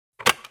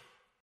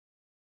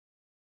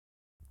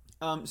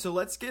So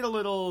let's get a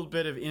little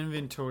bit of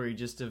inventory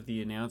just of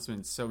the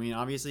announcements. So, I mean,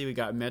 obviously we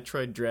got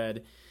Metroid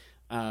Dread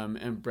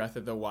and Breath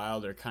of the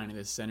Wild are kind of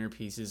the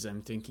centerpieces.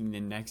 I'm thinking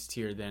the next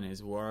tier then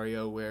is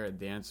WarioWare,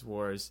 Advance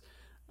Wars,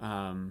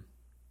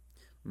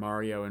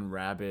 Mario and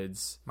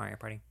Rabbids. Mario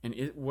Party.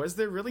 And was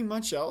there really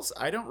much else?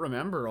 I don't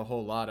remember a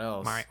whole lot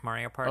else.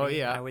 Mario Party. Oh,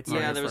 yeah. I would say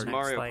Yeah, there was next,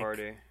 Mario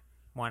Party.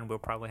 One we'll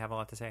probably have a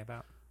lot to say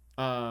about.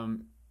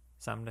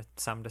 Some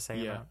to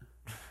say about.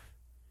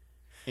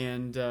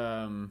 And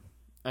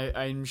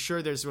I'm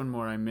sure there's one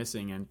more I'm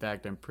missing. In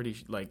fact, I'm pretty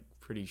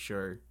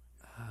sure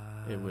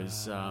it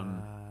was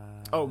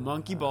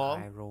Monkey Ball,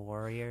 Hyrule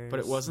Warriors, but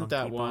it wasn't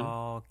Monkey that one.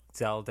 Ball,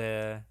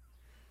 Zelda,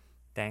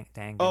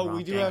 Danganronpa. Oh,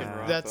 we do have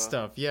Danganronpa. that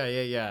stuff.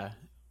 Yeah.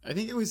 I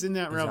think it was in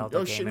that realm.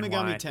 Zelda Shin Game &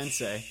 Megami Watch.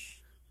 Tensei.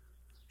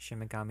 Shin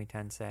Megami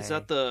Tensei. Is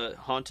that the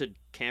haunted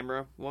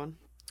camera one?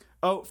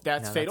 Oh,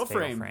 that's No, Fatal that's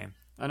Frame.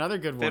 Another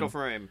good one. Fatal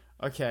Frame.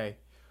 Okay.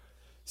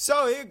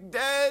 So,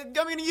 I'm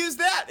going to use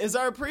that as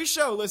our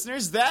pre-show,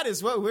 listeners. That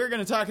is what we're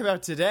going to talk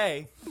about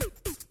today.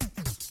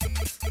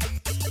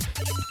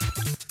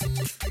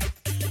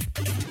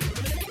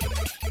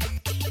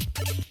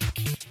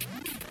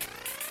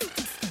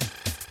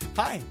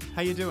 Hi,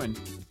 how you doing?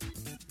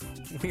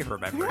 We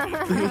remember.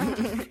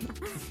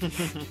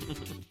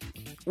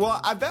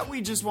 Well, I bet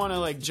we just want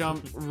to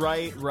jump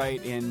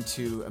right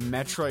into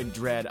Metroid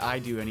Dread. I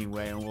do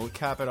anyway, and we'll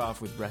cap it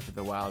off with Breath of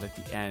the Wild at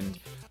the end.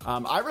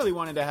 I really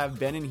wanted to have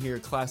Ben in here,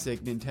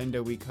 classic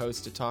Nintendo Week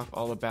host, to talk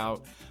all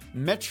about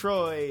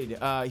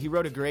Metroid. He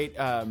wrote a great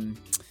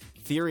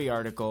theory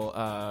article.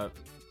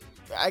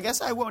 I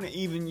guess I won't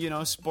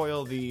even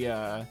spoil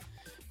the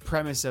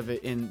premise of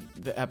it in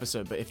the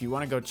episode, but if you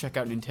want to go check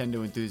out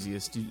Nintendo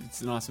Enthusiast,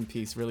 it's an awesome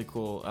piece, really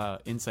cool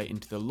insight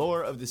into the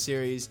lore of the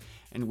series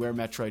and where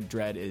Metroid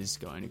Dread is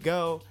going to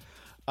go.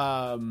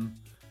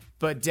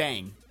 But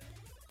dang,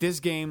 this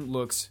game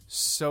looks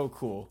so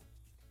cool.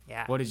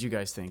 Yeah. What did you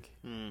guys think?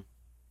 I'm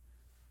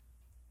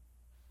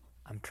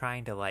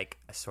trying to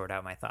sort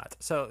out my thoughts.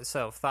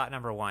 So thought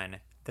number one,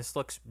 this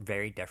looks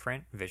very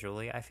different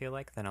visually, I feel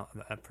like, than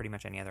pretty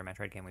much any other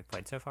Metroid game we've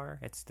played so far.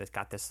 It's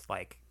got this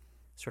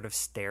sort of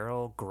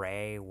sterile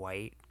gray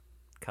white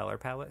color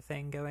palette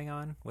thing going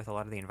on with a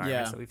lot of the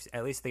environments that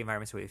at least the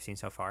environments that we've seen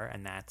so far,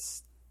 and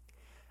that's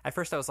at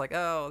first I was like,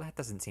 oh, that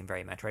doesn't seem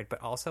very Metroid,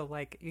 but also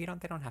they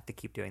don't have to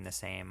keep doing the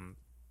same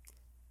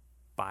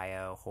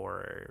bio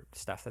horror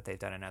stuff that they've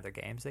done in other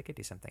games. They could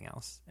do something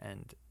else,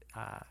 and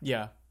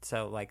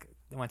so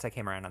once I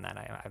came around on that,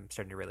 I'm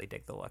starting to really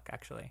dig the look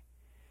actually.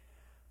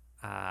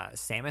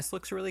 Samus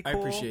looks really cool. I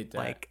appreciate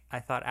that. I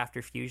thought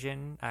after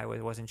Fusion, I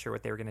wasn't sure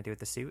what they were going to do with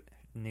the suit.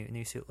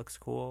 New suit looks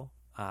cool.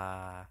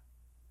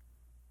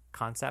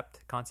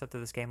 Concept of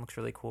this game looks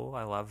really cool.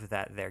 I love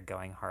that they're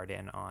going hard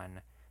in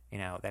on,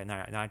 they're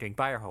not doing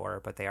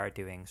bio-horror, but they are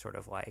doing sort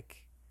of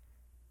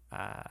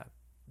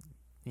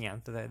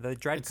the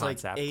Dread It's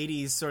concept. like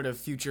 80s sort of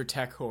future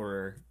tech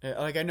horror.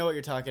 I know what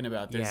you're talking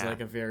about. There's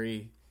a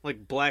very...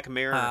 Like Black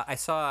Mirror. I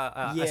saw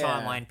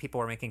online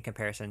people were making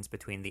comparisons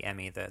between the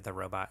Emmy, the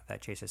robot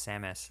that chases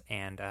Samus,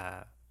 and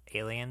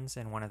Aliens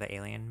in one of the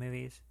Alien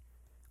movies.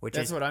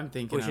 That's what I'm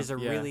thinking. Which is a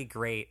really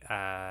great.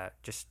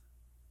 Just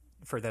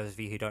for those of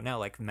you who don't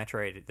know, the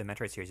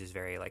Metroid series is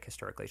very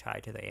historically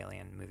tied to the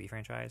Alien movie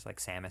franchise.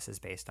 Samus is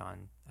based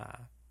on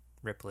Ellen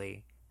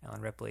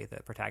Ripley,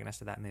 the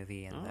protagonist of that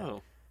movie,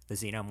 and the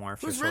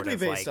xenomorphs. Who's are sort Ridley of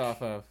based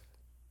off of?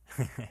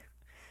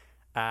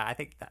 I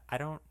think I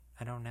don't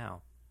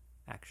know.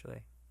 Actually,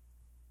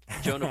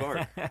 Joan of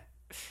Arc.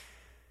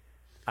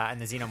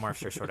 And the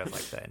xenomorphs are sort of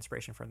the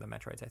inspiration for the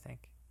Metroids, I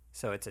think.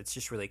 So it's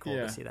just really cool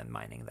to see them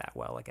mining that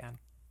well again.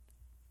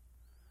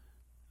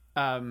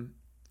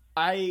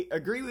 I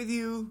agree with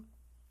you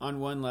on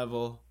one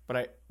level,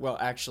 but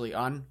actually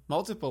on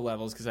multiple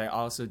levels, because I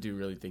also do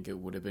really think it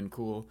would have been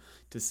cool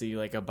to see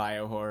a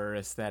bio-horror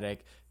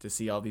aesthetic, to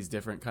see all these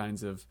different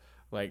kinds of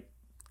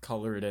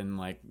colored and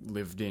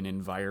lived in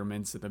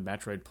environments of the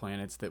Metroid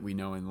planets that we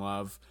know and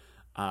love.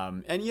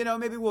 And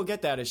maybe we'll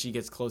get that as she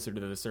gets closer to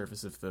the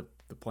surface of the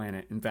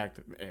planet. In fact,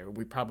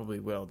 we probably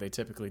will. They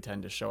typically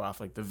tend to show off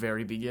the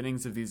very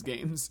beginnings of these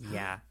games.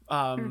 Yeah.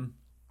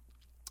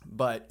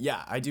 But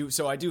yeah, I do.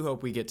 So I do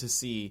hope we get to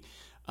see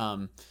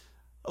a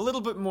little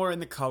bit more in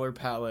the color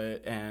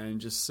palette and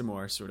just some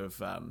more sort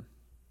of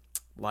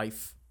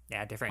life.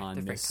 Yeah,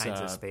 different this, kinds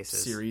of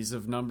spaces. Series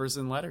of numbers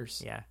and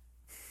letters. Yeah.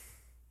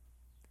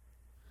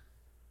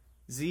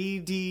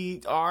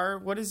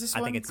 ZDR. What is this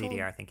one? I think it's called?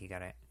 ZDR. I think you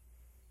got it.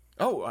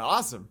 Oh,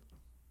 awesome.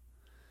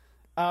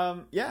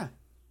 Yeah.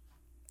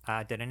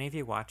 Did any of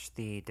you watch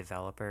the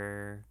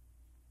developer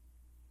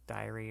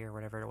diary or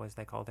whatever it was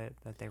they called it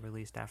that they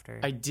released after?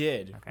 I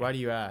did. Okay. Why do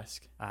you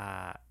ask?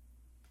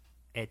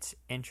 It's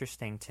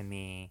interesting to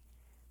me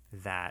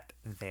that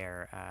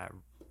they're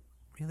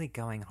really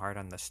going hard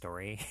on the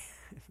story,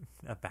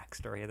 the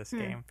backstory of this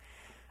game.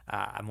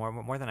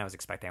 More than I was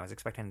expecting. I was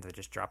expecting to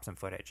just drop some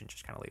footage and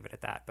just kind of leave it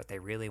at that. But they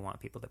really want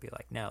people to be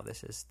like, no,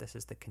 this is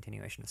the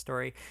continuation of the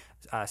story.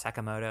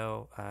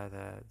 Sakamoto,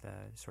 the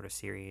sort of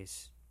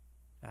series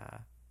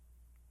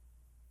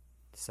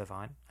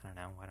Savant. I don't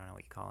know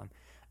what you call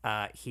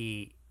him.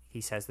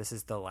 He says this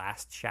is the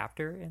last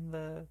chapter in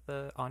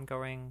the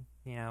ongoing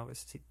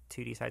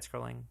 2D side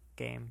scrolling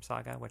game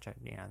saga, which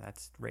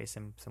that's raised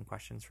some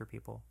questions for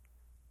people.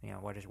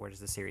 Where does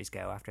the series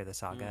go after the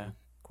saga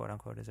quote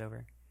unquote is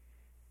over?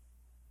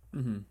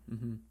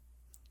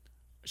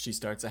 She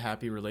starts a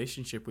happy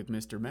relationship with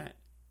Mr. Met.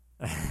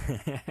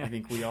 I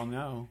think we all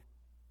know.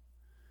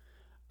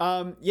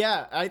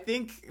 Yeah, I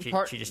think she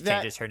just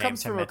changes her name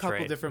comes to from Metroid, a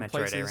couple different Metroid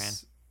places. Iran.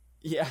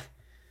 Yeah,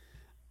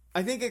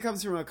 I think it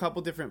comes from a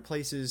couple different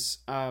places.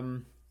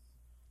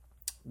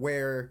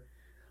 Where,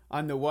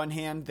 on the one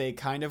hand, they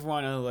kind of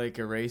want to like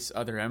erase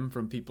Other M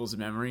from people's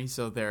memory,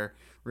 so they're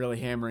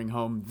really hammering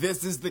home,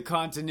 this is the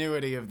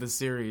continuity of the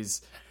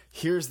series.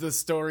 Here's the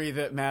story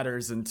that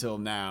matters until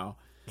now.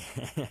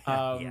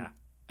 Yeah.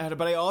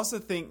 But I also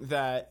think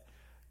that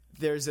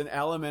there's an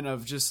element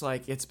of just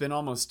like, it's been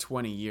almost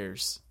 20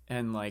 years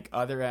and like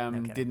Other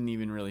M didn't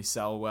even really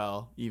sell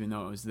well, even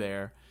though it was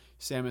there.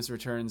 Samus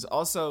Returns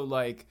also,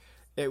 like,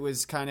 it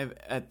was kind of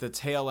at the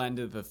tail end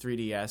of the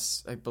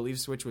 3DS. I believe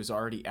Switch was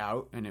already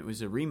out and it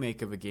was a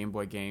remake of a Game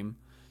Boy game.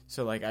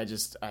 So like I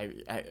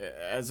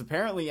as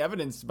apparently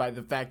evidenced by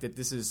the fact that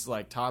this is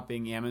like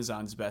topping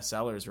Amazon's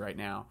bestsellers right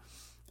now.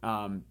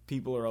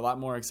 People are a lot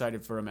more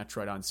excited for a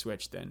Metroid on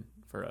Switch than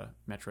for a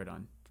Metroid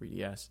on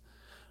 3DS.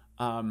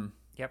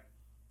 Yep.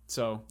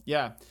 So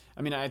yeah,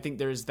 I mean, I think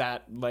there's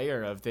that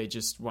layer of they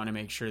just want to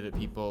make sure that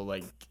people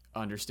like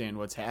understand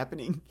what's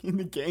happening in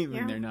the game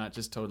and they're not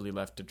just totally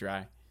left to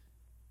dry.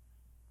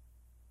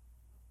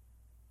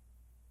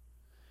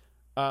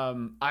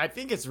 I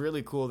think it's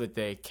really cool that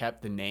they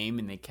kept the name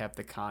and they kept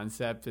the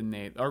concept and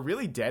they are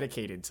really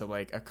dedicated to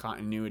like a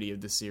continuity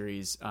of the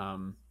series.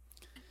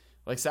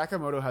 Like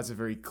Sakamoto has a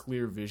very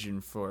clear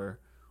vision for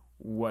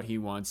what he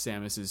wants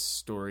Samus's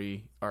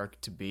story arc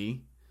to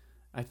be,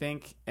 I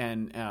think.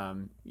 And,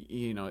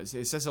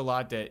 it says a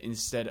lot that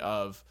instead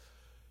of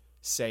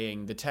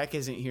saying the tech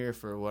isn't here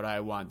for what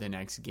I want the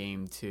next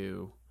game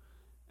to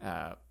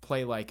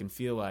play like and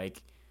feel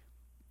like,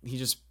 he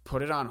just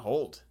put it on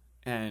hold.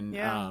 And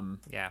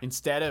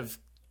instead of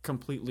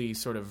completely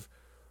sort of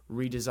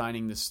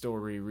redesigning the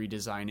story,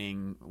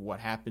 redesigning what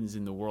happens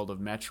in the world of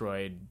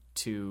Metroid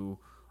to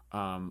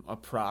a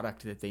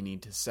product that they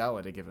need to sell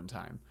at a given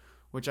time,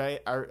 which I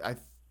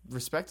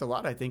respect a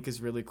lot. I think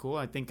is really cool.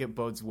 I think it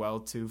bodes well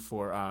too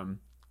for.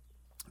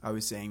 I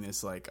was saying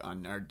this like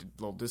on our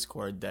little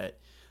Discord that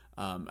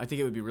I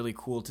think it would be really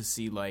cool to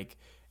see like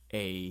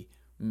a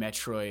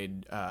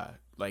Metroid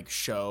like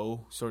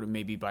show, sort of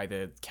maybe by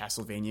the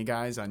Castlevania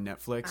guys on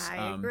Netflix.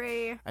 I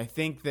agree. I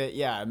think that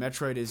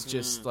Metroid is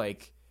just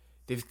like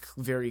they've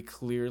very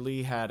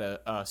clearly had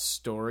a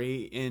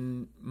story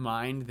in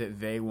mind that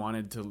they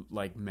wanted to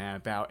like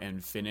map out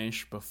and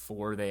finish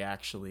before they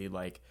actually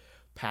like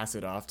pass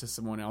it off to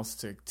someone else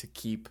to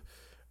keep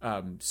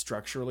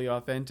structurally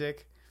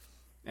authentic.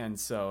 And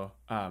so,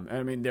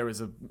 I mean, there was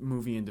a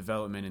movie in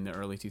development in the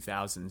early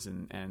 2000s,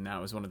 and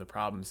that was one of the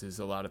problems, is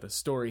a lot of the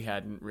story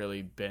hadn't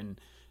really been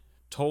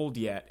told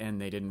yet, and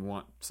they didn't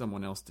want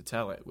someone else to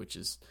tell it, which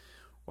is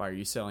why are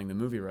you selling the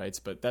movie rights?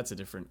 But that's a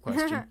different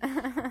question.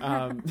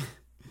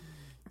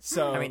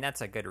 So I mean, that's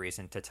a good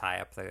reason to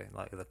tie up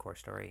the core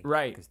story,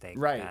 right? Because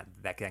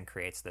that then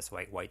creates this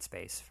white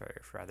space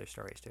for other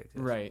stories to exist,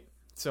 right?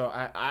 So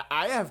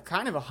I have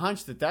kind of a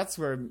hunch that that's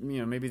where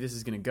maybe this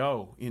is going to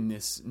go in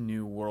this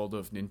new world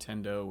of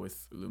Nintendo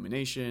with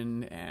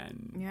Illumination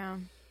and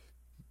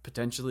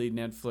potentially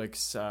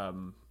Netflix.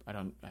 I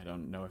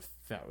don't know if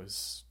that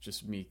was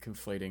just me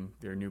conflating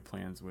their new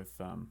plans with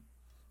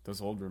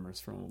those old rumors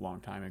from a long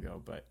time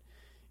ago, but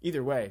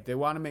either way, they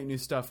want to make new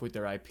stuff with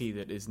their IP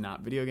that is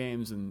not video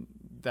games, and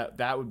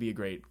that would be a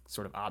great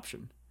sort of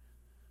option.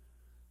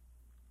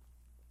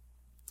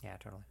 Yeah,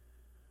 totally.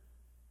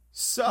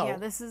 So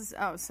this is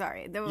what I was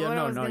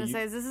going to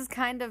say is this is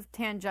kind of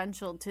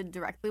tangential to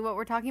directly what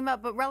we're talking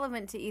about, but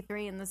relevant to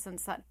E3 in the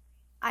sense that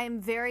I am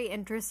very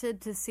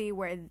interested to see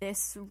where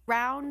this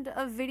round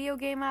of video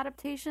game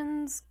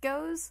adaptations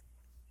goes.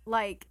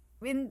 Like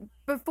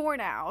before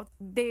now,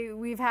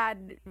 we've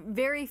had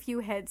very few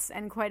hits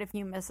and quite a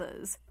few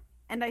misses,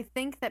 and I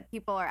think that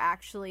people are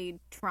actually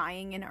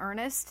trying in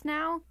earnest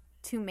now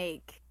to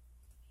make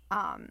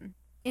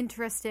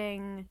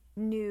interesting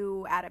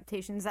new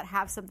adaptations that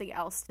have something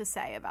else to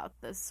say about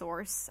the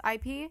source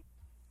IP.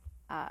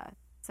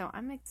 So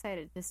I'm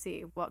excited to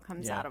see what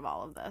comes out of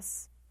all of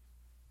this.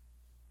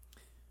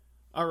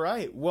 All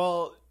right.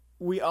 Well,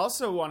 we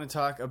also want to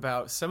talk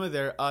about some of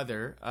their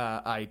other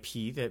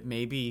IP that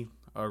maybe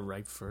are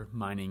ripe for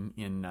mining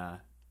in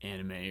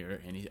anime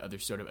or any other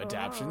sort of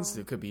adaptions.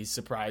 There could be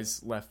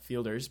surprise left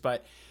fielders,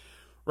 but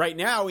right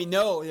now, we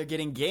know they're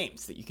getting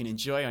games that you can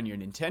enjoy on your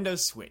Nintendo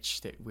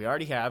Switch that we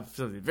already have,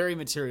 so they're very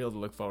material to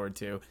look forward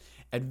to.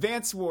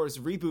 Advance Wars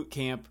Reboot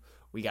Camp.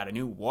 We got a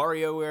new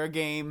WarioWare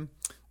game.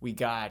 We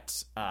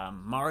got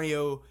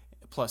Mario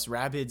plus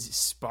Rabbids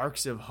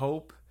Sparks of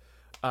Hope.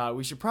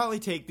 We should probably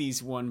take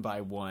these one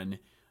by one.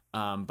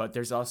 But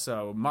there's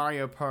also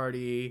Mario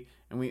Party,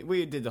 and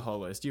we did the whole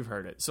list. You've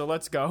heard it. So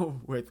let's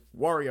go with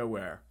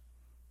WarioWare.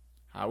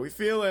 How we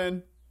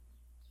feeling?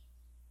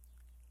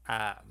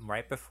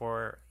 Right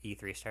before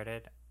E3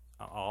 started,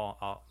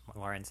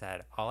 Lauren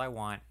said, all I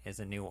want is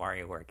a new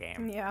WarioWare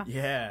game.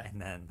 Yeah.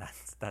 And then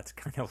that's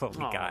kind of what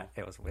we got.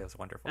 It was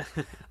wonderful.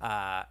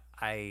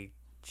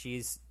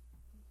 She's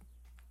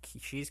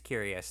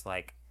curious,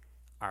 like,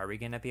 are we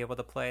going to be able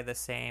to play the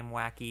same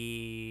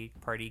wacky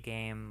party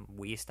game,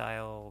 Wii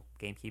style,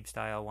 GameCube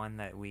style one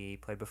that we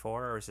played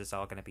before, or is this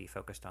all going to be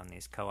focused on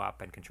these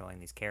co-op and controlling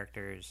these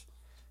characters?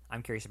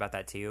 I'm curious about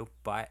that too,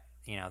 but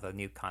you know, the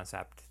new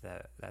concept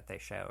that they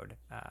showed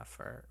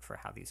for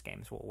how these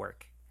games will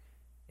work,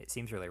 it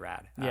seems really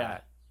rad. Yeah.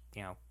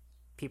 You know,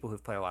 people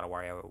who've played a lot of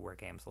WarioWare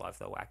games love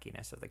the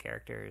wackiness of the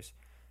characters.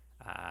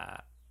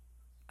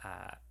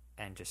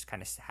 And just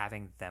kind of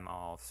having them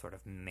all sort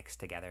of mixed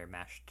together,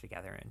 mashed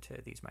together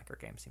into these micro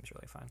games seems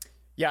really fun.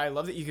 Yeah, I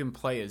love that you can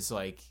play as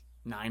like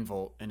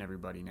 9-Volt and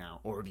everybody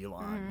now,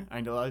 Orbulon.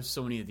 I know there's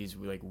so many of these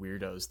like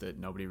weirdos that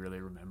nobody really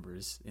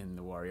remembers in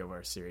the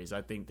WarioWare series.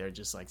 I think they're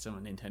just like some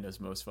of Nintendo's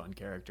most fun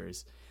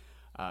characters,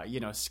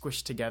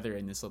 squished together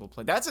in this little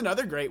play. That's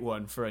another great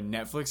one for a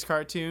Netflix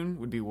cartoon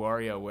would be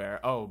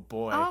WarioWare. Oh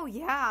boy. Oh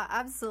yeah,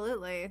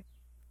 absolutely.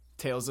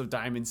 Tales of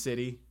Diamond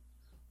City.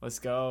 Let's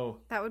go.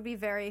 That would be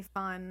very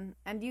fun.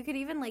 And you could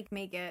even like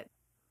make it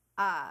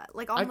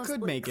like almost I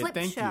could make clip it.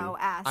 Thank show you.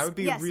 I would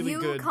be a really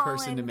good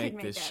person to make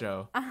this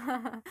show.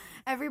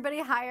 Everybody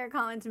hire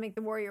Colin to make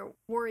the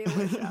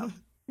WarioWare show.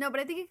 No, but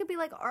I think it could be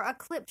like a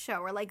clip show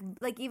or like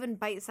even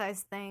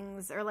bite-sized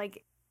things or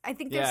like I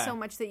think there's so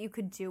much that you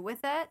could do with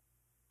it.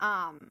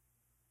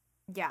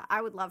 Yeah,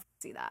 I would love to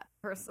see that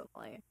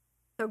personally.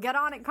 So get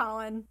on it,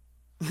 Colin.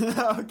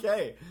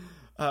 Okay.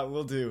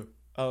 We'll do.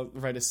 I'll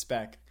write a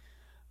spec.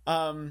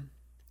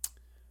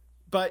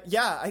 But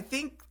yeah, I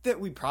think that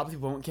we probably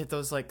won't get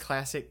those like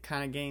classic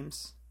kind of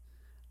games.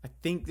 I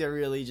think they're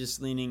really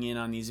just leaning in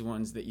on these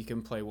ones that you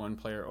can play one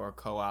player or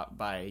co-op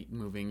by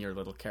moving your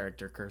little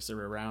character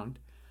cursor around.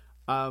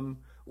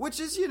 Which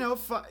is,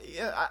 fun.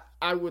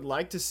 I would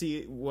like to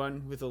see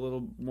one with a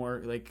little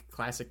more like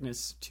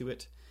classicness to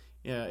it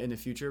in the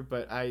future,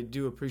 but I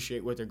do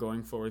appreciate what they're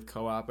going for with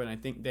co-op, and I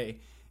think they,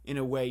 in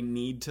a way,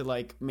 need to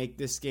like make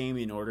this game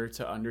in order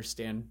to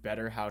understand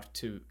better how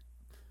to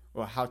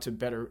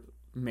better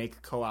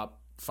make co-op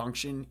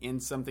function in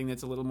something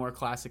that's a little more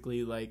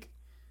classically like,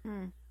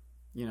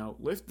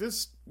 lift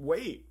this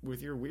weight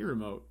with your Wii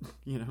remote,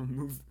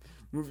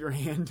 move your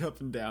hand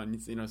up and down,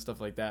 stuff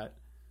like that.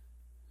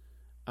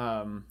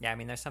 Yeah, I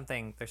mean, there's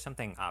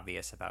something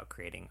obvious about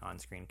creating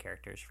on-screen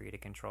characters for you to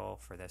control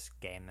for this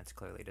game that's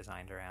clearly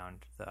designed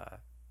around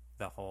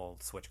the whole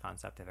Switch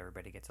concept of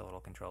everybody gets a little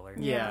controller.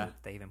 Yeah.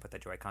 They even put the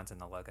Joy-Cons in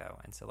the logo,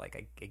 and so like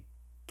I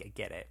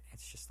get it.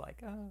 It's just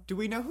like, oh. Do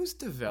we know who's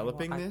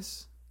developing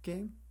this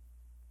game?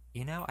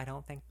 I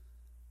don't think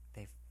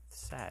they've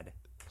said.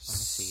 Let me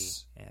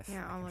see if I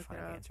can find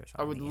answers.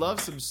 I would love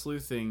some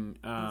sleuthing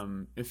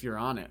if you're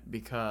on it,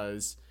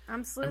 because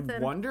I'm sleuthing.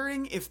 I'm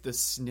wondering if the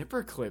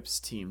Snipper Clips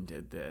team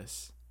did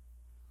this.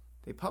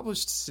 They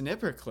published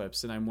Snipper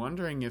Clips, and I'm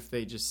wondering if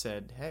they just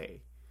said,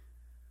 hey,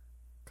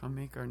 come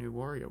make our new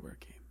WarioWare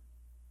game.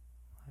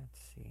 Let's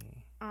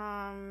see.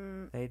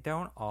 They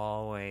don't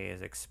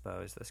always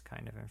expose this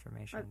kind of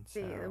information. Let's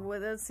see.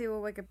 Let's see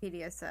what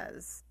Wikipedia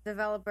says.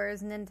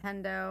 Developers,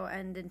 Nintendo,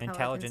 and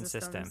Intelligent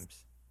Systems.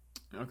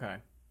 Okay.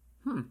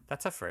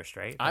 That's a first,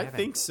 right? I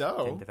think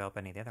so. Didn't develop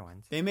any of the other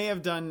ones. They may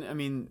have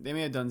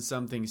done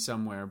something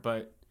somewhere,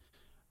 but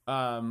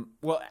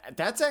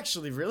that's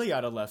actually really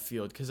out of left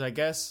field, because I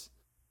guess,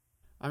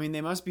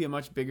 they must be a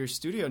much bigger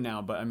studio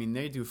now, but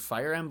they do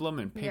Fire Emblem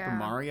and Paper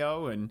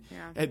Mario and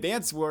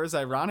Advance Wars,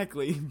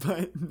 ironically,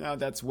 but now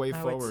that's way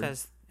forward.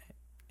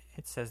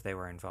 It says they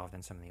were involved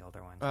in some of the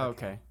older ones. Oh,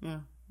 okay.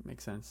 Yeah,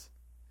 makes sense.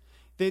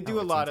 They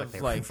do a lot of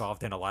they were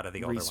involved in a lot of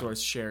the older resource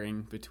ones.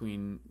 Sharing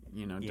between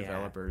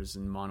developers,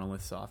 and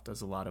Monolith Soft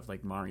does a lot of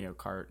like Mario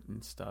Kart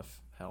and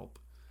stuff. Help.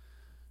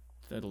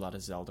 They had a lot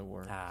of Zelda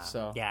work.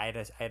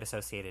 I had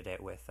associated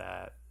it with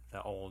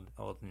the old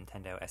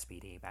Nintendo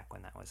SPD back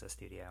when that was a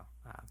studio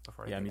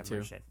before they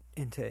merged it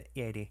into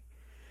EAD.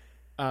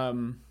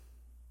 In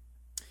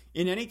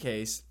any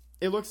case,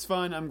 it looks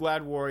fun. I'm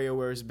glad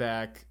WarioWare's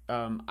back.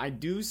 I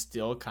do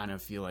still kind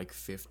of feel like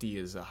 $50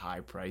 is a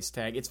high price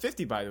tag. It's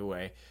 $50, by the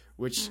way,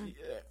 which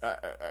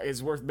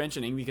is worth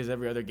mentioning because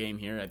every other game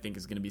here I think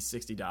is going to be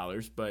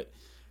 $60. But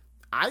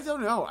I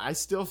don't know. I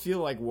still feel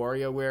like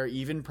WarioWare,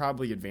 even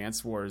probably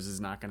Advance Wars,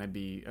 is not going to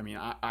be.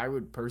 I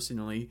would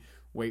personally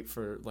wait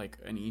for like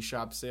an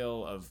eShop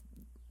sale of.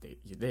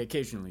 They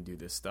occasionally do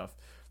this stuff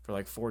for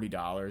like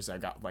 $40. I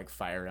got like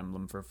Fire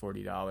Emblem for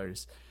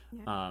 $40.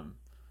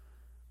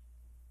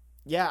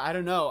 Yeah. I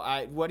don't know.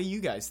 What do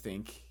you guys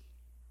think?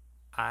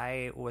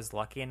 I was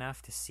lucky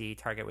enough to see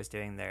Target was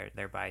doing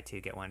their buy two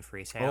get one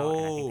free sale, and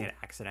I think they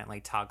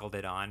accidentally toggled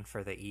it on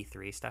for the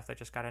E3 stuff that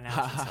just got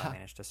announced, and so I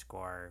managed to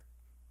score.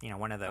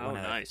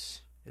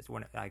 Nice. Is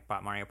one I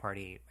bought Mario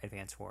Party,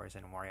 Advance Wars,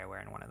 and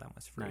WarioWare, and one of them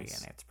was free,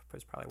 and it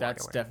was probably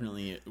that's WarioWare.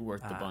 Definitely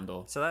worth the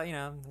bundle. So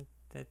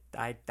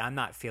that I'm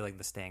not feeling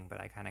the sting, but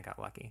I kind of got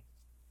lucky.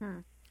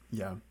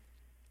 Yeah.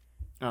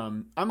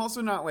 I'm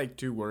also not like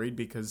too worried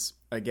because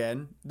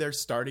again, they're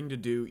starting to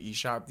do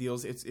eShop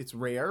deals. It's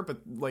rare,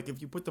 but like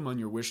if you put them on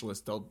your wish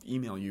list, they'll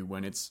email you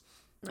when it's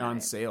on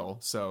sale.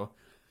 So,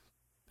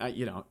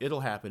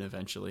 it'll happen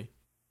eventually.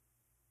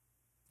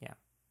 Yeah.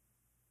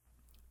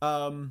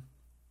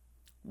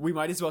 We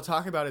might as well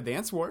talk about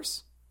Advance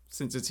Wars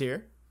since it's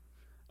here.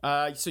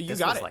 So you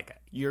got it.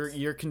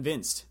 You're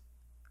convinced.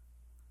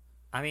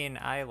 I mean,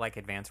 I like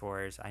Advance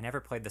Wars. I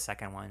never played the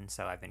second one,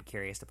 so I've been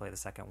curious to play the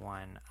second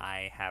one.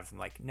 I have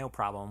like no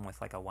problem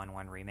with like a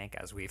 1-1 remake,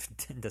 as we've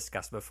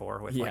discussed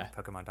before with like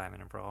Pokemon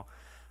Diamond and Pearl.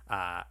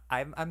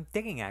 I'm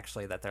thinking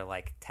actually that they're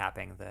like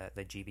tapping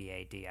the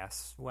GBA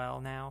DS well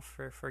now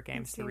for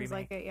games to remake.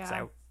 Like it, yeah.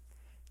 I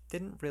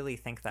didn't really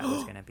think that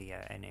was going to be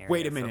an area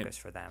Wait a of minute. focus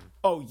for them.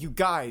 Oh, you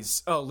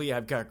guys! Oh, Lee,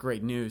 I've got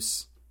great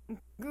news.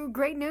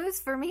 Great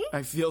news for me?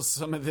 I feel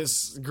some of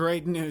this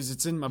great news.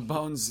 It's in my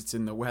bones. It's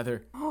in the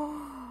weather.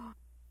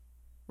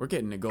 We're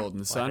getting a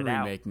Golden Sun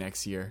remake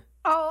next year.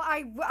 Oh,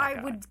 I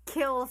would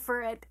kill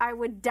for it. I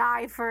would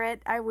die for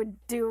it. I would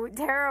do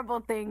terrible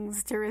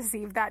things to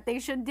receive that. They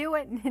should do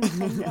it,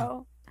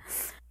 Nintendo.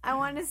 I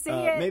want to see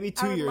it. Maybe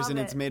 2 years and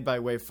it's made by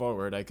Way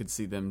Forward. I could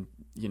see them,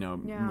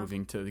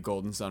 moving to the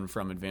Golden Sun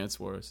from Advance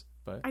Wars.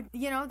 But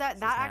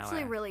that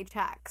actually really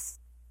checks.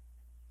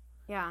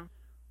 Yeah.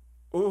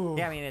 Ooh.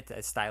 Yeah, I mean, it's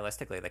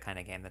stylistically the kind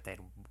of game that they'd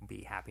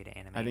be happy to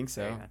animate. I think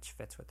so. Very much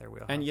fits with their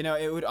wheelhouse. And,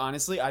 it would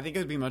honestly, I think it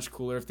would be much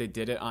cooler if they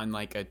did it on,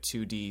 like, a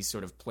 2D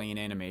sort of plane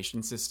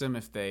animation system,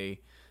 if they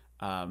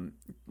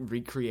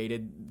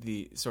recreated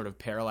the sort of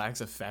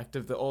parallax effect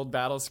of the old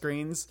battle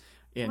screens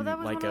in,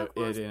 like, a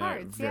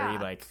very,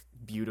 like,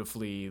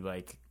 beautifully,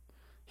 like,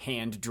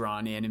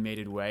 hand-drawn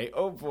animated way.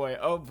 Oh, boy.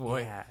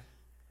 Yeah.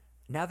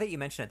 Now that you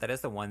mention it, that is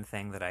the one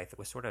thing that I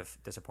was sort of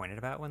disappointed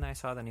about when I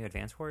saw the new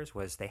Advance Wars,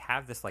 was they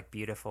have this like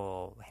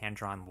beautiful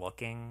hand-drawn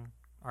looking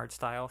art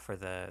style for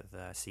the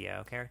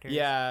CO characters.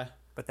 Yeah.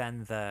 But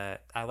then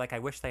I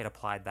wish they had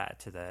applied that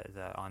to the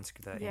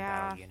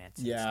in-battle units.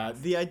 Yeah,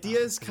 the idea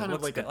is kind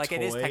of like a toy.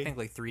 It is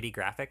technically 3D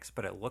graphics,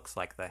 but it looks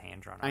like the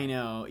hand-drawn art. I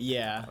know,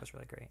 yeah. That was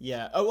really great.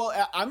 Yeah. Oh,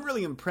 well, I'm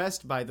really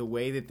impressed by the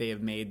way that they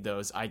have made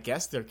those. I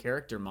guess their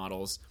character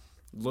models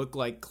look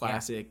like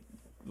classic,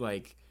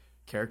 like,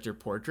 character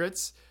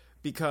portraits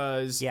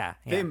because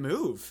they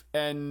move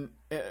and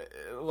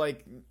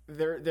like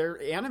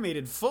they're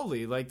animated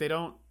fully. Like they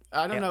don't.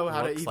 I don't know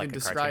how to even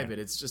describe it.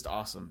 It's just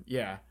awesome.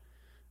 Yeah.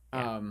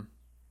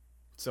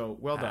 So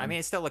well done. I mean,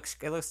 it still looks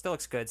good. Still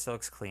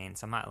looks clean.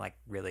 So I'm not like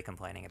really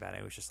complaining about it.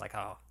 It was just like,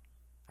 oh,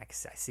 I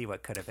see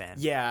what could have been.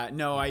 Yeah.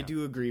 No, I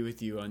do agree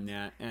with you on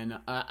that. And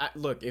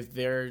look, if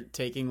they're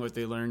taking what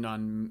they learned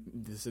on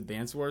this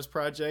Advance Wars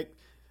project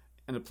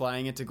and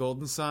applying it to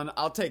Golden Sun,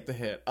 I'll take the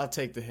hit.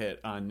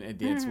 On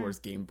Advance Wars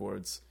game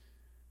boards.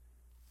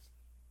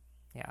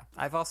 Yeah.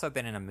 I've also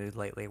been in a mood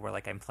lately where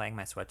like I'm playing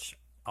my Switch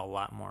a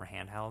lot more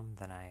handheld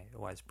than I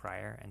was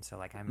prior, and so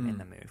like I'm in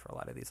the mood for a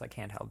lot of these like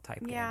handheld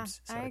type games.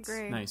 So I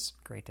agree. Nice.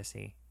 Great to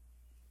see.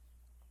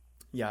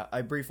 Yeah,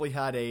 I briefly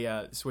had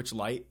a Switch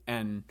Lite,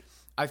 and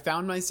I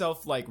found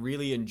myself like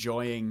really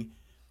enjoying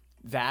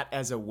that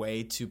as a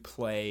way to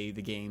play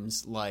the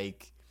games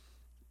like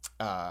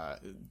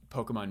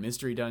Pokemon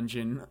Mystery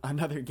Dungeon,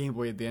 another Game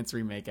Boy Advance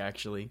remake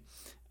actually,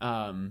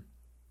 and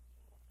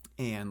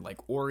like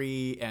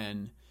Ori,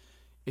 and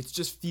it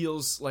just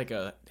feels like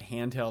a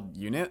handheld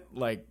unit,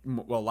 like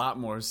a lot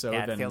more so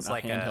than feels a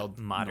like handheld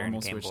a modern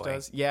normal Game Switch Boy.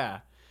 does. Yeah.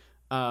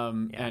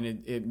 And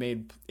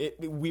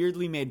it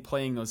weirdly made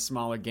playing those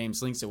smaller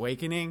games, Link's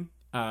Awakening,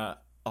 a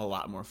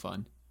lot more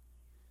fun.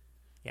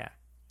 Yeah.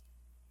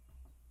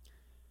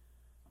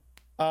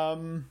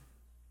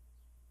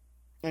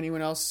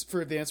 Anyone else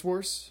for Advance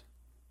Wars?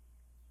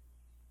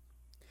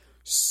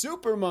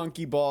 Super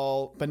Monkey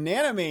Ball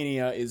Banana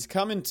Mania is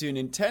coming to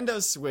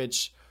Nintendo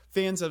Switch.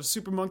 Fans of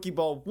Super Monkey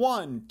Ball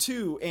 1,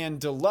 2, and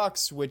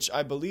Deluxe, which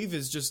I believe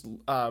is just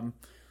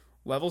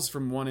levels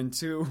from 1 and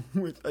 2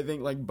 with, I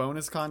think, like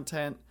bonus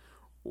content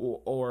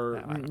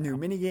or new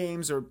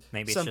minigames or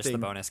maybe something. It's just the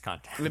bonus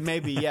content.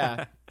 Maybe,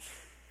 yeah.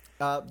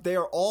 They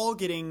are all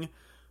getting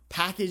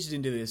packaged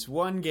into this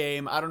one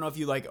game. I don't know if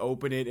you like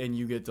open it and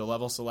you get the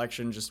level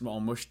selection just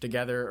all mushed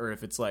together, or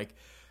if it's like,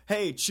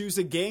 hey, choose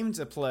a game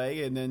to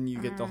play, and then you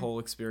get the whole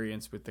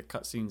experience with the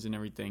cutscenes and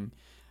everything.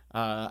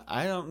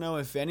 I don't know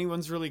if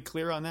anyone's really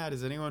clear on that.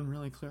 Is anyone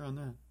really clear on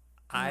that?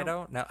 I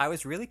don't know. I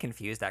was really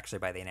confused actually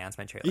by the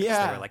announcement trailer.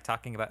 Yeah. They were like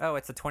talking about, oh,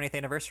 it's the 20th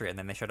anniversary, and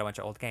then they showed a bunch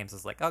of old games. I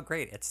was like, oh,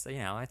 great. It's,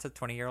 it's a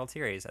 20-year-old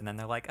series. And then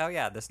they're like, oh,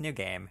 yeah, this new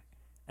game.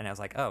 And I was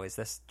like, oh, is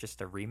this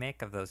just a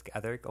remake of those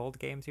other old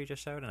games you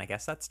just showed? And I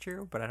guess that's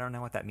true, but I don't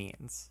know what that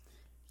means.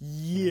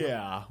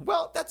 Yeah.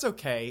 Well, that's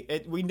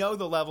okay. We know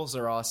the levels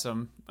are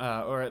awesome,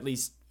 or at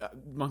least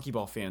Monkey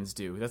Ball fans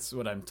do. That's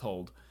what I'm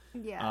told.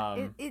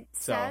 Yeah. It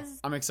says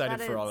I'm excited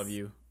for all of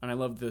you, and I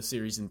love the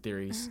series and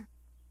theories.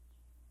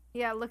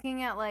 Yeah,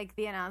 looking at like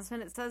the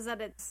announcement, it says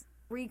that it's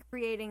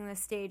recreating the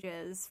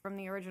stages from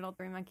the original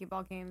Three Monkey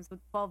Ball games with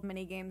 12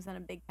 mini games and a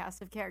big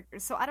cast of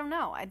characters. So I don't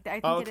know. I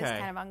think it is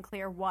kind of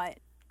unclear what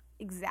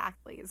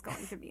exactly is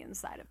going to be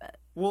inside of it.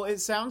 Well, it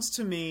sounds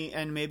to me,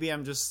 and maybe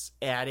I'm just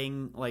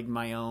adding like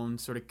my own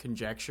sort of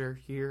conjecture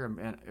here.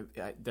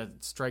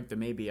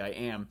 Maybe I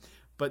am,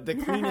 but the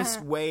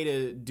cleanest way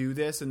to do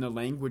this, and the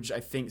language I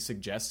think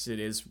suggests it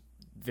is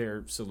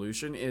their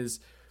solution, is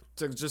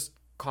to just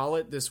call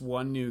it this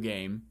one new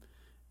game,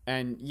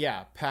 and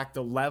pack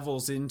the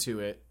levels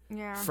into it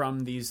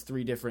from these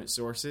 3 different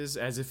sources,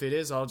 as if it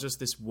is all just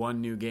this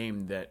one new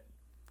game that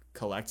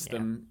collects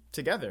them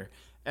together.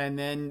 And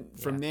then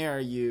from there,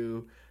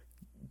 you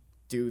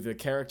do the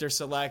character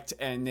select,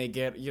 and they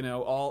get,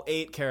 all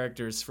 8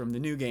 characters from the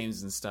new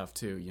games and stuff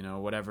too,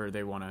 whatever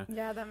they want to.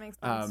 Yeah, that makes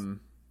sense.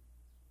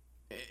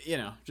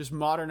 Just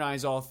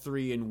modernize all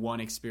 3 in one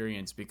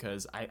experience,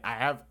 because I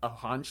have a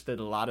hunch that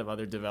a lot of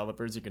other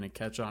developers are going to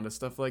catch on to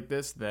stuff like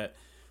this, that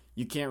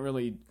you can't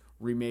really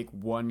remake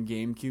one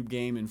GameCube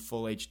game in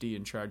full HD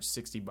and charge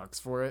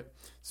 $60 for it.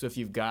 So if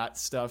you've got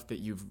stuff that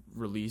you've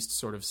released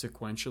sort of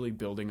sequentially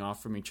building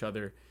off from each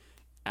other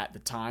at the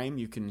time,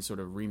 you can sort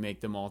of remake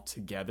them all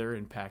together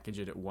and package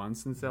it at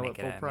once and sell it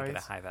full price. Make it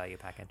a high value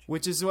package.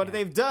 Which is what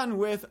they've done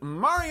with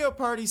Mario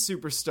Party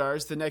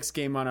Superstars, the next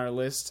game on our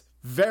list.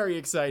 Very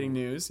exciting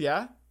news,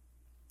 yeah?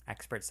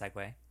 Expert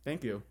segue.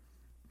 Thank you.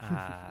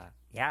 I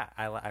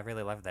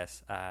really love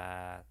this.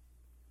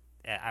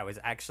 I was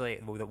actually,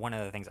 one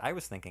of the things I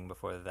was thinking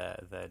before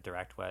the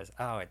Direct was,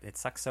 it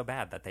sucks so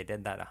bad that they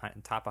did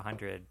that top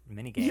 100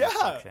 minigame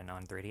section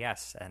on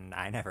 3DS, and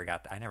I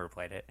never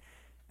played it.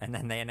 And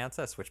then they announced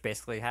this, which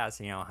basically has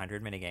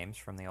 100 minigames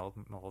from the old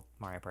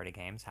Mario Party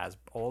games, has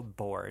old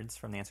boards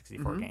from the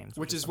N64 games,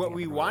 which is what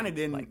we wanted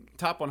in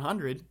top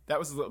 100. That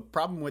was the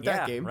problem with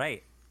that game,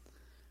 right?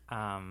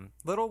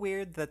 Little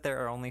weird that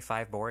there are only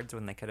 5 boards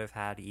when they could have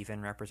had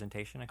even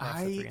representation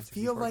across the 3 and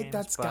 64 feel like games,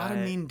 that's gotta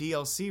mean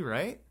DLC,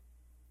 right?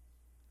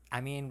 I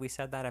mean, we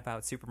said that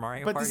about Super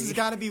Mario Party. But this has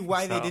got to be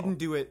why they didn't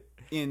do it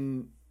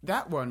in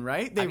that one,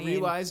 right? They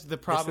realized the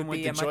problem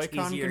with the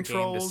Joy-Con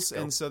controls,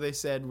 and so they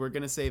said, we're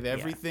going to save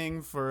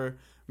everything for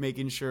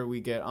making sure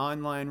we get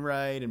online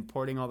right and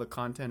porting all the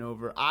content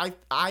over. I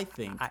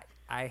think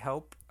I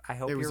hope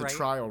it was a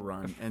trial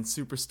run, and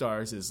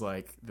Superstars is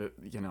like the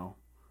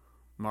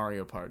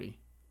Mario Party.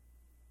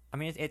 I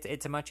mean,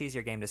 it's a much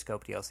easier game to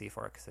scope DLC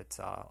for, because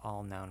it's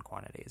all known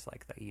quantities,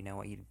 like that. You know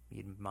what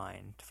you'd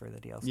mine for the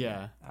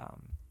DLC.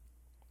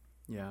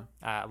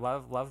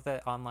 Love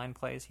the online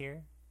plays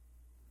here.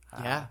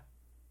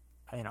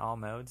 In all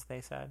modes, they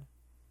said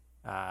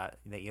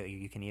that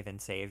you can even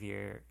save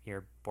your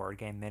board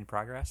game mid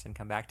progress and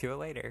come back to it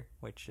later,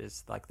 which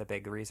is like the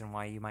big reason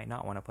why you might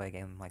not want to play a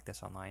game like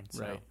this online.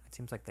 So it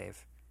seems like they've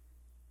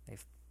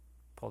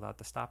pulled out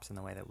the stops in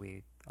the way that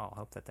we all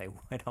hoped that they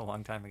would a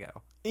long time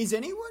ago. Is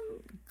anyone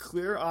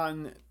clear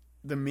on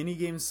the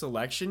minigame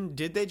selection?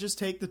 Did they just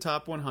take the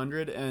top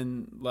 100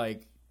 and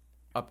like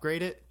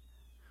upgrade it,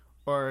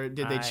 or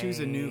did they choose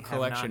a new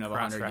collection of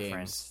 100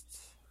 games?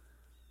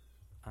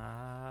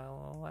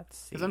 Let's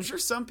see. Because I'm sure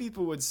some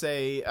people would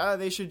say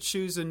they should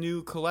choose a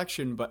new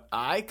collection, but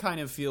I kind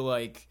of feel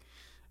like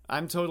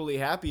I'm totally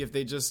happy if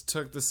they just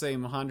took the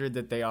same 100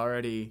 that they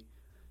already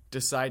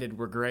decided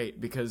were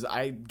great, because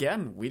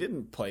we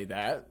didn't play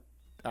that.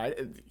 I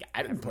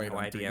didn't play it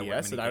on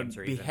 3DS, and I would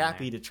be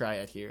happy to try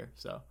it here.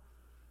 So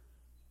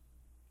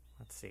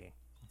let's see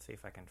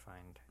if I can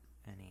find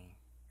any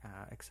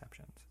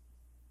exceptions.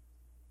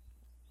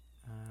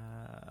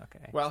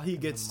 Okay. While he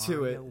gets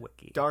to it,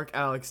 Dark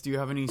Alex, do you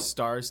have any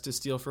stars to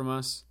steal from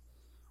us,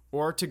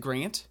 or to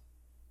grant?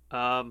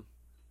 I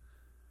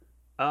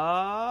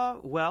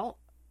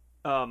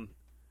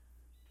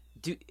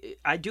do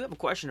have a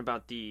question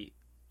about the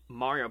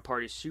Mario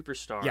Party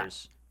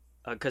Superstars,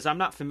 because I'm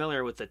not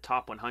familiar with the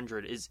top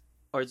 100. Is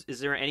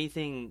there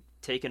anything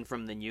taken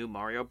from the new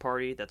Mario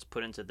Party that's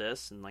put into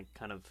this, and like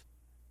kind of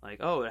like,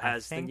 it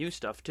has the new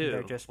stuff too?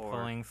 They're just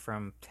pulling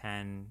from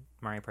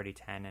Mario Party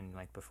 10 and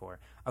like before.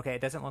 Okay,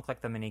 it doesn't look like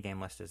the minigame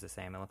list is the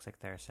same. It looks like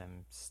there's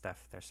some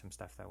stuff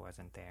that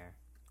wasn't there.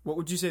 What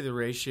would you say the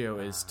ratio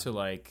is to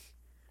like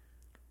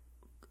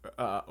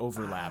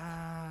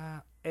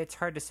overlap? It's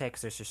hard to say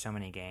because there's just so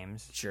many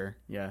games. Sure,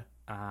 yeah.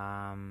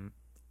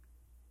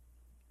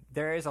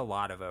 There is a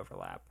lot of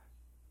overlap.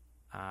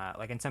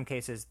 Like in some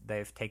cases,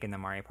 they've taken the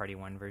Mario Party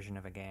 1 version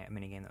of a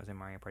minigame that was in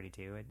Mario Party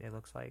 2, it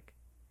looks like.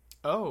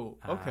 Oh,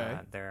 okay.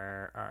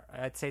 There are,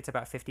 I'd say it's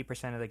about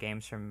 50% of the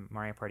games from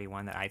Mario Party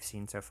 1 that I've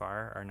seen so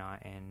far are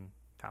not in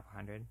top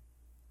 100.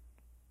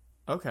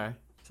 Okay.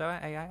 So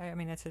I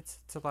mean it's a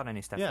lot of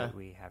new stuff that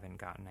we haven't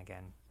gotten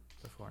again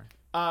before.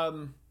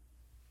 I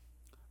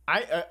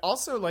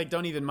also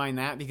don't even mind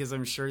that, because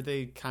I'm sure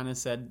they kind of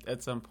said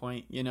at some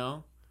point,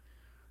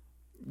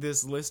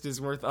 this list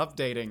is worth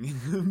updating.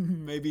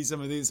 Maybe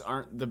some of these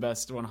aren't the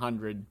best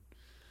 100.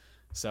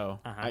 So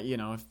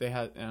if they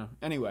had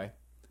anyway.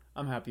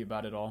 I'm happy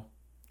about it all.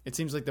 It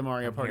seems like the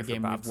Mario Party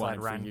game we've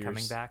wanted for years.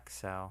 Coming back,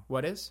 so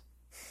what is?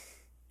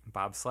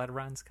 bobsled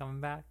run's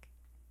coming back.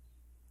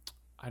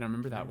 I don't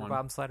remember that one.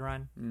 Bobsled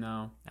Run?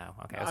 No. Oh,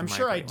 okay. I'm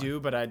sure I do,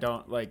 but I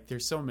don't, like,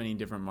 there's so many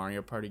different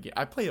Mario Party games.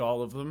 I played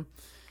all of them,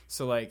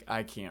 so, like,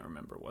 I can't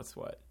remember what's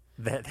what.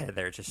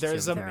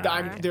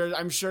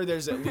 I'm sure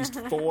there's at least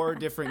 4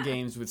 different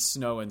games with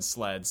snow and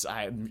sleds.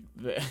 I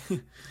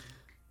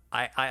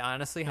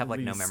honestly have,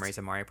 like, no memories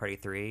of Mario Party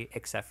 3,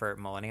 except for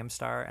Millennium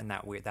Star and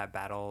that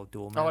battle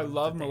duel. Oh, I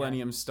love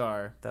Millennium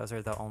Star. Those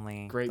are the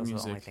only music. Are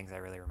the only things I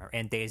really remember.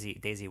 And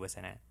Daisy was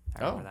in it.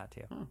 I remember that,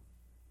 too. Oh.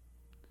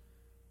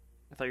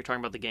 I thought you were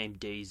talking about the game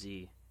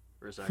Daisy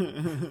for a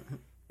second.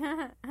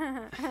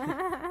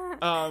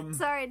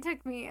 Sorry, it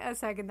took me a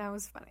second. That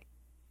was funny.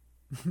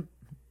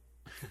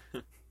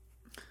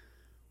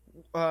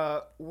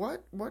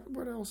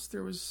 What else?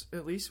 There was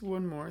at least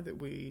one more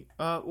that we.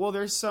 Well,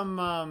 there's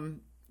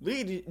some.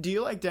 Lee, do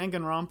you like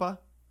Danganronpa?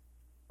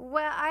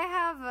 Well,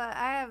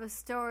 I have a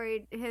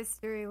storied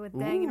history with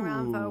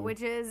Danganronpa,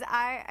 which is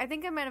I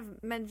think I might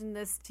have mentioned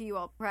this to you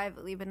all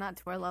privately, but not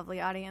to our lovely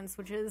audience.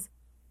 Which is,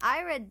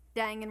 I read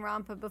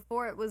Danganronpa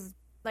before it was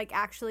like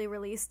actually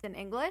released in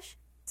English.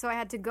 So I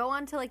had to go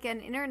onto like an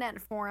internet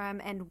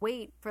forum and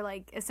wait for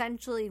like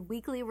essentially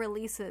weekly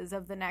releases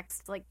of the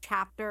next like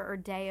chapter or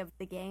day of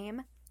the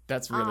game.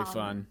 That's really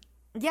fun.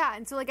 Yeah,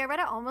 and so like I read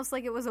it almost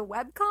like it was a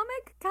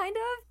webcomic, kind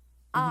of.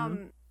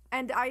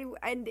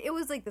 And it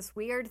was like this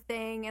weird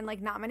thing, and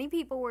like not many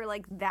people were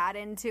like that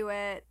into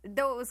it.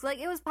 Though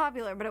it was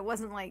popular, but it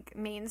wasn't like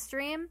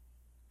mainstream.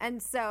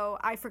 And so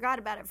I forgot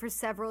about it for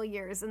several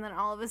years, and then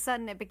all of a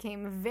sudden it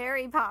became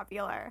very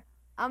popular.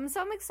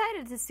 So I'm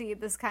excited to see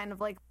this kind of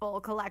like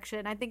full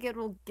collection. I think it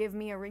will give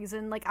me a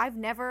reason. Like I've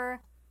never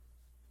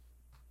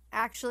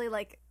actually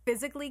like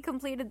physically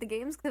completed the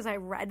games because I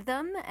read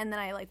them and then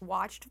I like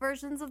watched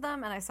versions of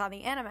them and I saw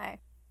the anime,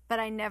 but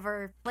I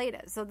never played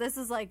it. So this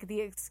is like the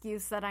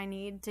excuse that I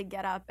need to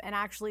get up and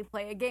actually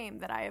play a game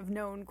that I have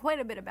known quite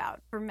a bit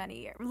about for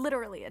many years,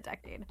 literally a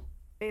decade,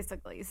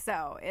 basically.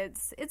 So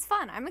it's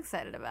fun. I'm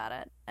excited about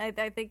it.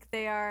 I think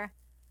they are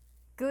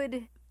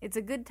good. It's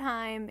a good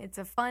time. It's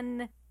a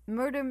fun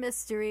murder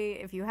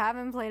mystery. If you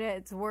haven't played it,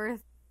 it's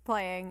worth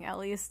playing at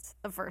least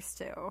the first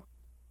 2.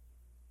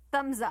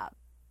 Thumbs up.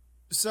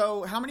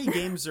 So how many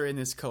games are in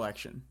this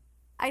collection?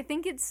 I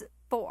think it's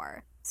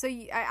 4. So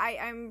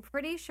I'm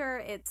pretty sure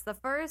it's the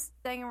first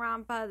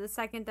Danganronpa, the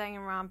second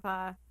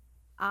Danganronpa.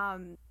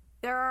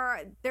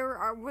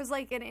 There was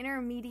like an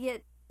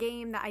intermediate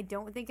game that I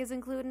don't think is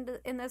included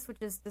in this,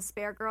 which is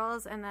Despair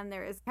Girls, and then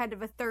there is kind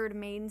of a third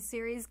main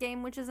series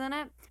game which is in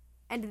it,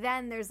 and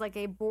then there's like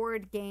a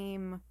board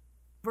game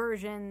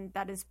version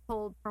that is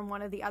pulled from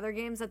one of the other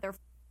games that they're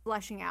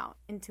fleshing out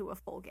into a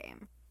full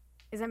game.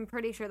 I'm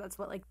pretty sure that's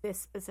what like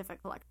this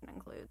specific collection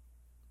includes.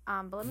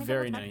 But let me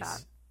very double check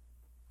nice.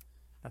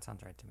 That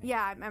sounds right to me.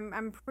 Yeah,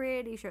 I'm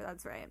pretty sure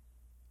that's right.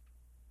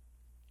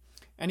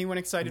 Anyone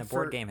excited and the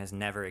board game has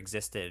never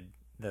existed.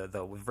 The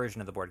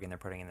version of the board game they're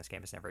putting in this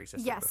game has never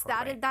existed. Yes, before,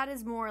 right? that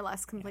is more or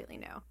less completely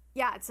new.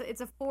 Yeah,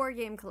 it's a 4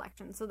 game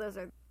collection, so those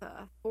are the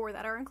 4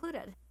 that are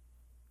included.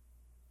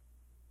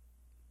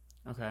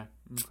 Okay.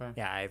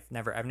 Yeah, I've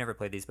never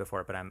played these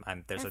before, but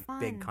there's They're a fun.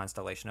 big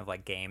constellation of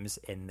like games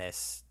in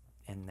this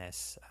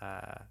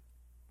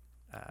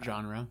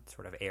genre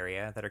sort of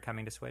area that are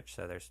coming to Switch.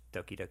 So there's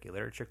Doki Doki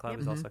Literature Club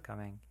is also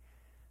coming.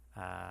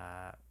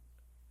 I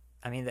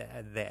mean,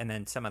 and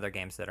then some other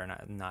games that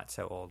are not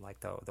so old, like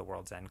the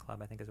World's End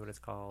Club, I think is what it's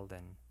called.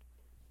 And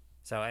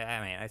so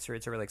I mean, it's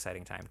a really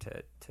exciting time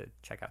to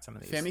check out some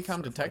of these.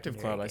 Famicom Detective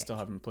Club, I still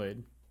haven't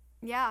played.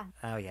 Yeah.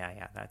 Oh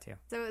yeah, that too.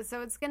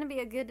 So it's going to be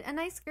a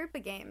nice group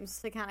of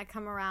games to kind of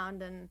come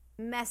around and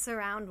mess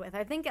around with.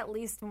 I think at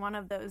least one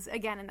of those,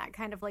 again, in that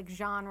kind of like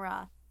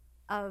genre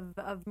of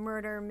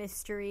murder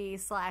mystery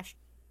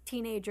 /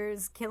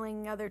 teenagers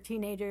killing other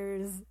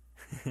teenagers.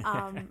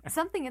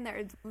 Something in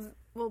there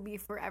will be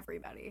for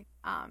everybody.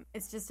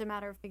 It's just a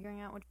matter of figuring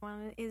out which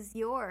one is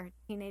your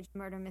teenage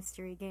murder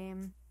mystery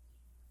game.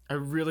 I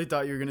really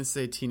thought you were going to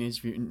say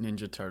Teenage Mutant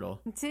Ninja Turtle.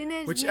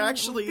 Which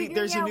actually,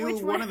 there's a new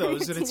one of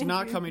those, and it's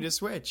not coming to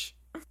Switch.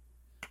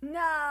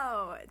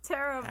 No,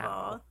 terrible.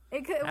 Ow.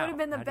 It would have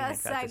been the How do you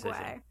best make that segue.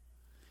 decision?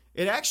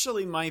 It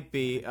actually might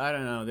be. I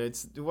don't know.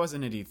 It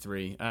wasn't at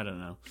E3. I don't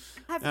know.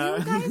 Have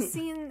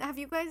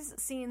you guys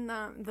seen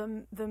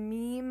the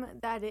meme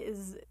that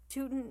is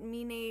Tootin'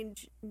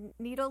 Meenage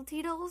Needle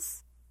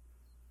Teetles?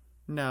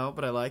 No,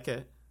 but I like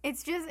it.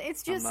 It's just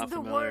the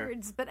familiar.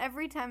 words, but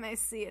every time I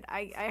see it,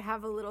 I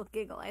have a little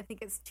giggle. I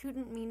think it's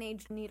Tootin'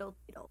 Meenage Needle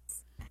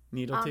Teetles.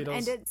 Needle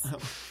Teetles? And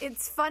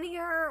it's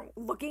funnier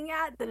looking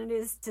at than it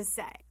is to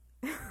say.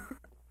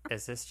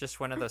 Is this just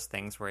one of those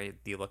things where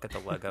you look at the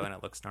logo and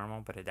it looks normal,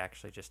 but it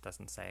actually just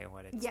doesn't say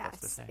what it's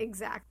supposed to say? Yes,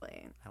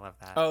 exactly. I love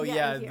that. Oh, Yeah,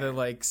 yeah, here. the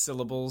like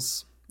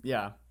syllables.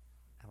 Yeah.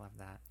 I love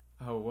that.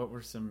 Oh, what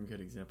were some good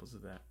examples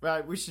of that?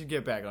 Well, we should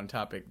get back on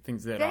topic.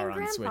 Things that Dang are on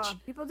Grandpa.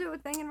 Switch. People do it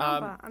with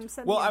Danganronpa. I'm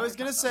sending Well, you I was a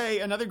going to couple. say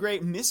another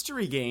great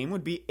mystery game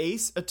would be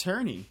Ace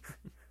Attorney.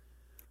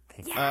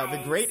 Thank you.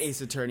 The Great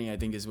Ace Attorney, I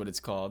think, is what it's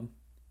called.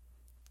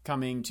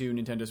 coming to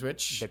Nintendo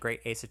Switch. The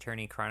Great Ace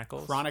Attorney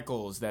Chronicles.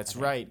 Chronicles, that's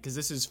right. Because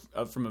this is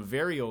from a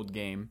very old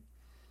game.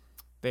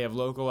 They have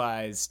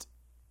localized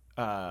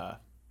the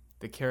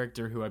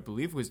character who I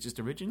believe was just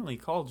originally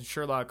called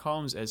Sherlock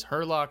Holmes as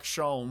Herlock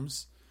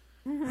Sholmes.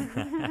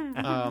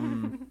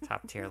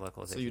 Top tier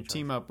localization. So you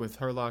team up with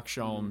Herlock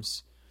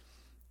Sholmes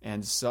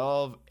and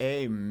solve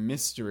a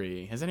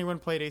mystery. Has anyone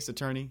played Ace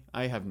Attorney?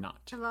 I have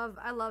not.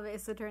 I love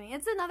Ace Attorney.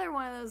 It's another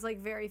one of those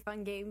like very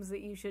fun games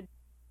that you should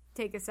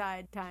take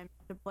aside time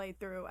to play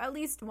through. At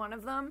least one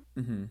of them.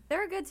 Mm-hmm.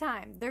 They're a good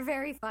time. They're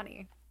very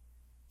funny.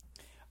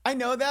 I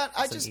know that.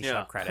 I just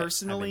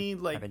personally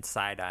I've been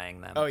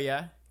side-eyeing them. Oh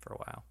yeah, for a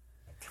while.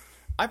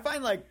 I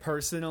find like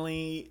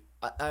personally,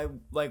 I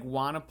like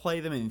want to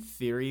play them in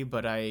theory,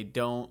 but I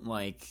don't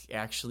like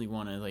actually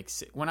want to like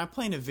sit. When I'm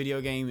playing a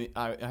video game,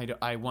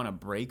 I want to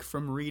break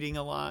from reading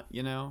a lot,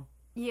 you know?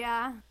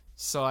 Yeah.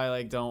 So I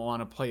like don't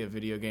want to play a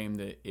video game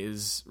that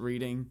is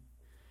reading,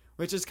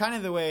 which is kind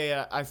of the way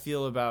I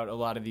feel about a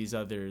lot of these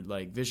other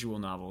like visual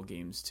novel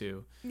games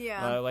too.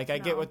 Yeah. Like I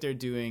get what they're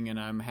doing, and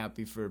I'm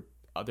happy for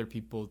other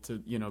people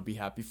to, you know, be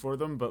happy for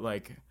them, but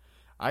like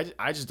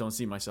I just don't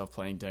see myself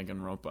playing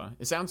Danganronpa.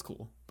 It sounds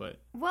cool, but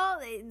well,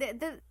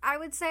 I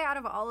would say out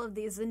of all of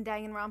these,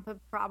 Danganronpa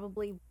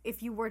probably,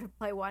 if you were to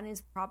play one,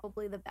 is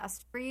probably the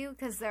best for you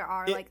because there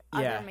are like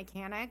other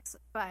mechanics.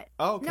 But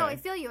no, I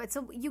feel you.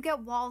 You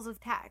get walls of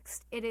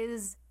text.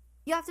 You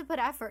have to put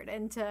effort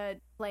into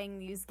playing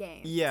these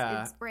games.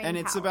 Yeah, and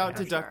it's about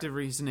deductive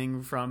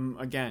reasoning from,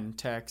 again,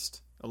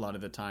 text a lot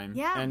of the time.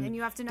 Yeah, and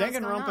you have to know what's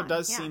going on. Danganronpa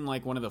does seem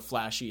like one of the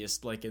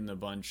flashiest like in the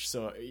bunch,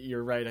 so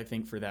you're right, I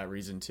think, for that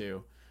reason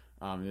too.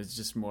 It's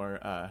just more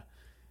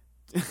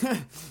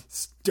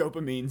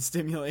dopamine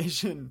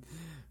stimulation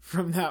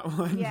from that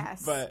one.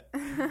 Yes.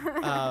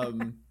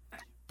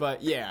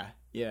 But yeah.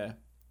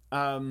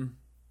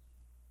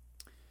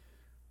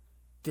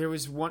 There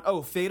was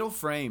one, Fatal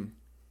Frame.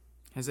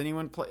 Has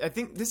anyone played? I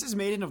think this is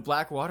Maiden of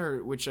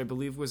Blackwater, which I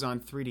believe was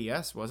on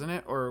 3DS, wasn't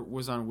it? Or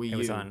was on Wii U? It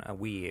was on a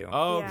Wii U.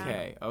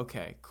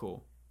 Okay,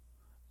 cool.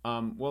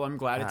 Well, I'm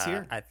glad it's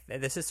here.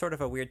 This is sort of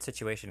a weird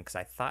situation because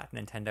I thought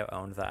Nintendo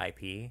owned the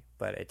IP,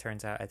 but it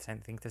turns out I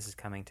think this is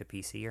coming to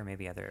PC or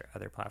maybe other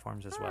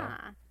platforms as well.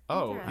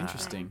 Oh,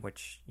 interesting.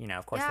 Which, you know,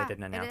 of course they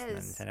didn't announce in the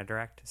Nintendo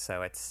Direct,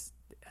 so it's...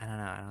 I don't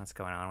know what's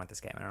going on with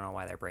this game. I don't know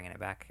why they're bringing it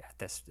back at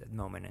this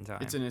moment in time.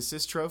 It's an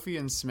assist trophy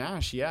in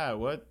Smash. Yeah,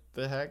 what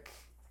the heck?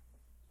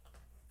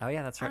 Oh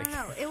yeah, that's right. I don't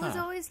know. It was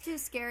always too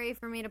scary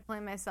for me to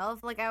play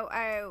myself. Like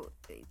I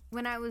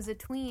when I was a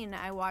tween,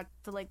 I watched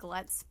like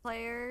Let's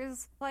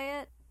Players play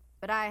it,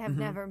 but I have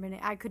never been.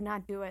 I could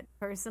not do it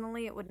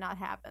personally. It would not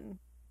happen.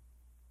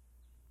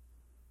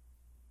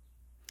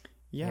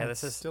 Yeah,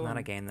 this is still not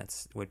a game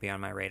that would be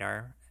on my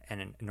radar,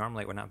 and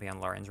normally it would not be on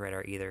Lauren's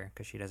radar either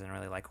because she doesn't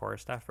really like horror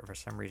stuff. But for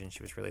some reason,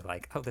 she was really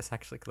like, "Oh, this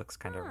actually looks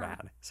kind of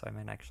rad," so I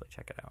might actually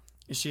check it out.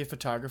 Is she a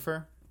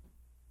photographer?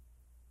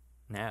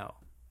 No.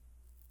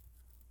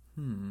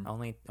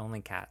 Only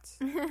cats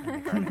and the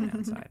garden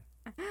outside.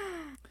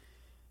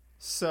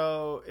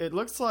 So it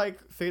looks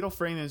like Fatal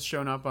Frame is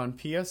shown up on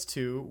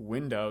PS2,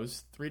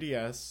 Windows,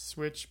 3DS,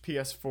 Switch,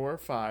 PS4,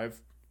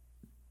 5,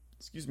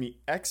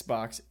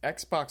 Xbox,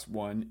 Xbox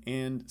One,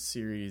 and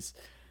Series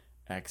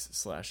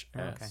X/S.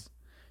 Okay.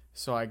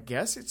 So I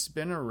guess it's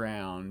been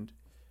around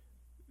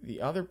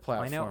the other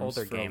platforms. I know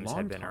older for games a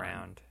long have been time.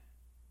 around.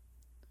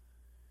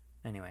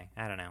 Anyway,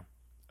 I don't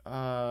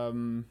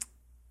know.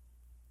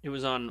 It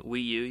was on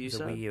Wii U, you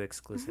said? It's a Wii U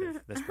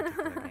exclusive. This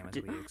particular game is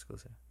Wii U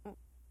exclusive.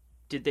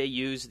 Did they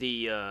use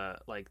the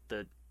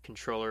the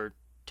controller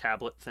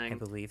tablet thing? I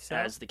believe so.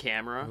 As the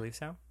camera? I believe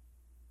so.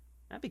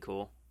 That'd be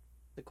cool.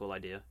 That's a cool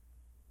idea.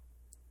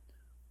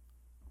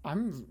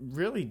 I'm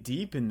really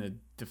deep in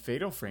the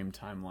Fatal Frame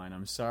timeline.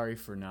 I'm sorry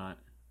for not.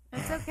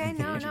 It's okay.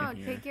 No.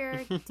 Take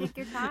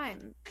your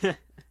time.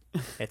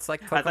 It's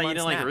like Pokemon I thought you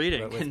didn't Snap, like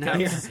reading. but with Now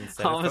ghosts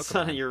all of a Pokemon.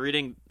 sudden you're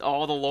reading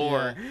all the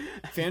lore.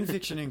 Yeah. Fan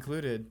fiction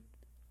included.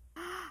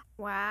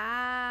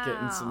 Wow.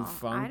 Getting some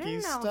funky I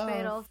didn't know stuff.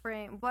 Fatal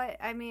Frame. What?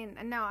 I mean,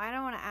 no, I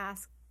don't want to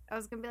ask. I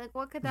was going to be like,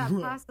 what could that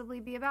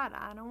possibly be about?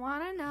 I don't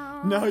want to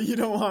know. No, you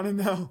don't want to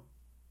know.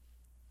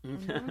 I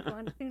don't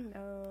want to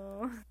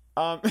know.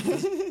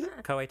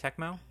 Koei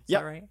Tecmo? Is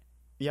that right?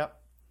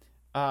 Yep.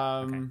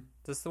 Okay.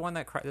 This is the one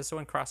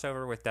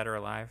crossover with Dead or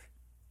Alive?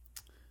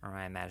 Or am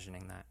I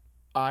imagining that?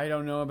 I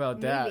don't know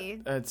about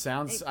Maybe. that. It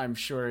sounds. I'm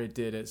sure it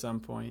did at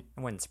some point.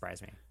 It wouldn't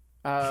surprise me.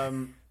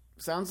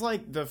 Sounds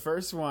like the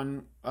first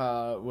one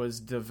was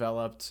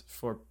developed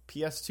for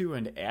PS2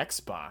 and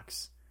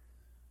Xbox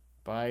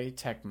by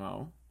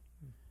Tecmo,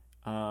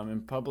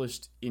 and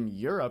published in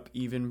Europe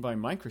even by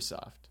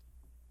Microsoft.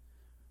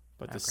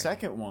 But the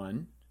second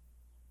one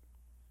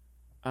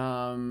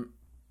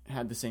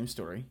had the same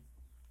story.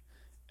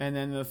 And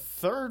then the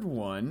third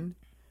one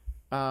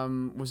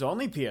was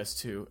only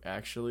PS2,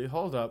 actually.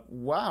 Hold up.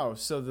 Wow.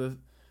 So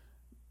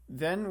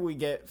then we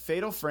get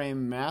Fatal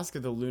Frame Mask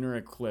of the Lunar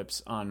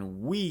Eclipse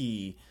on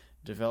Wii,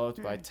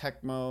 developed by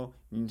Tecmo,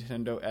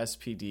 Nintendo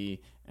SPD,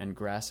 and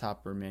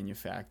Grasshopper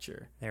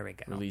Manufacture. There we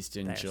go. Released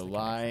in There's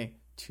July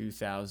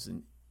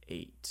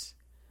 2008.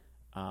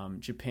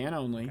 Japan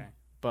only,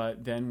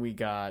 but then we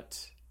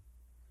got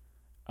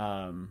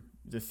the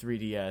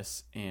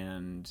 3DS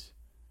and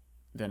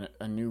then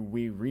a new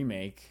Wii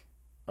remake.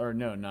 Or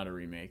no, not a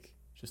remake.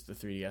 Just the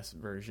 3DS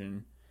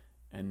version.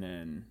 And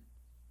then...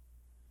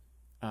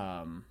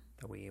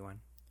 the Wii one.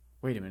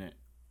 Wait a minute.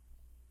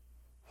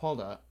 Hold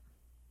up.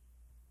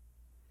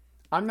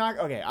 I'm not...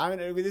 Okay,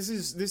 this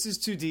is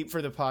too deep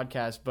for the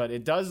podcast, but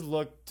it does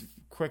look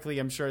quickly,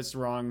 I'm sure it's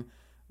wrong,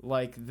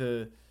 like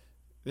there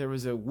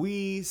was a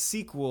Wii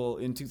sequel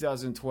in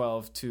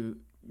 2012 to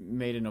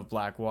Maiden of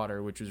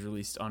Blackwater, which was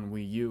released on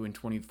Wii U in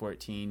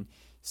 2014.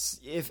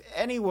 If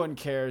anyone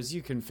cares,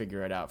 you can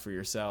figure it out for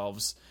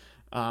yourselves.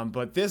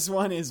 But this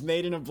one is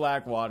Maiden of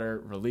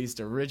Blackwater, released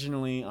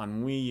originally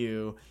on Wii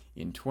U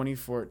in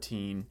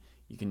 2014.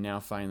 You can now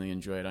finally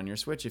enjoy it on your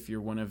Switch if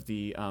you're one of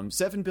the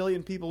 7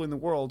 billion people in the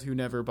world who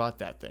never bought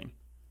that thing.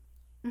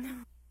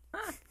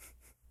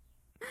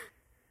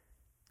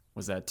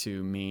 Was that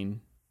too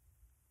mean?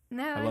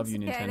 No, I love you,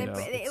 Nintendo.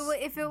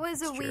 If it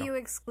was a Wii U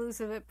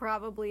exclusive, it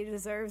probably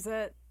deserves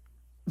it.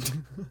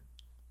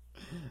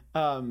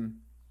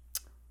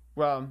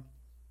 Well,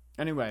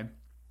 anyway,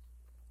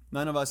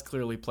 none of us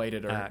clearly played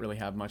it or really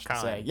have much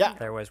Colin, to say. Yeah,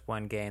 there was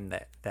one game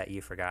that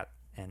you forgot,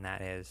 and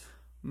that is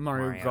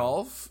Mario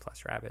Golf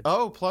plus Rabbids.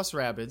 Oh, plus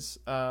Rabbids.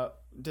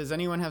 Does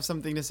anyone have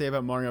something to say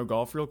about Mario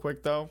Golf real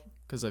quick, though?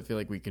 Because I feel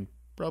like we can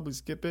probably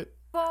skip it.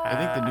 I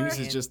think the news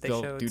is just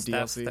they'll do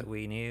DLC. That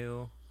we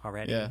knew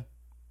already.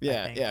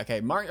 Yeah. Okay,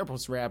 Mario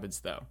plus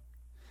Rabbids, though.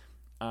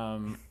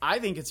 I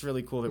think it's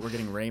really cool that we're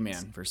getting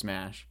Rayman for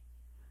Smash.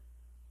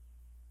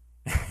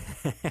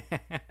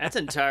 That's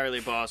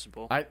entirely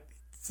possible.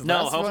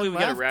 No, hopefully we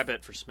get a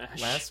Rabbit for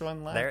Smash. Last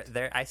one left.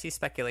 There. I see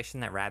speculation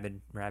that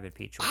Rabbid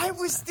Peach. I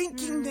was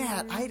thinking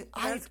that.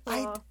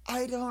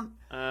 I don't.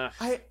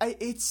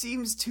 It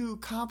seems too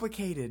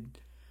complicated.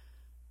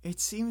 It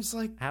seems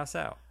like. How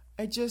so?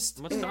 What's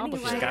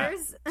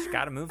She's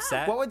got a move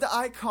set. What would the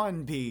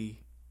icon be?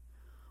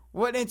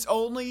 When it's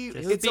only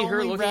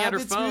her looking at her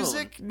phone.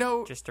 Music?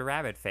 No, just a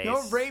rabbit face.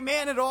 No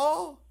Rayman at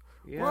all.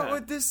 Yeah. What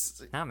would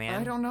this? No,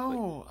 man. I don't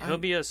know. He'll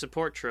be a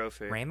support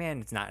trophy.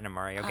 Rayman is not in a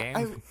Mario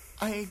game.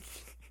 Yeah,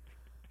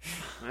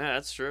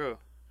 that's true.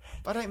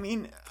 But I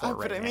mean,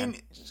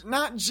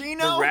 not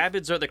Gino. The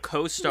Rabbids are the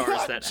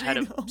co-stars that had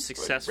a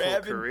successful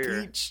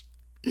career. Peach.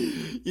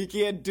 You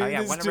can't do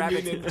this to me,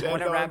 Nintendo.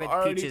 One of Rabbid I'm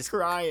already Peach's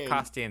crying.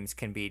 costumes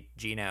can be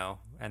Gino,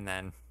 and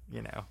then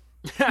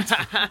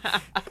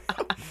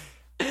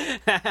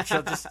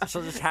she'll just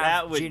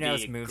have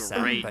Gino's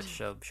moveset, but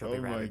she'll be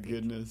Rabbid Peach. Oh my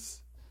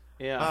goodness.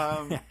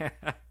 Yeah.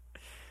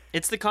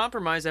 It's the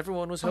compromise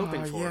everyone was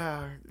hoping for.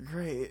 Yeah,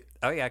 great.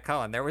 Oh yeah,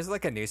 Colin, there was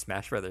like a new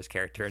Smash Brothers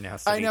character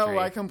announced. I know,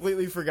 I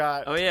completely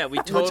forgot. Oh yeah, we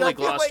totally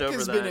glossed over that.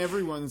 Which I feel like has been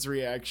everyone's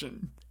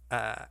reaction.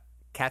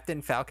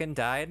 Captain Falcon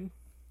died.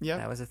 Yeah,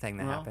 that was a thing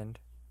that happened.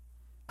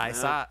 I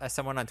saw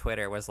someone on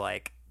Twitter was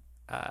like,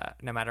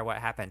 no matter what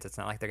happens, it's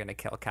not like they're going to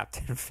kill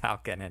Captain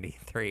Falcon at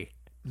E3.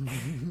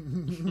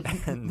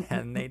 And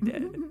then they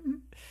did.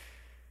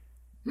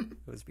 It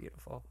was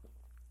beautiful.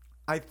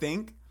 I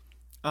think,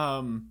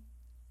 well,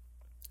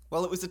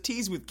 it was a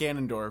tease with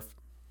Ganondorf,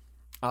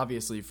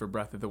 obviously for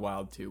Breath of the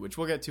Wild 2, which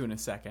we'll get to in a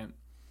second.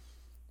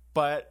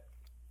 But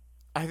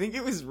I think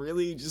it was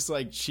really just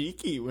like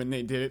cheeky when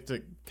they did it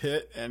to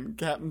Pit and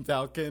Captain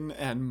Falcon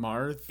and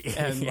Marth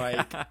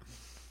and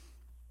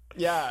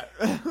yeah,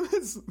 it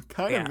was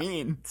kind of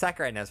mean.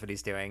 Sakurai knows what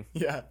he's doing.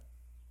 Yeah.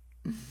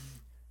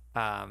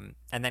 And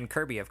then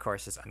Kirby, of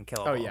course, is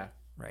unkillable. Oh yeah,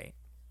 right.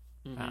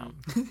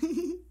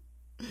 Mm-hmm.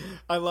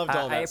 I loved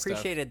all that. I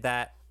appreciated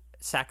that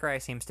Sakurai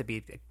seems to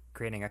be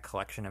creating a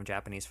collection of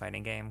Japanese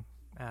fighting game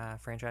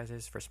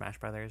franchises for Smash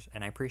Brothers,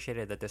 and I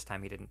appreciated that this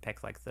time he didn't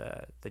pick like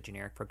the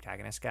generic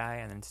protagonist guy,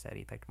 and instead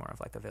he picked more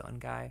of like a villain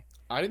guy.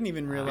 I didn't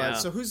even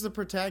realize. So who's the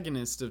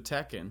protagonist of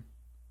Tekken?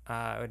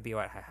 It would be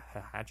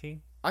Heihachi.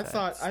 I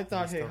thought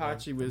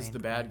Heihachi was the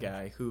bad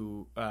guy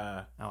who.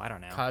 I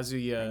don't know.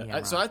 Kazuya.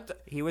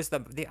 He was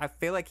I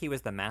feel like he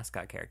was the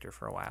mascot character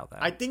for a while though.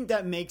 I think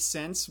that makes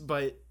sense,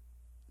 but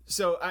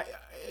so I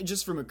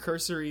just from a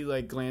cursory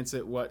like glance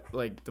at what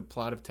like the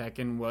plot of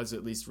Tekken was,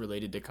 at least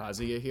related to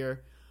Kazuya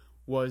here,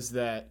 was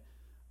that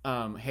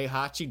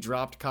Heihachi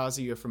dropped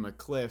Kazuya from a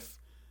cliff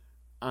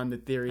on the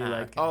theory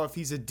if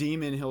he's a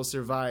demon he'll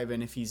survive,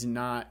 and if he's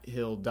not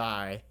he'll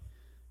die.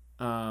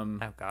 Oh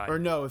God! Or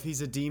no, if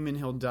he's a demon,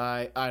 he'll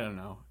die. I don't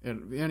know.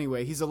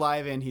 Anyway, he's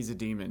alive and he's a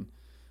demon.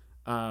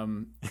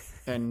 And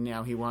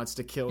now he wants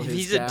to kill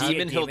his dad. If he's a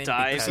demon, he'll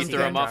die if you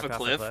throw him off a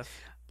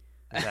cliff.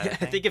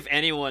 I think if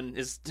anyone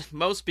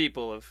most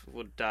people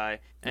would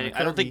die. And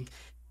I don't think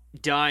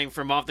dying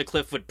from off the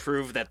cliff would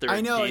prove that they're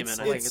a demon.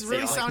 It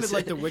really sounded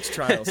like the witch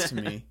trials to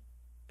me.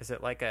 Is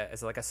it like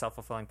a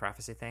self-fulfilling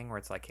prophecy thing where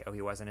it's like, oh,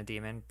 he wasn't a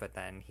demon, but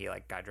then he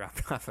like got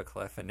dropped off a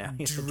cliff and now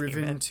he's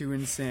driven to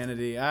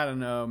insanity? I don't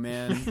know,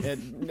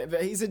 man.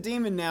 He's a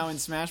demon now in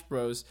Smash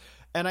Bros.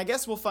 And I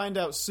guess we'll find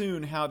out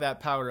soon how that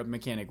power-up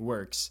mechanic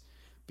works,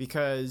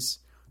 because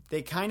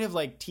they kind of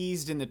like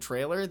teased in the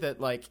trailer that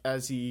like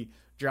as he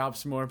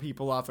drops more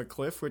people off a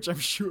cliff, which I'm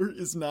sure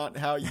is not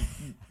how you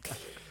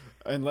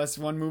unless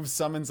one move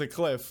summons a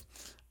cliff.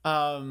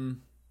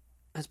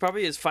 That's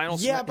probably his final.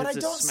 Yeah, but I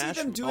don't see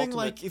them doing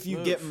like if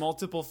you get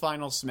multiple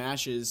final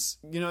smashes.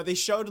 They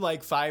showed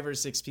like 5 or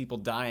 6 people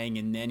dying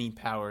and then he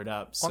powered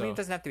up. So. Well, I mean, it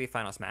doesn't have to be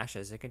final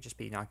smashes. It could just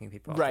be knocking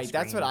people off right, the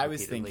screen that's what I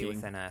was thinking.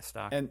 Within a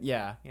stock. And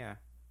yeah.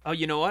 Oh,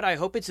 you know what? I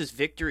hope it's his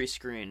victory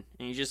screen,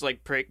 and he just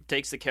like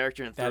takes the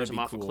character and throws him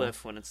off a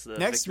cliff when it's the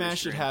next Smash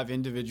screen. Should have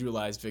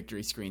individualized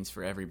victory screens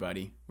for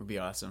everybody. Would be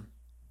awesome.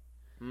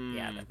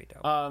 Yeah, that'd be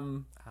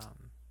dope.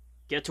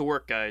 Get to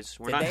work, guys.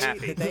 We're not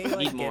happy. Did they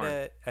Need more.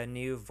 get a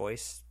new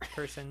voice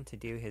person to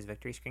do his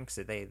victory screen?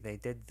 Because they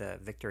did the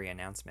victory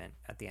announcement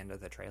at the end of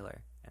the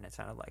trailer, and it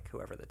sounded like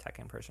whoever the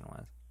Tekken person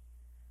was.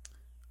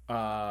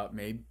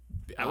 Maybe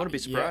I wouldn't be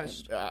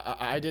surprised. Yeah,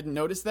 I didn't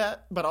notice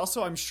that, but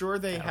also I'm sure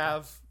they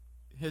have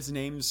his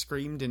name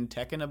screamed in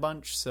Tekken a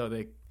bunch, so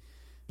they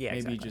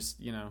maybe just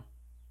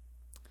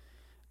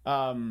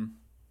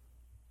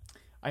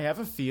I have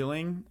a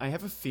feeling.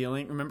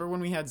 Remember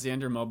when we had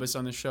Xander Mobus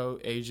on the show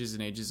ages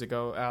and ages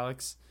ago,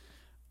 Alex?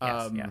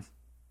 Yes.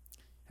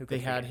 They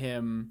had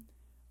him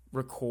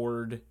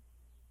record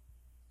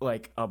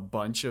like a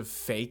bunch of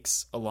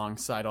fakes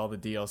alongside all the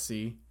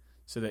DLC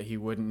so that he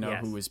wouldn't know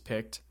who was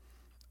picked.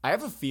 I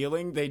have a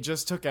feeling they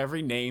just took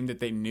every name that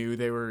they knew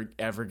they were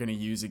ever going to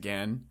use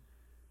again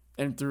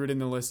and threw it in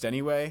the list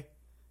anyway.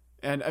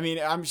 And I mean,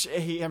 I'm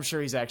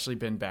sure he's actually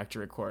been back to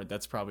record.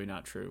 That's probably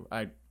not true.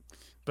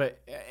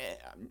 But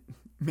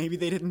maybe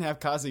they didn't have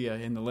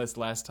Kazuya in the list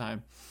last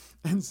time.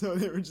 And so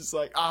they were just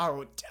like,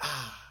 well,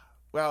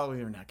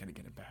 we're not going to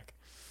get him back.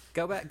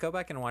 Go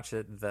back and watch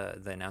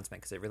the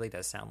announcement, because it really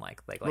does sound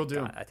like a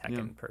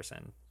Tekken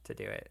person to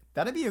do it.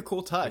 That'd be a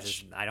cool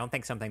touch. I don't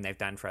think something they've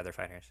done for other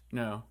fighters.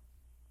 No.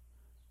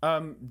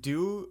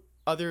 Do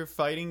other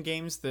fighting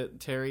games that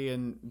Terry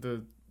and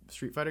the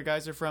Street Fighter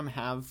guys are from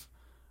have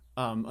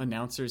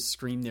announcers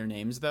scream their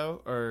names,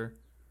 though? Or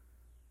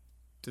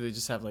do they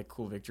just have like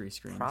cool victory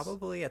screens?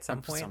 Probably at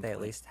some point they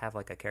at least have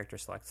like a character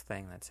select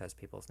thing that says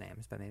people's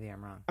names, but maybe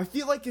I'm wrong. I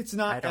feel like it's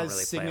not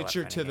as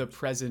signature to the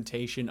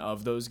presentation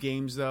of those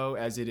games though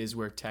as it is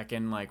where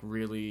Tekken like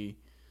really,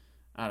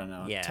 I don't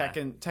know. Yeah,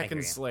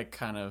 Tekken's like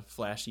kind of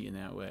flashy in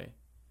that way.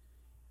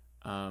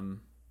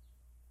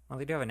 Well,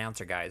 they do have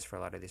announcer guys for a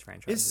lot of these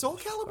franchises. Is Soul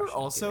Calibur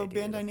also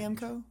Bandai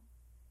Namco?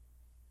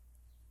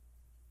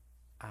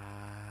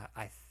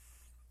 I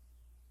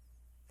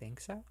think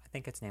so. I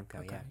think it's Namco.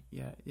 Okay.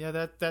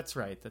 Yeah. That's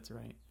right.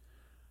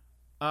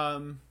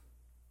 Well,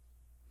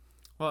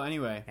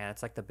 anyway. Yeah,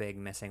 it's like the big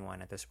missing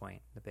one at this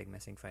point. The big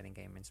missing fighting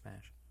game in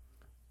Smash.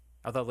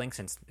 Although Link's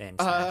in Smash.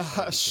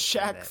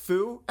 Shaq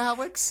Fu,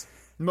 Alex.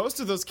 Most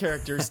of those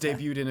characters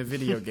debuted in a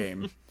video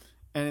game,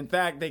 and in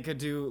fact, they could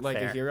do like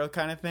a hero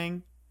kind of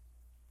thing.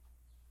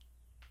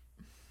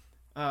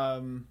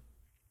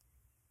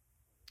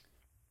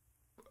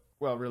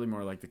 Well, really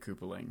more like the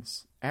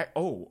Koopalings.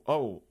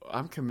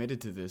 I'm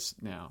committed to this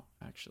now,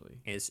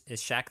 actually. Is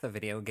Shaq the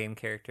video game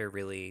character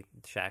really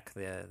Shaq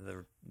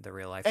the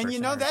real life and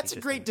person? And that's a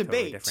great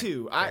debate,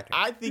 too.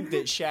 I think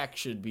that Shaq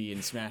should be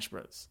in Smash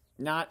Bros.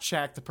 Not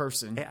Shaq the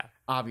person,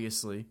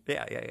 obviously.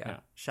 Yeah.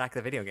 Shaq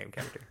the video game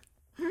character.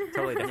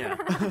 Totally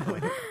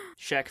different. Yeah.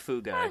 Shaq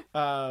Fu guy.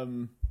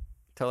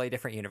 Totally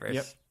different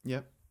universe.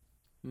 Yep.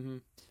 Mm-hmm.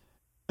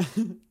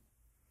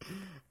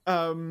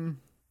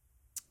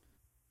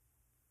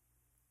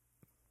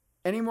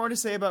 Any more to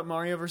say about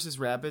Mario vs.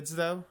 Rabbids,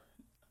 though?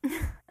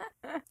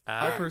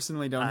 I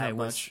personally don't have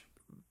much.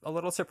 A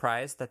little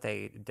surprised that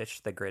they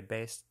ditched the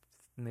grid-based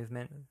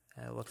movement.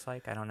 It looks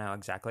like I don't know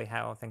exactly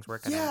how things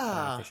work. I don't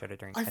know if they showed it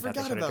during. I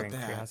forgot about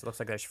that. Treehouse. It looks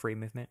like there's free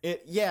movement.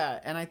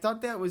 And I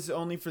thought that was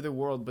only for the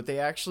world, but they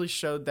actually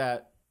showed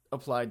that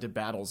applied to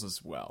battles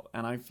as well,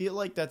 and I feel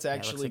like that's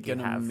actually going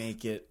to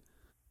make it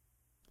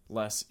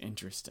less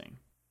interesting.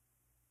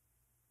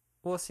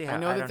 We'll see how. I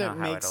know that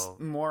makes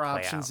more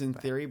options in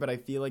theory, but I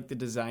feel like the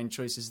design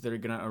choices that are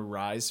going to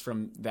arise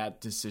from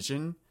that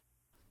decision,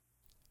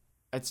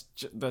 that's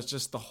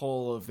just the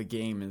whole of the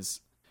game is.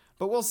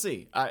 But we'll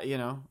see.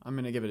 I'm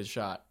going to give it a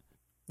shot.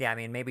 Yeah, I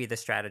mean, maybe the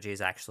strategy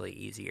is actually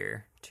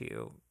easier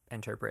to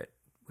interpret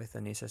with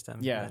a new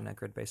system than a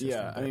grid-based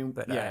system. Yeah, I mean,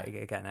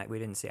 again, I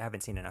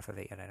haven't seen enough of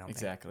it yet. I don't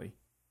exactly.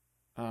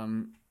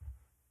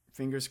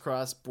 Fingers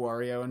crossed,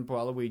 Wario and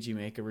Waluigi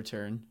make a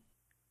return.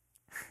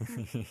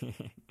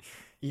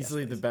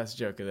 Easily the best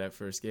joke of that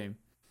first game.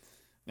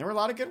 There were a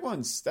lot of good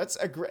ones. That's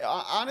a great.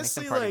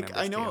 Honestly, like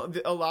I know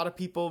a lot of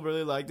people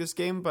really like this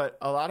game, but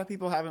a lot of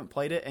people haven't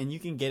played it, and you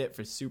can get it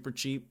for super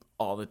cheap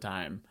all the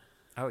time.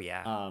 Oh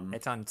yeah,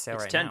 it's on sale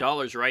right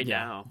now. It's $10 right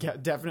now. Yeah,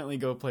 definitely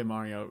go play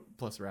Mario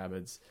plus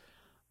Rabbids.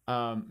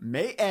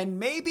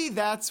 Maybe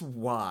that's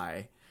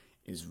why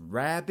is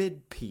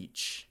Rabbid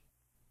Peach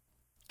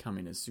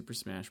coming to Super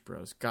Smash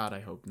Bros. God, I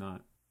hope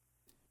not.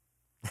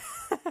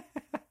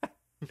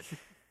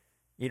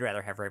 You'd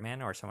rather have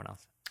Rayman or someone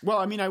else? Well,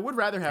 I mean, I would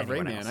rather have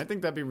Rayman. I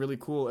think that'd be really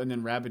cool. And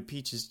then Rabbid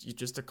Peach is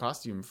just a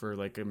costume for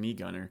like a Mii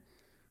Gunner,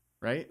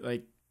 right?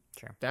 Like,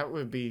 sure, that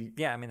would be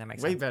that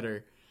makes way sense.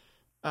 Better.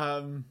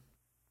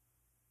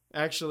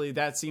 Actually,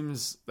 that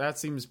seems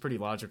pretty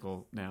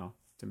logical now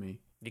to me.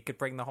 You could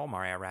bring the whole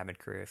Mario Rabbids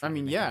crew.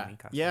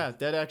 Yeah,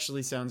 that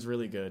actually sounds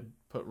really good.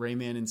 Put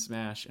Rayman in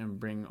Smash and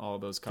bring all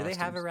those costumes. Do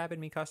they have a Rabbids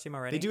Mii costume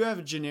already? They do have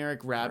a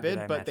generic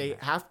Rabbids, but they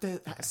have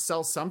to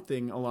sell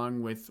something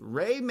along with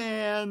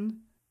Rayman.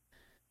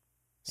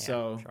 Yeah,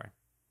 so sure.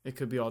 It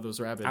could be all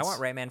those Rabbids. I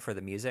want Rayman for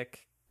the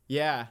music.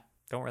 Yeah.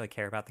 Don't really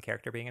care about the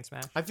character being in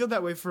Smash. I feel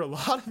that way for a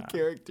lot of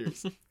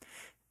characters.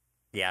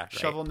 Yeah, right.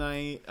 Shovel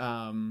Knight.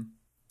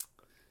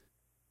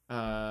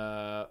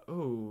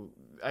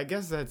 I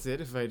guess that's it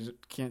if I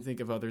can't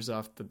think of others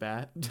off the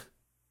bat.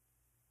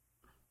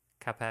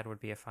 Cuphead would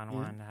be a fun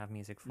one to have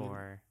music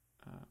for.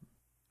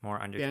 More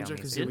Undertale Banjo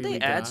music. Didn't they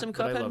add some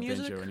Cuphead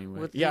music?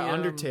 Anyway.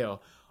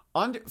 Undertale.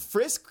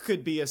 Frisk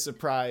could be a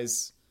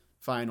surprise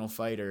final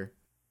fighter.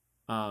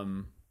 I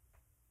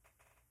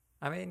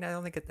mean, I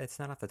don't think it's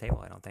not off the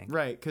table, I don't think.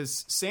 Right,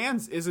 because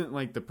Sans isn't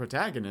like the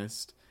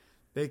protagonist.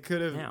 They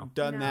could have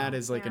done that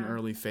as like an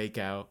early fake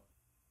out.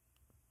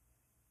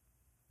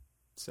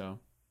 So,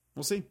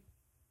 we'll see.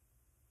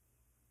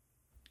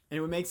 And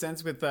it would make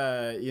sense with,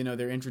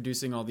 they're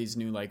introducing all these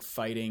new, like,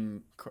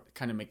 fighting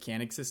kind of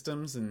mechanic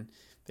systems, and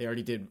they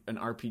already did an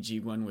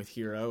RPG one with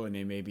Hero, and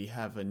they maybe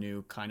have a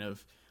new kind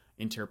of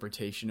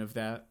interpretation of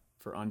that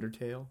for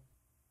Undertale.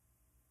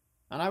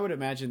 And I would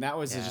imagine that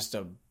was just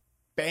a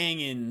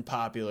banging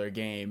popular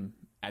game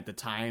at the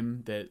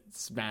time that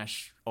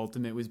Smash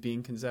Ultimate was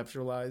being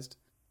conceptualized.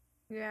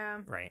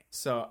 Yeah. Right.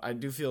 So I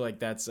do feel like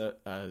that's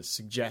a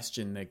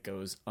suggestion that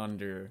goes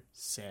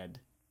undersaid.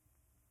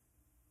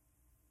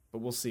 But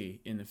we'll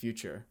see in the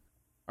future.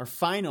 Our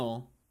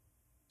final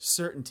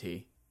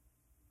certainty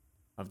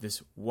of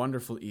this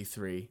wonderful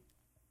E3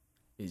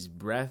 is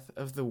Breath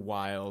of the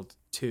Wild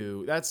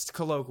 2. That's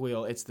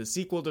colloquial. It's the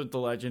sequel to The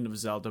Legend of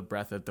Zelda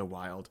Breath of the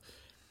Wild.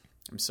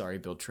 I'm sorry,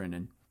 Bill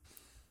Trinan.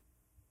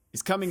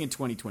 It's coming in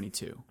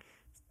 2022.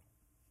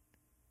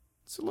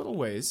 It's a little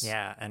ways.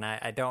 Yeah, and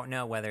I don't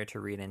know whether to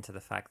read into the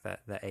fact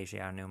that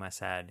Eiji Aonuma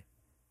said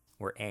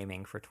we're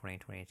aiming for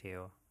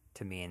 2022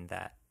 to mean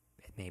that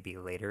it may be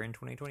later in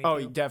 2022.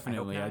 Oh,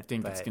 definitely. I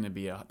think it's going to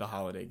be the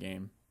holiday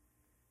game.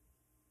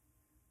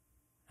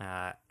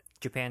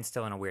 Japan's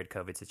still in a weird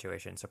COVID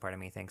situation, so part of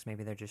me thinks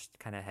maybe they're just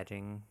kind of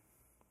hedging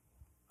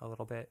a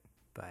little bit.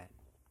 But,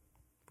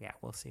 yeah,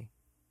 we'll see.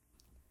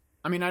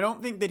 I mean, I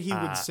don't think that he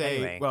would say,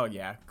 anyway. Well,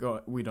 yeah, go.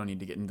 We don't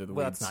need to get into the weeds.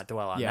 Well, let's not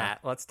dwell on that.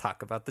 Let's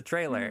talk about the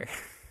trailer.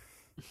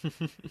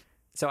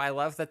 So I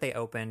love that they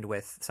opened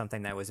with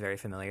something that was very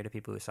familiar to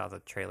people who saw the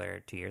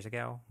trailer 2 years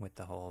ago, with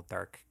the whole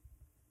Dark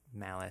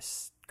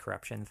Malice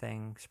corruption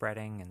thing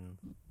spreading and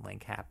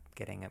Link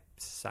getting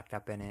sucked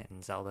up in it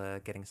and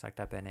Zelda getting sucked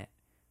up in it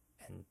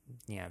and,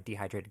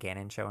 dehydrated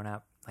Ganon showing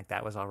up. Like,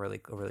 that was all a really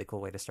cool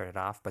way to start it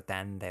off. But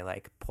then they,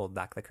 like, pulled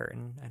back the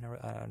curtain in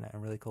a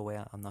really cool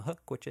way on the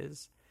hook, which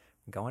is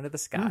going to the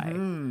sky.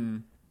 Mm-hmm.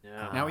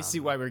 Yeah. Now we see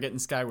why we're getting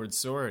Skyward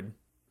Sword.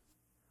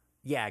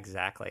 Yeah,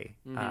 exactly.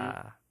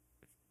 Mm-hmm.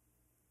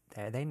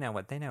 They know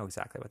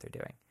exactly what they're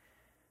doing.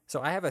 So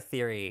I have a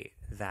theory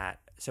that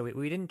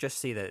we didn't just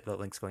see the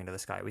Link's going to the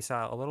sky. We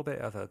saw a little bit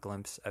of a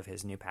glimpse of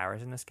his new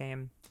powers in this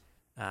game.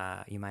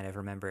 You might have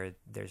remembered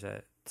there's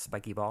a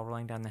spiky ball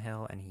rolling down the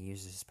hill, and he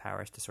uses his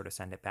powers to sort of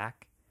send it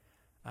back.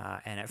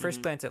 And at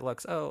first glance, it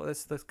looks,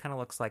 this kind of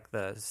looks like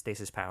the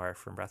stasis power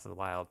from Breath of the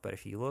Wild. But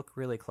if you look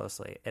really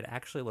closely, it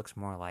actually looks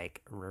more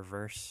like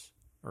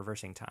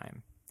reversing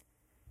time.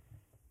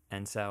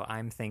 And so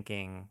I'm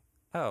thinking,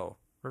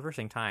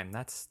 reversing time,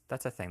 that's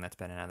a thing that's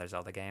been in other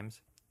Zelda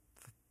games.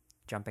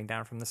 Jumping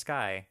down from the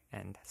sky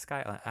and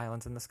sky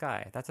islands in the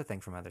sky, that's a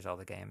thing from other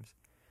Zelda games.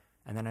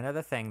 And then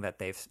another thing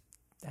that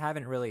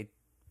haven't really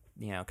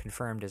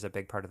confirmed as a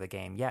big part of the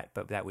game yet,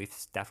 but that we've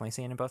definitely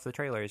seen in both the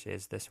trailers,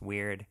 is this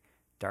weird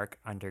dark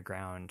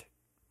underground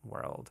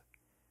world.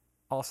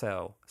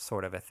 Also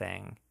sort of a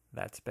thing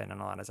that's been in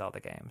a lot of Zelda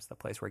games. The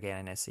place where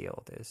Ganon is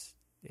sealed is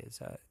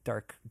a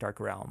dark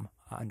realm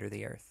under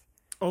the earth.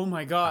 Oh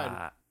my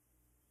god.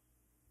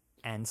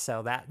 And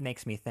so that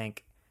makes me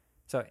think,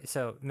 so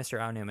Mr.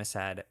 Aonuma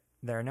said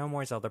there are no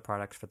more Zelda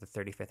products for the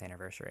 35th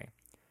anniversary.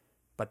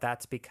 But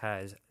that's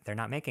because they're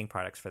not making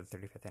products for the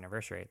 35th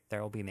anniversary.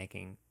 They'll be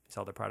making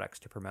Zelda products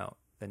to promote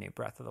the new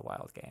Breath of the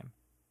Wild game.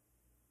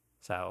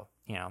 So,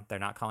 they're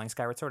not calling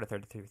Skyward Sword a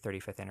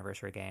 35th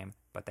anniversary game,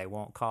 but they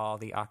won't call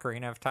the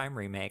Ocarina of Time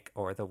remake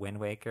or the Wind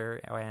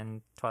Waker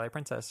and Twilight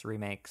Princess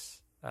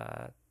remakes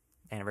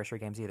anniversary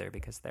games either,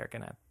 because they're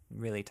going to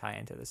really tie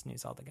into this new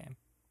Zelda game.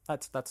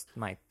 That's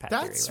my pet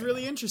theory. That's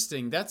really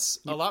interesting. That's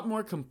a lot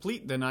more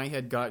complete than I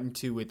had gotten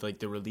to with like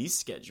the release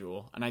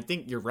schedule. And I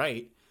think you're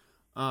right.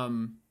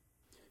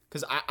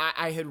 Because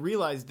I had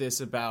realized this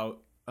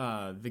about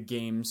the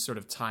games sort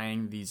of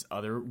tying these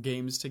other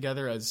games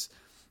together as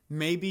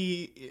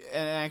maybe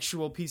an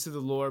actual piece of the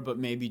lore, but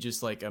maybe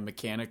just like a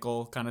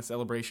mechanical kind of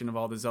celebration of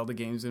all the Zelda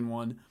games in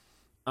one.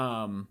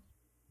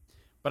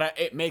 But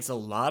it makes a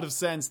lot of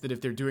sense that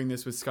if they're doing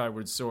this with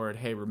Skyward Sword,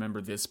 hey,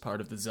 remember this part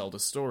of the Zelda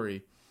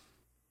story.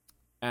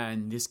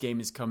 and this game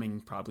is coming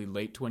probably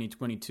late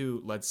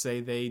 2022. Let's say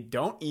they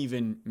don't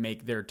even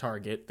make their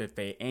target that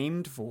they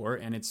aimed for,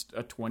 and it's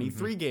a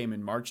 23 game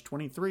in March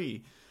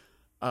 23.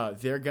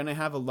 They're going to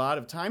have a lot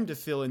of time to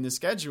fill in the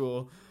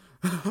schedule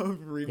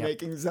of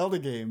remaking Zelda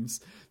games.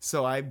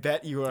 So I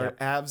bet you are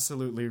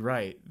absolutely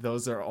right.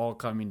 Those are all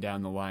coming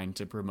down the line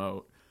to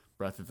promote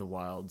Breath of the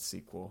Wild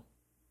sequel.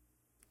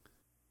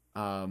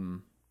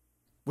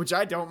 Which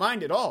I don't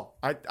mind at all.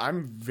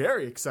 I'm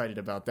very excited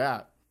about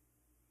that.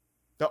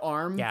 The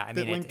arm that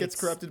Link gets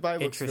corrupted by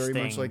looks very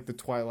much like the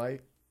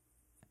Twilight.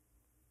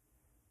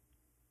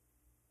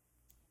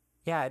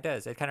 Yeah, it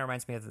does. It kind of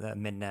reminds me of the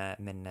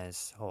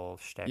Midna's whole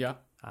shtick. Yeah.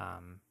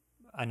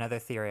 Another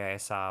theory I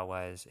saw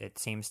was it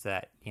seems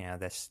that,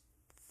 this,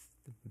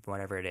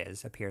 whatever it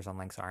is, appears on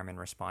Link's arm in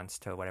response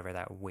to whatever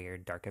that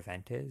weird dark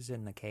event is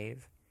in the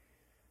cave.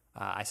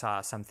 I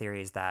saw some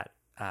theories that,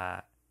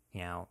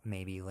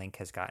 maybe Link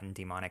has gotten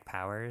demonic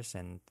powers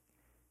and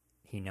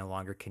he no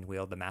longer can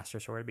wield the Master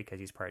Sword because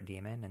he's part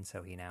demon, and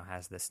so he now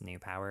has this new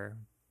power,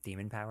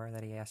 demon power,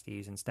 that he has to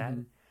use instead.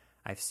 Mm-hmm.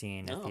 I've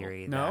seen a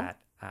theory that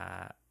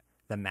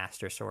the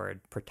Master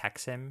Sword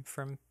protects him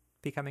from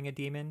becoming a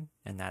demon,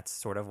 and that's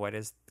sort of what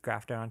is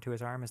grafted onto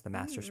his arm, is the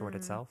Master Sword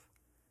itself.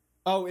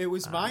 Oh, it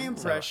was my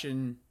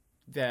impression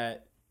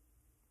that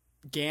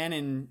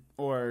Ganon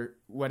or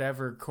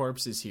whatever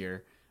corpse is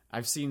here,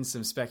 I've seen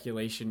some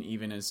speculation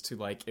even as to,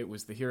 like, it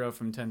was the hero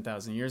from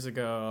 10,000 years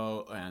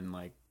ago and,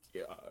 like,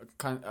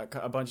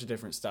 a bunch of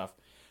different stuff.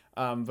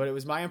 But it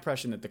was my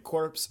impression that the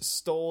corpse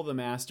stole the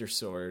Master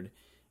Sword,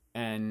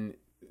 and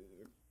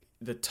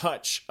the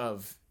touch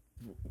of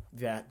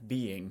that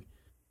being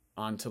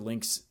onto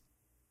Link's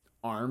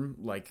arm,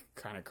 like,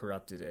 kind of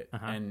corrupted it.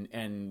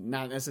 And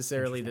not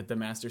necessarily that the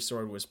Master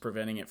Sword was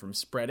preventing it from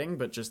spreading,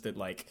 but just that,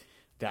 like,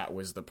 that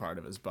was the part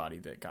of his body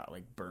that got,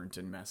 like, burnt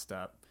and messed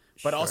up.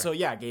 But also,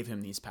 gave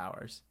him these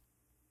powers.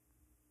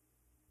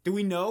 Do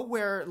we know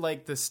where,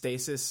 like, the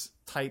stasis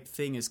type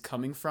thing is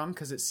coming from?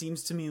 Because it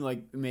seems to me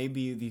like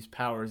maybe these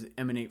powers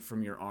emanate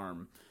from your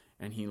arm,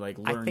 and he, like,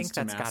 learns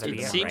to master them.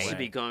 It seems to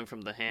be going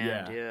from the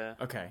hand,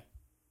 Okay.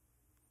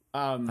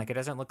 Like, it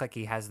doesn't look like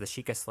he has the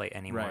Sheikah Slate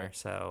anymore,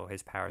 so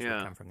his powers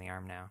will come from the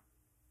arm now.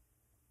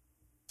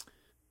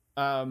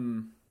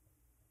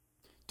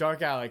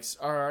 Dark Alex,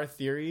 are our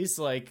theories,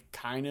 like,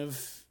 kind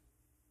of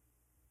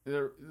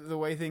the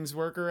way things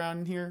work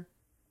around here?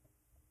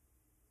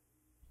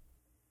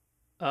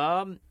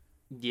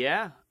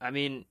 Yeah. I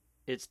mean,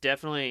 it's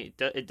definitely,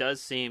 it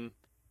does seem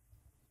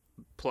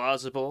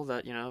plausible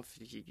that, if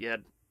you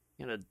had,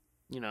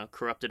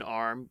 corrupted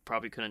arm,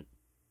 probably couldn't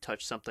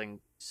touch something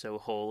so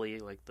holy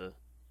like the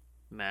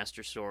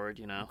Master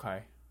Sword,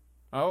 Okay.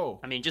 Oh.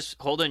 I mean, just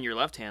hold it in your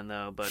left hand,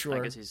 though, but I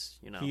guess he's,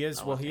 He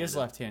is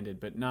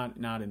left-handed, but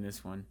not in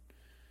this one.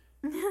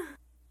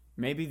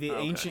 Maybe the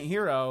ancient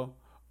hero.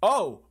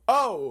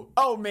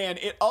 Oh, man,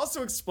 it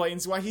also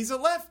explains why he's a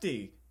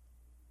lefty.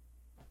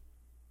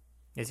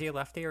 Is he a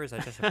lefty, or is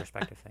that just a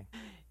perspective thing?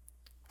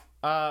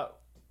 The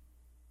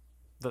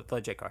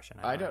legit question.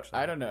 I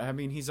don't know. I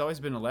mean, he's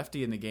always been a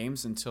lefty in the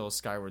games until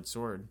Skyward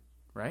Sword,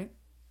 right?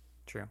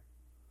 True.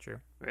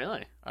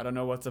 Really? I don't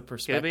know what the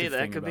perspective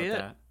thing about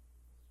that.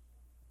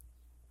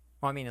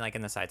 Well, I mean, like,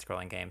 in the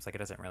side-scrolling games, like, it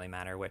doesn't really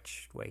matter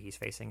which way he's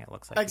facing. It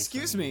looks like he's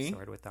swinging the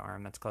sword with the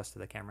arm that's close to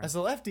the camera. As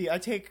a lefty, I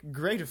take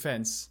great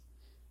offense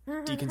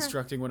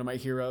deconstructing one of my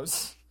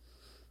heroes.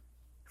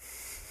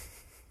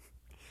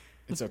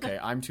 It's okay.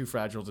 I'm too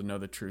fragile to know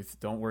the truth.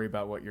 Don't worry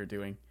about what you're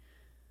doing.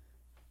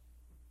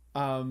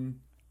 No.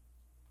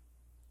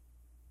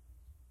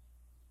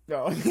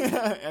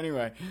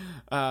 Anyway.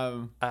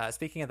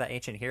 Speaking of the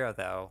ancient hero,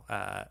 though,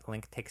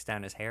 Link takes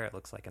down his hair, it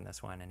looks like, in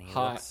this one, and he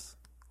looks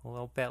a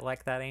little bit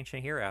like that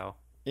ancient hero.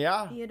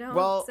 Yeah. You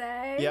don't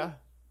say? Yeah.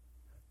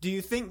 Do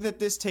you think that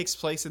this takes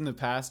place in the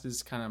past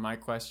is kind of my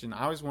question.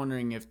 I was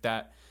wondering if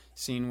that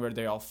scene where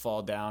they all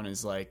fall down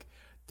is, like,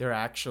 they're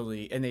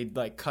actually, and they,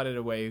 like, cut it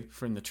away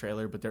from the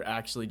trailer, but they're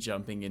actually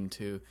jumping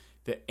into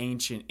the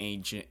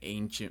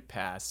ancient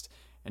past,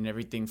 and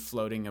everything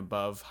floating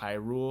above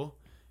Hyrule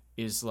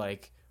is,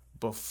 like,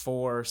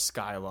 before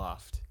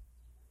Skyloft,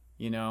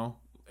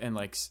 and,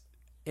 like,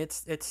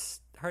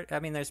 it's hard. I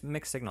mean, there's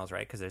mixed signals,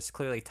 right? Because there's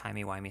clearly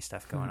timey-wimey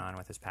stuff going on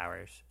with his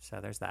powers,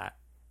 so there's that.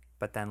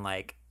 But then,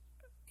 like,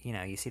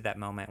 you see that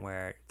moment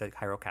where the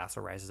Hyrule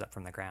Castle rises up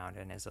from the ground,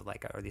 and is it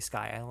like, are these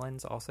Sky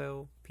Islands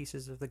also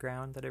pieces of the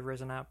ground that have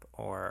risen up,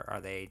 or are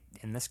they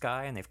in the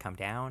sky and they've come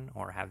down,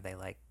 or have they,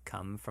 like,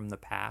 come from the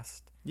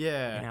past?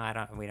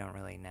 Yeah. We don't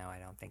really know. I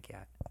don't think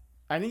yet.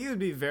 I think it would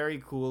be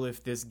very cool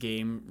if this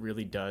game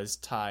really does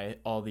tie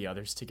all the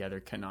others together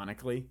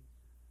canonically.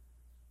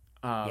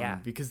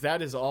 Because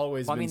that has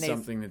always been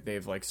something that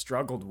they've, like,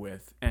 struggled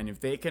with, and if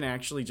they can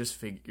actually just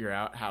figure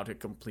out how to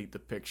complete the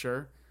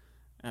picture,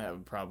 that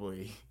would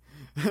probably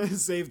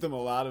save them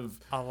a lot of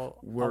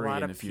worry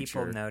in the future.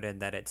 A lot of people noted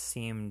that it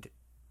seemed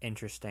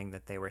interesting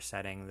that they were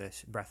setting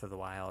this Breath of the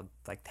Wild,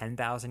 like,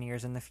 10,000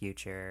 years in the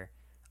future,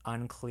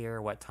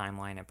 unclear what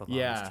timeline it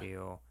belongs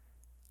to.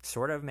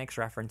 Sort of makes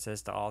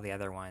references to all the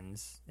other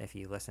ones if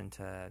you listen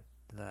to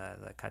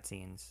the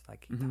cutscenes.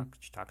 Like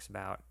she talks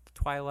about the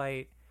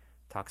Twilight,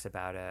 talks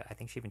about I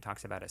think she even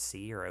talks about a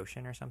sea or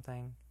ocean or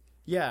something.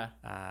 Yeah.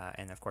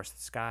 And of course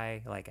the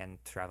sky, like, and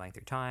traveling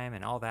through time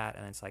and all that.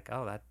 And it's like,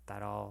 oh,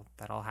 that all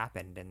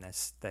happened in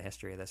the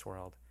history of this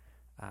world.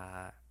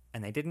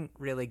 And they didn't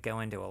really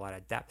go into a lot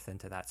of depth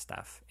into that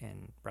stuff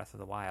in Breath of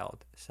the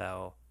Wild.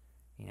 So,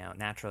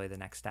 naturally the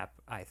next step,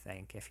 I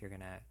think, if you're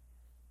going to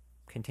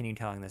continue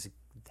telling this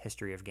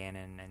history of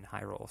Ganon and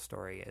Hyrule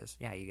story is,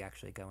 you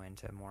actually go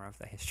into more of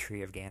the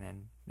history of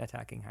Ganon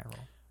attacking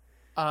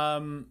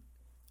Hyrule.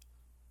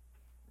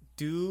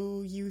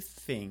 Do you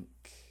think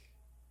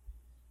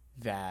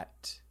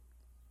that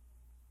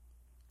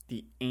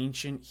the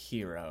ancient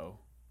hero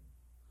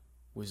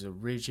was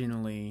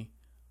originally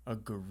a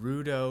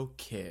Gerudo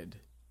kid,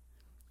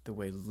 the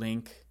way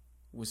Link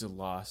was a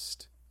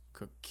lost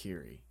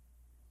Kokiri?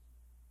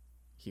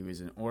 He was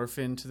an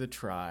orphan to the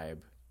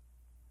tribe,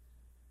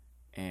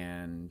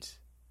 and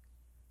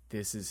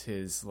this is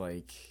his,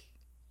 like,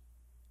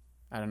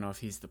 I don't know if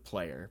he's the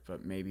player,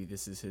 but maybe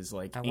this is his,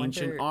 like,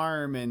 ancient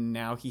arm, and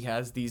now he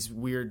has these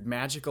weird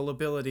magical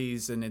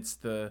abilities, and this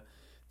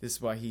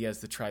is why he has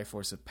the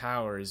Triforce of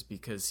Powers,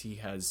 because he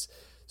has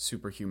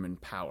superhuman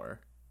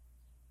power.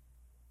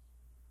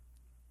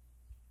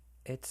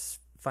 It's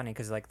funny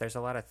because, like, there's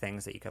a lot of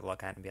things that you could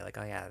look at and be like,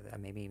 oh yeah,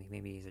 maybe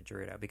he's a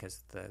Gerudo,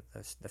 because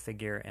the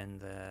figure in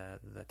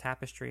the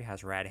tapestry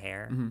has red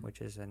hair,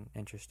 which is an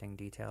interesting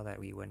detail that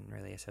we wouldn't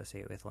really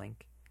associate with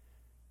Link.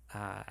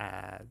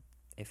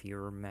 If you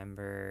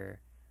remember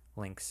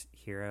Link's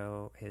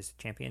hero, his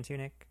champion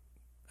tunic,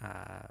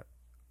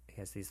 he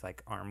has these,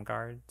 like, arm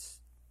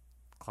guards,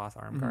 cloth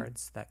arm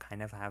guards that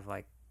kind of have,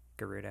 like,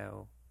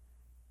 Gerudo,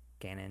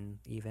 Ganon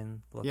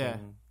even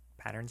looking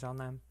patterns on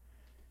them.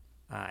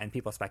 And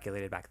people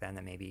speculated back then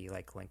that maybe,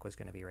 like, Link was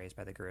going to be raised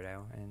by the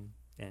Gerudo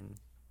in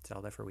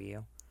Zelda for Wii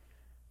U.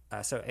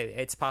 So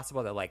it's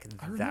possible that, like,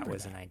 that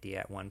was an idea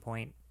at one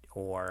point,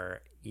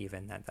 or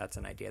even that's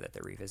an idea that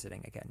they're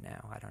revisiting again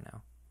now. I don't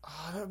know.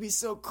 Oh, that would be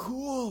so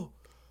cool.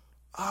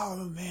 Oh,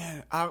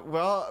 man.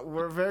 Well,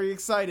 we're very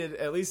excited.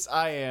 At least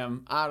I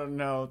am. I don't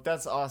know.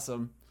 That's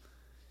awesome.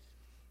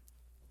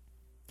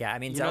 Yeah, I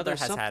mean, Zelda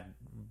has had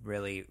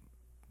really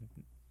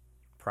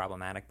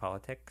problematic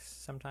politics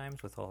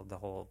sometimes, with the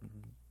whole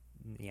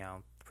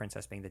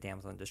princess being the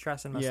damsel in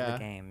distress in most of the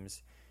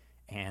games,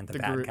 and the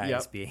bad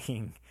guys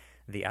being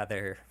the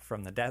other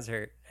from the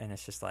desert. And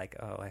it's just like,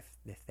 oh,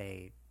 if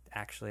they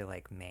actually,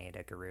 like, made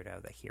a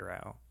Gerudo the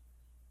hero,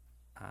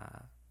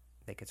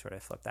 they could sort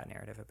of flip that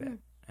narrative a bit.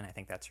 And I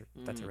think that's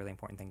a really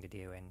important thing to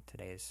do in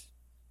today's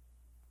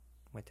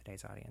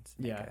audience.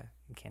 You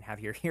can't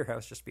have your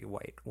heroes just be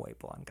white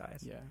blonde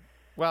guys. Yeah.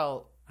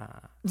 Well,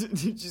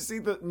 did you see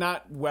that?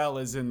 Not well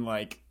as in,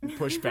 like,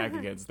 pushback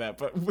against that,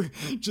 but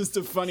just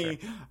a funny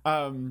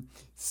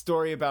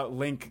story about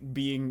Link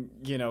being,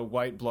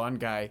 white blonde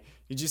guy.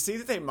 Did you see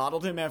that they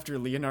modeled him after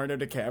Leonardo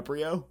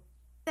DiCaprio?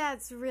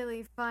 That's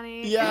really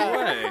funny.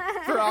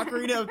 Yeah. For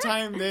Ocarina of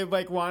Time, they,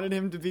 like, wanted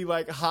him to be,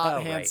 like,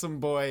 hot, handsome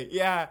boy.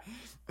 Yeah.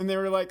 And they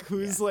were like,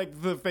 who's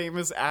like the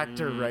famous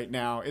actor right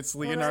now? It's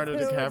Leonardo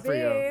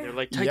DiCaprio. They're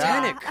like,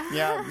 Titanic.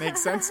 Yeah,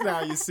 makes sense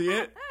now. You see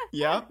it?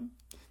 Yep.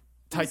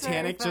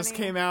 Titanic just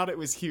came out. It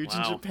was huge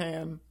in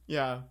Japan.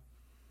 Yeah.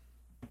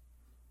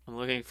 I'm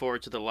looking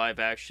forward to the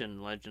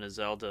live-action Legend of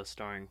Zelda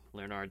starring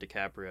Leonardo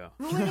DiCaprio.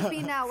 Who would it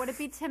be now? Would it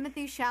be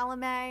Timothy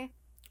Chalamet?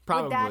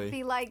 Probably. Would that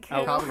be like who?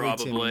 Oh,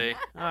 probably.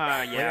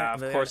 Yeah,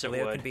 of course it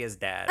Leo would. could be his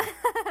dad.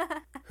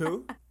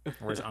 Who?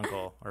 Or his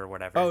uncle, or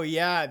whatever. Oh,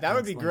 yeah. That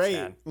would be great.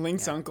 Dad.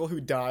 Link's uncle who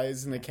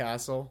dies in the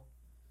castle.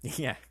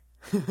 Yeah.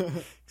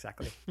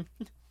 Exactly.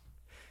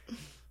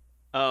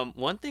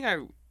 One thing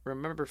I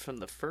remember from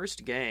the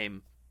first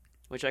game,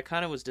 which I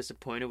kind of was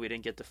disappointed we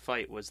didn't get to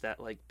fight, was that,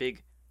 like,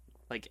 big,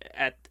 like,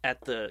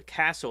 at the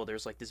castle,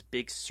 there's, like, this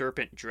big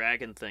serpent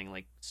dragon thing,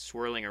 like,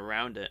 swirling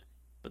around it.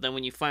 But then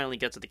when you finally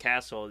get to the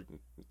castle,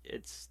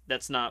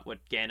 that's not what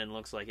Ganon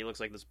looks like. He looks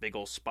like this big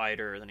old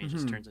spider, and then he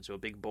just turns into a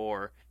big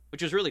boar,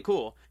 which is really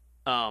cool.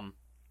 And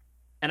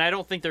I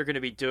don't think they're going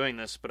to be doing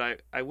this,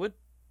 but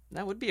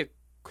that would be a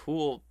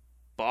cool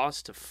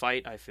boss to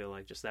fight, I feel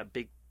like, just that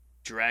big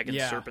dragon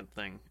serpent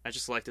thing. I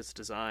just liked its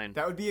design.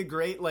 That would be a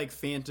great, like,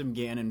 Phantom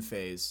Ganon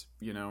phase,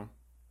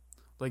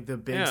 like the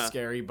big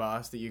scary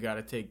boss that you got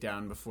to take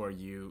down before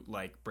you,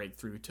 like, break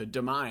through to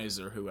Demise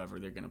or whoever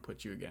they're going to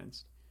put you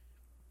against.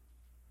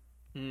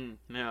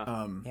 Yeah,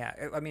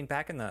 I mean,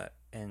 back in A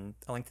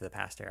Link to the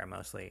Past era,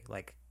 mostly,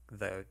 like,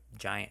 the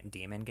giant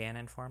demon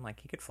Ganon form, like,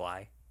 he could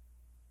fly.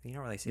 You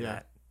don't really see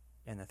that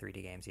in the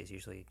 3D games. He's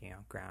usually,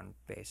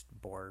 ground-based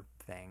boar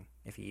thing,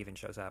 if he even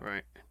shows up.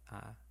 Right.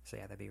 So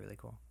yeah, that'd be really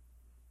cool.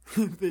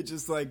 They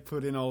just, like,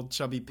 put in old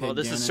chubby pig. Well,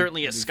 this Ganon. is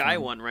certainly a Sky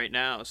one right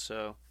now,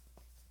 so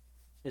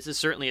this is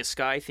certainly a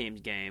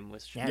Sky-themed game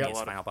with a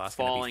lot final of boss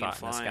falling and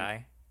flying in the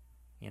sky.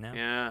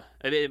 Yeah,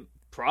 I mean,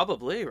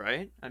 probably,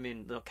 right? I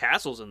mean, the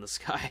castle's in the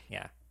sky.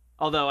 Yeah.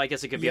 Although I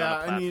guess it could be on a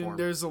platform. I mean,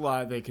 there's a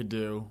lot they could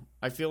do.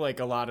 I feel like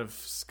a lot of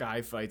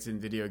sky fights in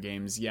video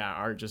games,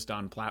 are just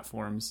on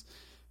platforms.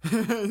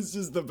 It's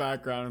just the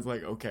background. It's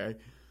like, okay.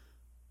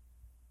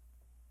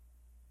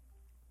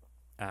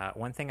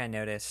 One thing I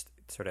noticed,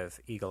 sort of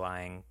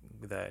eagle-eyeing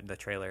the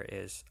trailer,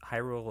 is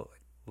Hyrule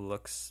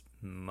looks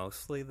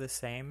mostly the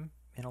same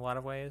in a lot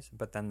of ways,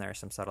 but then there are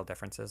some subtle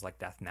differences, like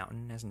Death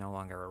Mountain is no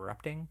longer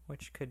erupting,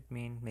 which could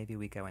mean maybe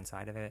we go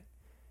inside of it.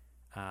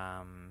 That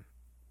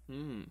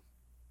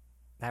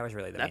was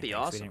really the main thing.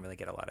 Awesome. We didn't really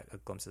get a lot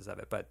of glimpses of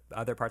it, but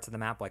other parts of the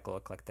map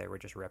look like they were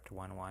just ripped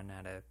 1-1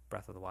 out of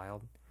Breath of the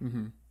Wild.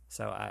 Mm-hmm.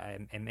 So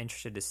I'm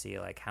interested to see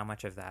like how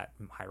much of that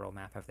Hyrule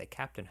map have they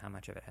kept, and how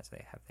much of it have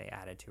they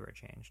added to or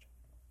changed.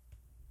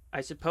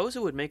 I suppose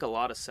it would make a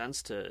lot of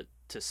sense to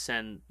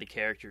send the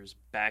characters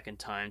back in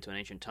time to an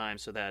ancient time,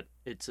 so that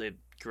it's a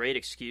great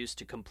excuse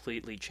to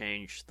completely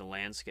change the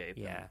landscape.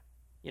 Yeah,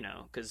 and,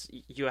 because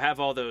you have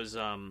all those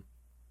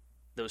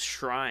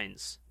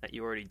shrines that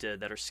you already did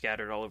that are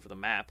scattered all over the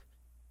map.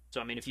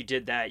 So I mean, if you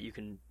did that, you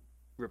can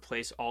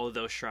replace all of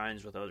those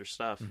shrines with other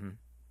stuff. Mm-hmm.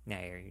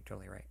 Yeah, you're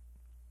totally right.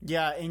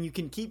 Yeah, and you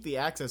can keep the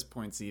access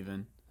points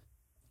even,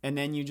 and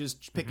then you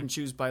just pick and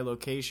choose by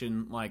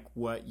location, like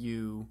what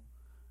you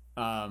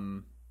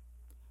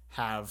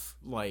have,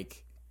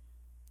 like,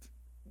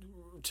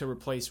 to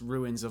replace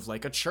ruins of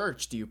like a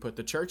church. Do you put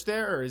the church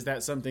there, or is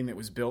that something that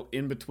was built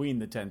in between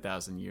the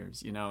 10,000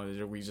 years?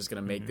 Are we just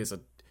going to make this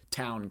a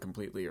town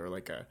completely, or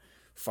like a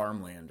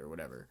farmland or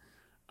whatever?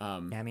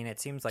 Yeah, I mean,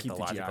 it seems like the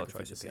logical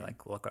choice would be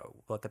like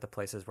look at the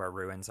places where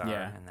ruins are,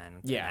 and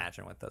then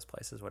imagine what those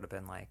places would have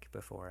been like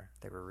before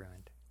they were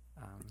ruined.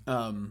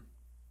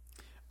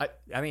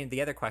 I mean,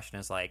 the other question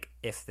is like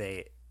if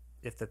the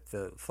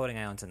floating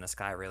islands in the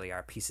sky really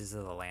are pieces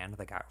of the land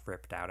that got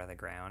ripped out of the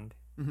ground.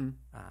 Mm-hmm.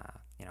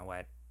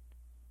 What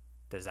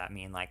does that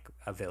mean? Like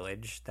a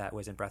village that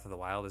was in Breath of the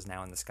Wild is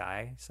now in the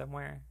sky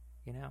somewhere.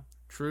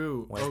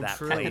 True.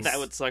 True. That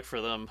would suck for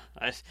them.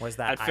 I'd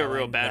feel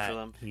real bad for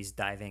them. He's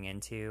diving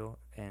into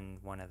in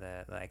one of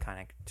the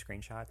iconic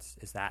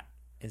screenshots. Is that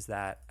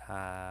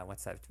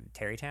what's that?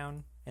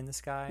 Terrytown in the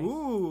sky?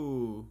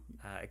 Ooh,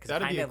 because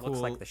it kind of looks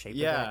like the shape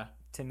of it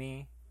to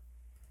me.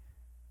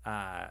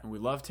 We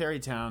love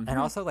Terrytown, and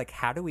also like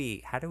how do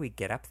we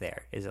get up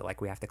there? Is it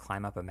like we have to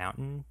climb up a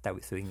mountain so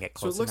we can get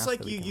close? So it looks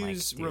enough like you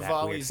use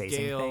Revali's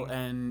Gale,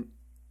 and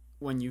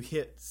when you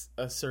hit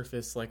a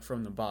surface like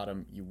from the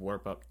bottom, you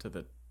warp up to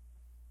the,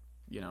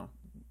 ground.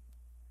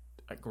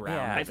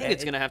 Yeah, I think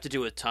it's going to have to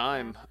do with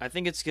time. I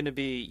think it's going to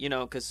be,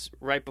 because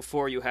right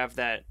before you have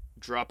that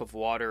drop of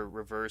water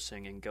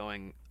reversing and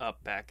going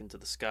up back into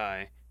the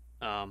sky,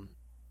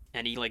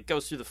 and he like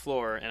goes through the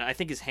floor, and I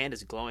think his hand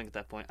is glowing at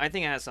that point. I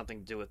think it has something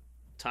to do with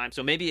time.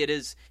 So maybe it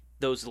is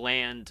those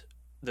lands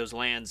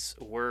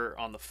were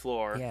on the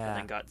floor and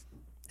then got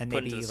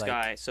put into the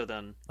sky. So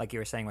then, like you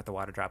were saying with the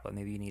water droplet,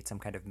 maybe you need some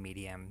kind of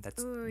medium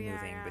that's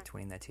moving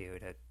between the two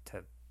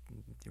to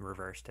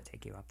reverse to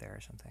take you up there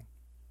or something.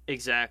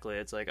 Exactly.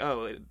 It's like,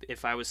 oh,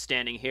 if I was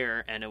standing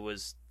here and it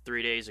was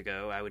 3 days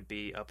ago, I would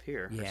be up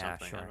here or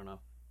something. Sure. I don't know.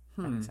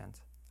 That makes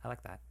sense. I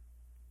like that.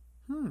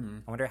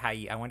 I wonder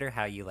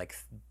how you like.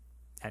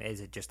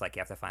 Is it just like you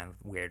have to find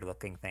weird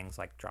looking things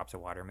like drops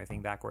of water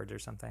moving backwards or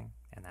something,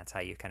 and that's how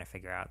you kind of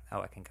figure out,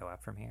 I can go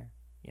up from here.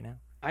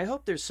 I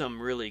hope there's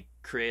some really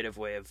creative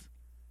way of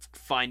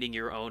finding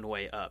your own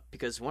way up,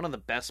 because one of the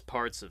best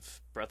parts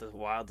of Breath of the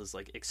Wild is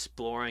like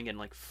exploring and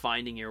like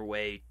finding your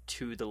way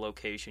to the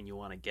location you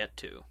want to get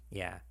to.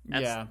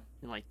 And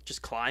like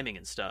just climbing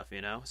and stuff,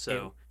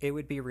 so it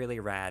would be really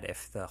rad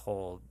if the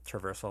whole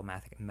traversal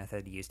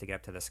method used to get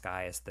up to the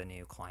sky is the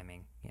new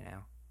climbing.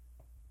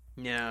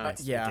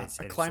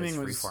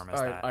 Climbing was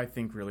I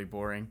think really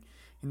boring.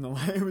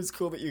 It was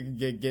cool that you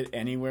could get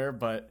anywhere,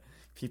 but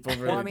people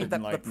really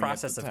the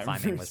process of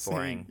climbing was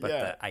boring, but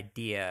the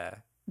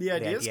idea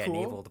is cool.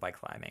 Enabled by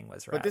climbing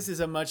was rad. But this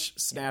is a much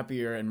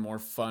snappier and more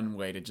fun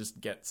way to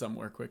just get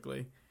somewhere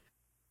quickly.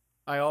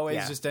 I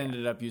always just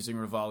ended up using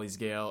Revali's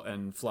Gale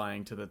and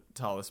flying to the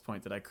tallest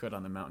point that I could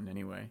on the mountain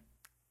anyway.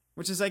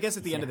 Which is, I guess,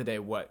 at the end of the day,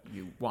 what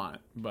you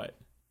want. But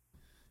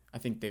I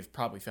think they've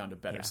probably found a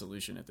better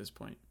solution at this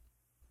point.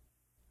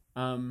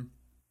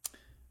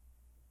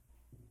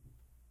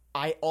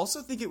 I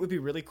also think it would be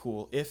really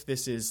cool if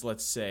this is,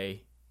 let's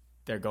say,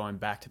 they're going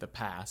back to the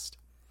past.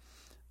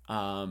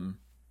 And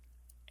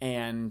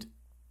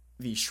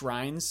the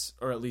shrines,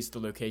 or at least the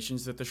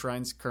locations that the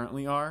shrines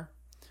currently are,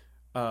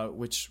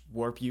 which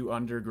warp you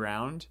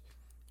underground,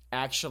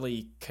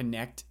 actually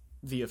connect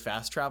via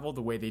fast travel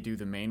the way they do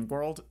the main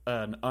world,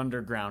 an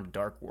underground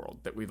dark world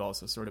that we've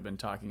also sort of been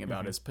talking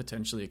about as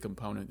potentially a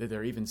component that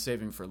they're even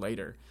saving for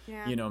later.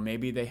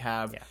 Maybe they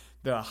have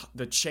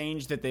the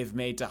change that they've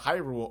made to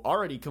Hyrule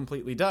already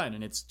completely done,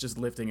 and it's just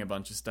lifting a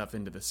bunch of stuff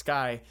into the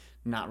sky,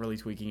 not really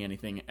tweaking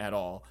anything at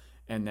all,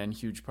 and then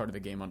huge part of the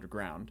game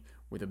underground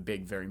with a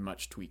big, very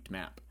much tweaked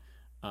map.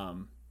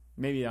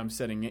 Maybe I'm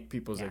setting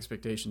people's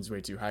expectations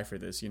way too high for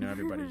this.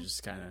 Everybody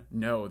just kind of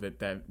know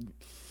that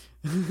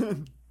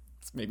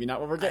it's maybe not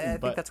what we're getting. I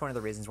think that's one of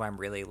the reasons why I'm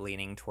really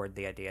leaning toward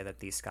the idea that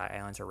these sky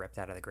islands are ripped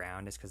out of the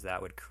ground, is because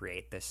that would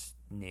create this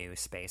new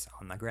space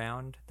on the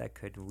ground that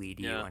could lead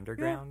you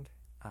underground.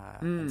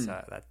 And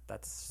so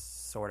that's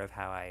sort of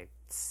how I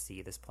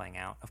see this playing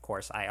out. Of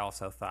course, I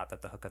also thought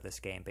that the hook of this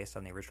game, based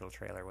on the original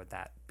trailer, would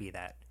be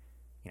that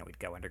we'd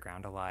go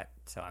underground a lot.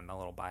 So I'm a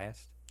little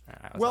biased.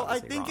 I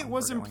think it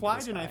was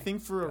implied, and I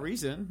think for a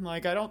reason.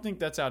 Like, I don't think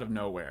that's out of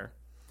nowhere.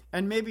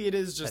 And maybe it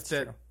is just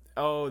that,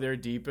 they're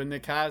deep in the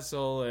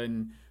castle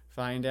and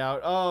find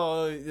out,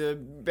 the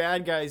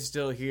bad guy's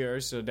still here,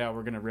 so now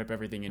we're going to rip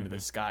everything into the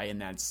sky,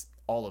 and that's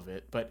all of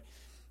it. But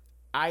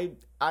I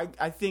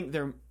think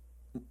they're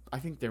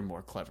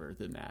more clever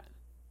than that.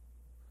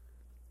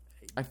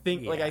 I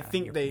think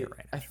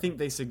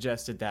they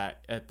suggested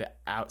that at the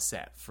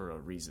outset for a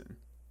reason.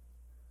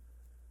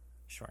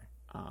 Sure.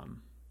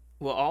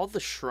 Well, all the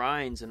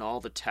shrines and all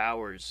the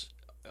towers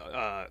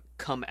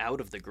come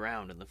out of the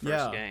ground in the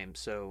first game.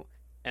 So,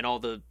 and all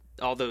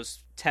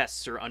those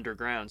tests are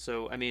underground.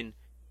 So, I mean,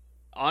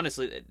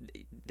 honestly,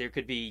 there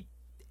could be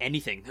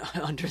anything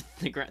under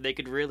the ground. They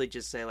could really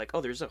just say like,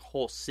 "Oh, there's a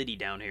whole city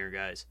down here,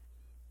 guys."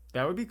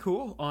 That would be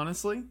cool,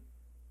 honestly.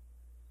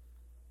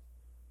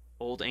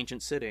 Old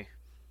ancient city,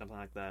 something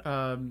like that.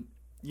 A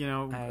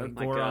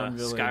Goron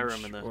village,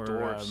 Skyrim and the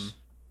dwarves.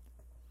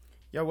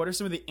 What are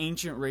some of the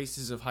ancient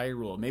races of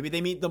Hyrule? Maybe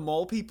they meet the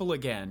mole people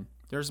again.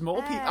 There's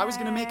mole people. I was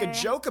going to make a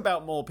joke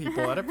about mole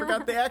people, and I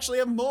forgot they actually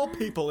have mole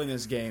people in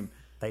this game.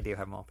 They do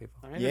have mole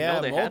people.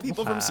 Yeah, mole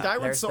people from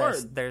Skyward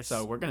Sword.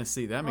 So we're going to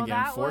see them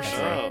again for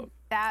sure.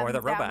 Or the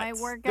robots. That might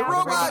work the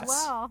out robots!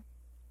 Well.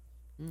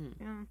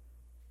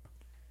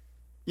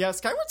 Yeah,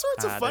 Skyward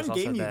Sword's a fun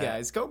game, you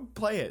guys. Go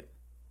play it.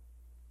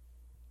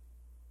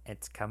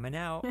 It's coming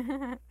out.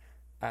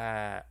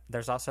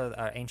 There's also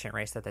an ancient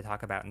race that they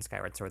talk about in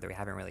Skyward Sword that we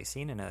haven't really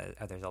seen in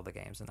other Zelda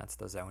games, and that's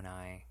the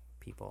Zonai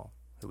people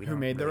who don't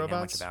made really the robots, know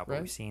much about, right?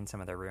 But we've seen some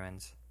of their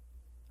ruins.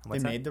 They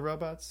made the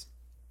robots?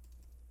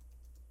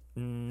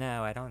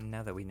 No, I don't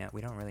know that we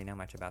don't really know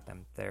much about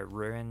them. Their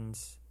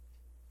ruins,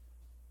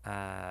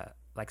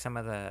 like some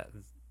of the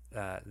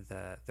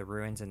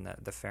ruins in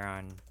the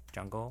Faron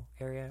jungle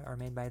area are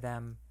made by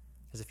them.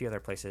 There's a few other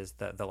places.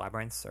 The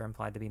labyrinths are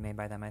implied to be made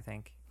by them, I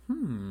think.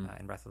 In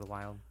Breath of the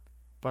Wild.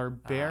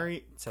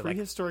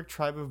 Prehistoric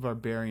tribe of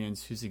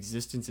barbarians whose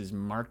existence is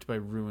marked by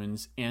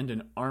ruins and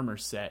an armor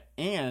set,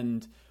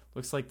 and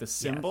looks like the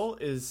symbol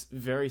is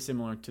very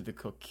similar to the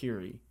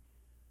Kokiri.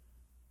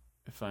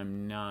 If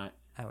I'm not...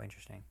 Oh,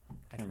 interesting.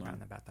 I'd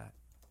forgotten about that.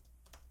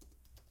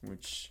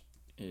 Which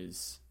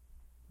is...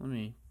 Let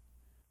me...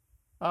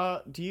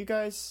 do you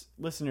guys...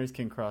 Listeners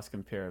can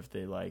cross-compare if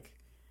they like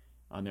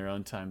on their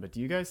own time, but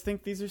do you guys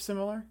think these are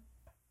similar?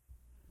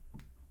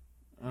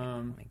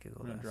 Let me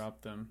Google I'm going to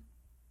drop them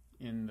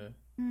in the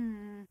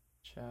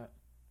chat.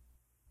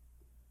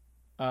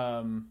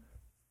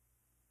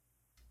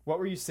 What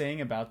were you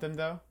saying about them,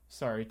 though?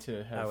 Sorry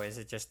to have... Oh, is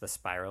it just the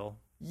spiral?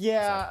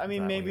 Yeah, I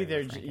mean, maybe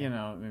they're, maybe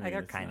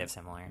they're kind of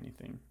similar.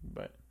 Anything,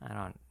 but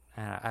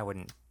I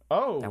wouldn't.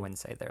 Oh, I wouldn't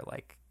say they're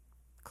like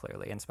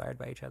clearly inspired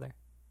by each other.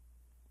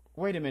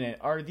 Wait a minute.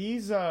 Are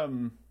these?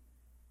 Oh,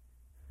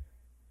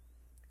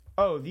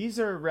 these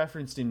are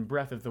referenced in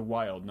Breath of the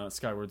Wild, not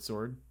Skyward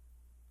Sword.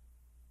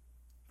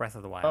 Breath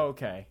of the Wild. Oh,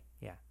 okay.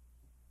 Yeah.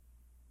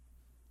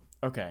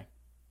 Okay.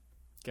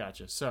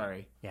 Gotcha.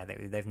 Sorry. Yeah,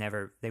 they've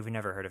never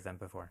heard of them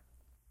before.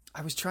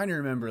 I was trying to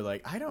remember.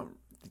 Like, I don't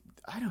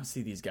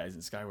see these guys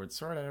in Skyward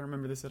Sword. I don't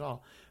remember this at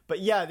all. But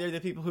yeah, they're the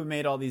people who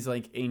made all these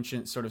like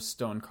ancient sort of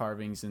stone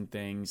carvings and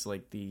things,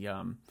 like the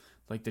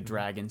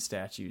dragon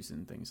statues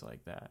and things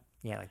like that.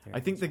 Yeah, I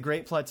think the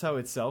Great Plateau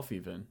itself,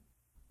 even.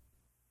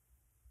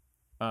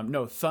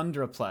 No,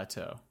 Thundra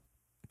Plateau.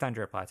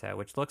 Thundra Plateau,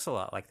 which looks a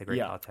lot like the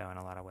Great Plateau in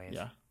a lot of ways.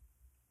 Yeah.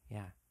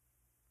 Yeah.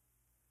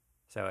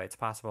 So it's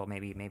possible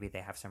maybe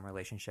they have some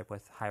relationship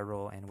with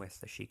Hyrule and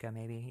with the Sheikah,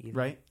 maybe.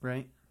 Even.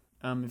 Right.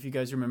 If you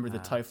guys remember the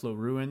Typhlo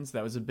ruins,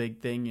 that was a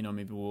big thing.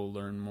 Maybe we'll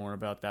learn more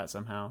about that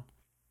somehow.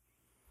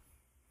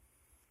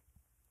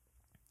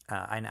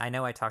 I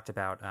know I talked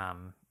about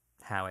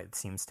how it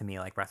seems to me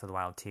like Breath of the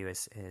Wild 2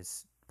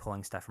 is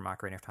pulling stuff from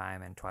Ocarina of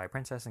Time and Twilight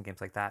Princess and games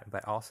like that,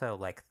 but also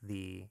like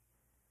the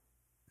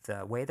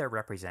way they're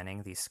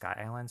representing these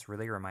Sky Islands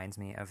really reminds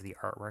me of the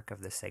artwork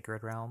of the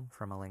Sacred Realm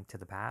from A Link to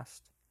the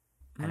Past.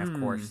 And of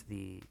course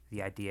the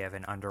idea of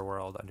an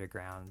underground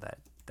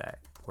that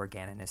where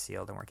Ganon is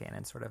sealed and where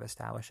Ganon sort of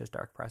establishes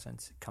dark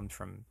presence comes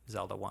from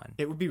Zelda 1.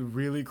 It would be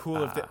really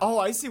cool if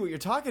I see what you're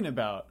talking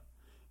about.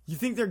 You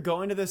think they're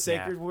going to the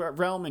Sacred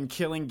Realm and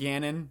killing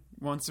Ganon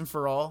once and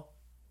for all?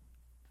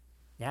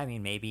 Yeah, I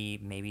mean, maybe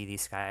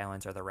these Sky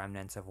Islands are the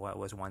remnants of what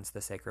was once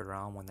the Sacred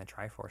Realm when the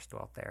Triforce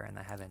dwelt there in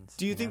the heavens.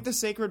 Do you think the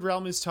Sacred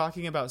Realm is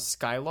talking about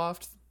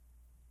Skyloft?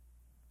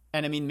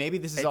 And I mean, maybe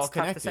this is all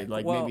connected.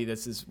 Maybe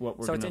this is what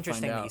we're going to find out. So it's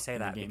interesting that you say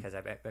that because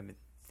I've been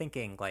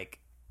thinking like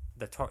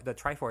the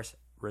Triforce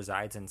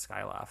resides in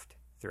Skyloft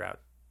throughout.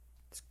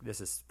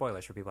 This is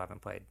spoilers for people who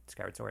haven't played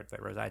Skyward Sword,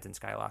 but resides in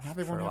Skyloft. Now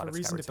they won't have a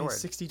reason to pay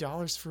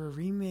 $60 for a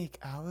remake,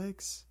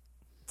 Alex.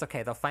 It's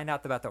okay. They'll find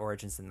out about the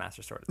origins in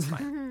Master Sword. It's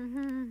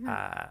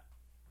fine.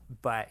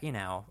 But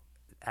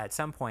at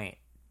some point,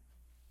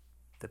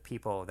 the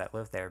people that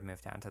live there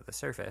move down to the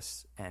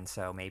surface, and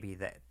so maybe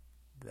that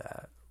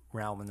the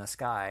realm in the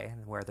sky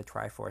where the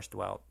Triforce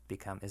dwelt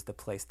is the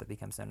place that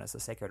becomes known as the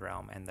Sacred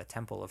Realm, and the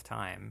Temple of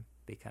Time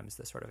becomes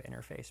the sort of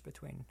interface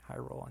between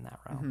Hyrule and that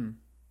realm. Mm-hmm.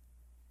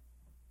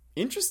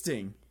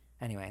 Interesting.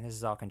 Anyway, this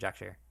is all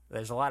conjecture.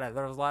 There's a lot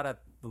of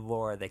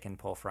lore they can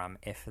pull from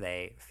if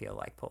they feel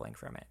like pulling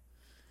from it.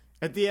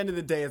 At the end of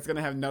the day, it's going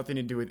to have nothing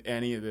to do with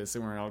any of this,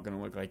 and we're all going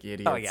to look like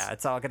idiots. Oh yeah,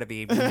 it's all going to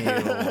be new.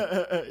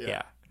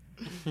 Yeah.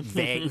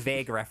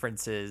 Vague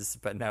references,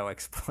 but no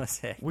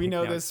explicit. We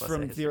know this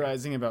from history.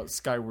 Theorizing about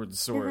Skyward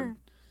Sword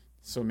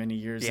so many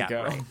years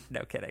ago. Right.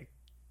 No kidding.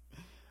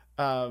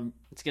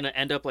 It's going to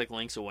end up like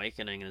Link's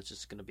Awakening, and it's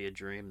just going to be a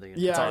dream.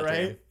 Yeah,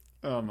 right? Dream.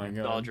 Oh my god.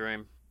 It's all a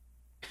dream.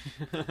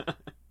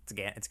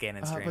 It's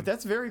Ganon's dream. But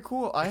that's very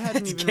cool. I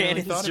hadn't even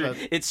really thought about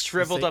it. It's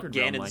shriveled up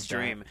Ganon's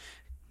dream.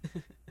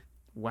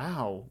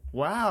 Wow.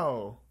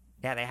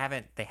 Yeah, they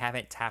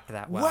haven't tapped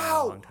that well in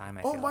a long time.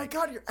 I feel my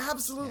god, you're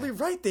absolutely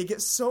right. They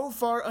get so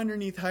far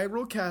underneath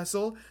Hyrule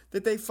Castle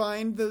that they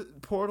find the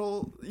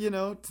portal,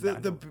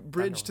 the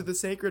bridge to the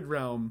Sacred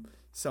Realm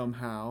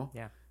somehow.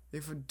 Yeah. They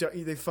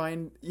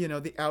find,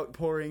 the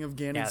outpouring of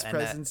Ganon's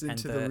presence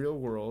into the real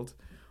world.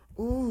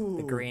 Ooh.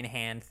 The green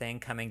hand thing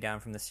coming down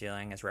from the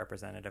ceiling is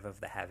representative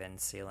of the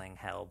heavens, ceiling,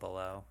 hell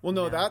below. Well,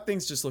 no, that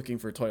thing's just looking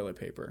for toilet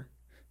paper.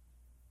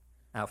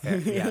 Oh, fair.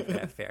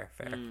 Yeah, fair.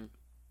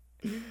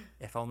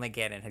 If only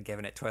Ganon had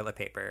given it toilet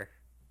paper,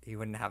 he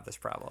wouldn't have this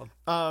problem.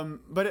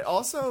 But it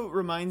also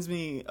reminds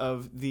me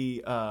of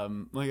the,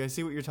 I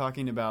see what you're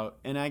talking about,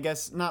 and I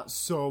guess not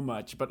so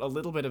much, but a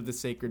little bit of the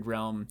Sacred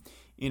Realm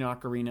in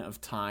Ocarina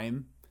of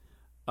Time.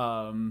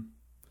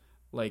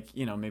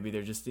 Maybe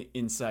they're just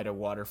inside a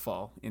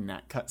waterfall in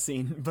that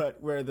cutscene,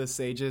 but where the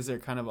sages are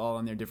kind of all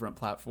on their different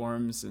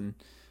platforms, and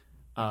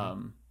I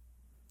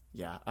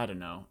don't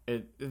know.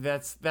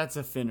 That's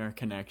a thinner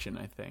connection,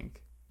 I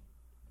think.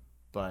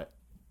 But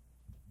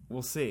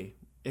we'll see.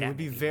 It would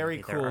be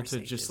very cool to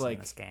just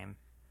this game.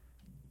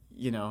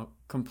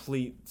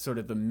 Complete sort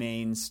of the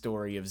main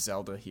story of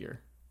Zelda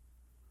here.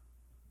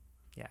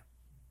 Yeah.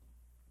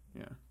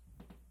 Yeah.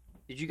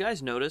 Did you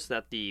guys notice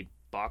that the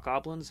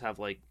Bokoblins have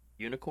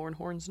unicorn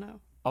horns now?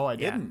 Oh, I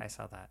didn't. Yeah, I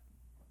saw that.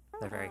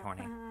 They're very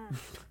horny.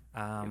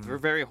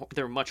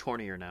 They're much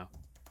hornier now.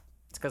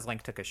 It's because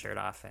Link took his shirt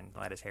off and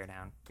let his hair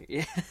down.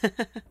 Yeah.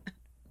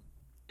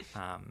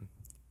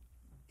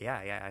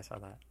 Yeah, I saw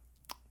that.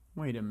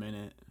 Wait a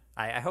minute.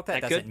 I hope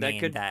that doesn't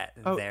mean that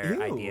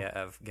their idea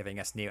of giving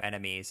us new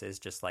enemies is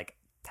just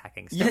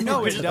tacking stuff.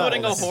 We're just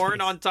putting a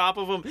horn on top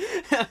of them.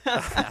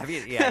 I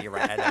mean, yeah, you're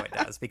right. I know it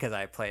does because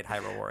I played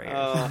Hyrule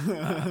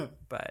Warriors.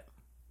 But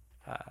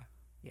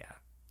yeah.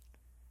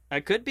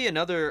 It could be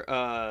another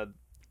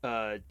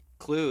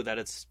clue that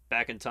it's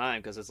back in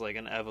time because it's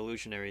an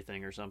evolutionary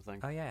thing or something.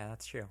 Oh yeah,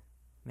 that's true.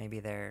 Maybe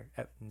they're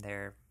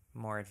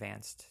more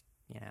advanced,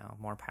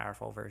 more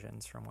powerful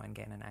versions from when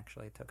Ganon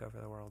actually took over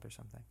the world or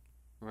something.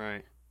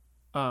 Right.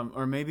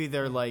 Or maybe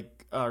they're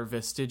our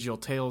vestigial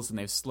tails and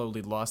they've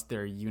slowly lost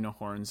their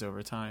unihorns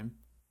over time.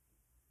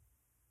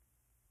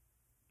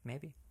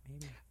 Maybe.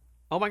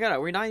 Oh my god,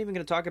 are we not even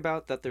going to talk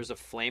about that there's a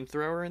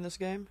flamethrower in this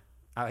game?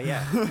 Oh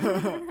yeah.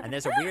 And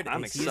there's a weird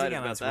I'm excited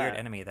about that. Weird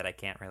enemy that I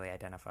can't really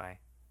identify.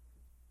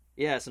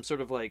 Yeah, some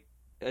sort of I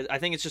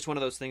think it's just one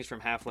of those things from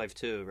Half-Life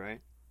 2,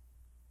 right?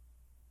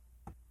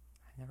 I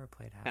never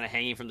played Half-Life. Kind of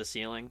hanging from the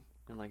ceiling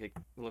and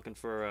looking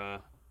for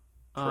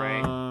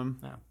prey. No.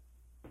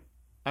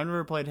 I've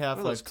never played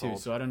Half-Life 2,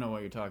 so I don't know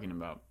what you're talking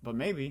about. But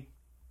maybe.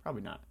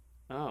 Probably not.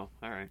 Oh,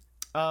 all right.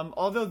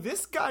 Although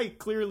this guy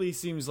clearly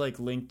seems like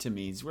Link to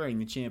me. He's wearing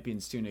the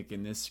champion's tunic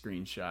in this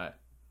screenshot.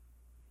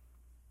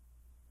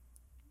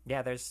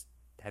 Yeah,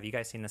 have you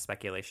guys seen the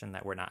speculation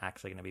that we're not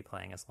actually going to be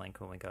playing as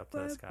Link when we go up to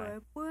the sky?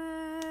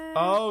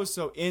 Oh,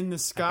 so in the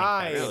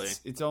sky. Really?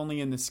 It's only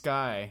in the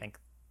sky. I think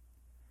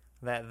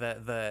that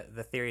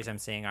the theories I'm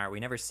seeing are we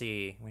never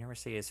see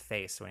his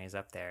face when he's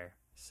up there.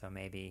 So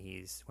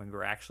maybe when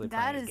we're actually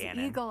playing as Ganon. That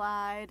is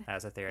eagle-eyed. That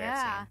was a theory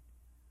I've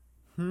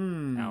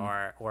seen.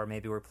 Or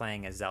maybe we're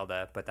playing as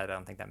Zelda, but I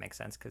don't think that makes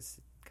sense because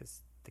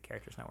the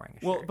character's not wearing a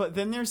shirt. Well, but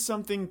then there's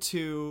something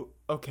to...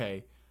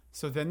 Okay,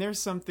 so then there's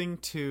something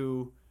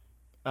to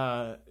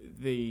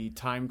the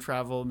time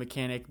travel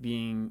mechanic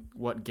being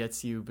what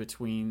gets you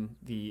between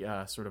the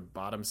sort of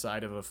bottom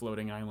side of a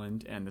floating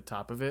island and the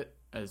top of it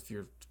as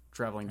you're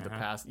traveling to the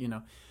past,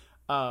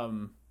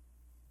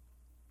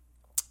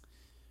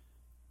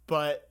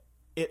 But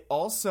it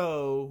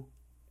also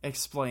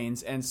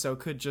explains, and so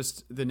could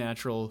just the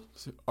natural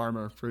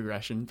armor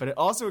progression, but it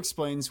also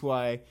explains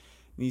why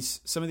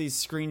some of these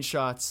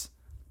screenshots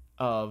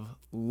of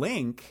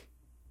Link,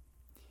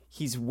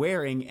 he's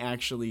wearing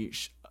actually,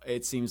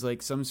 it seems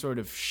like some sort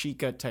of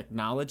Sheikah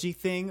technology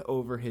thing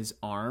over his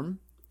arm,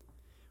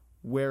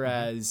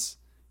 whereas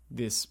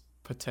this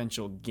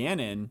potential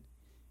Ganon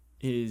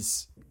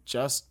is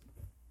just,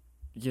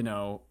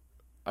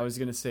 I was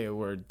going to say a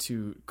word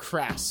too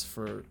crass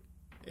for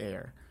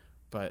air,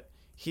 but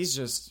he's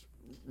just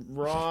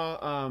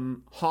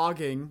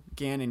hogging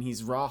Ganon.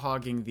 He's raw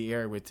hogging the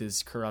air with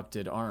his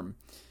corrupted arm.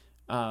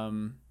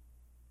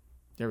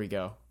 There we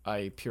go.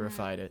 I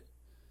purified it.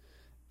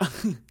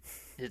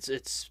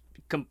 It's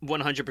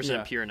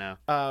 100% pure now.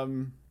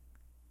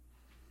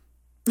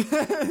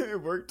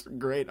 It worked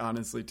great,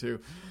 honestly, too.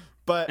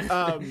 But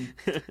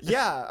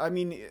yeah, I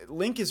mean,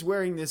 Link is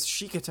wearing this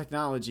Sheikah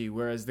technology,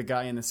 whereas the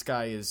guy in the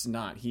sky is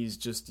not. He's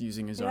just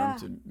using his arm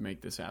to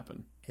make this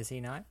happen. Is he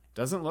not?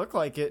 Doesn't look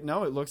like it.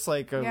 No, it looks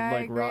like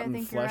a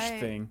rotten flesh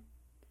thing.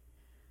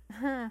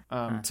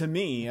 To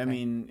me, I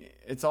mean,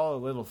 it's all a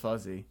little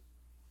fuzzy.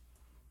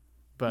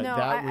 But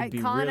that would be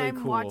Colin, really I'm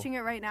cool. watching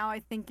it right now. I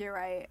think you're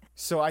right.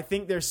 So I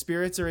think their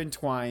spirits are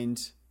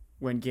entwined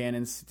when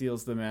Ganon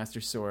steals the Master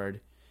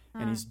Sword,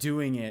 and he's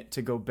doing it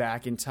to go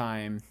back in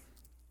time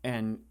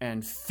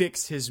and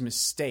fix his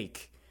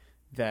mistake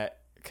that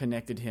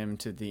connected him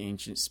to the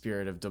ancient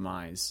spirit of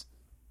Demise.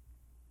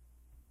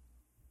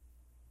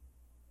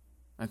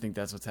 I think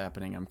that's what's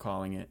happening. I'm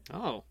calling it.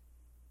 Oh.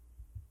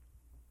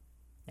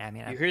 Yeah, I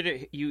mean, you heard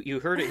it. You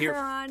heard it here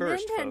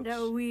first, Nintendo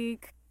folks.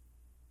 Week.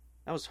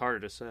 That was harder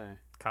to say.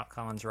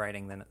 Colin's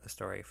writing the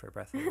story for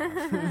Breath of the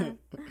Wild.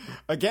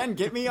 Again,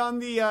 get me on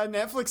the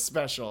Netflix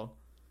special.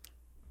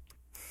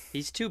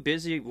 He's too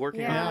busy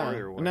working on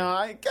Warrior. No,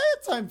 I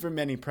got time for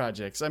many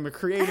projects. I'm a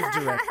creative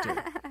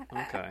director.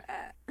 Okay.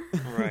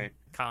 All right.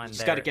 Colin,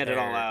 just got to get it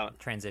all out.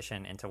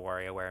 Transition into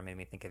WarioWare made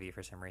me think of you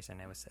for some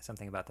reason. It was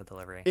something about the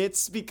delivery.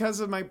 It's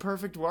because of my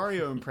perfect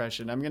Wario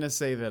impression. I'm gonna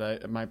say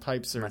that my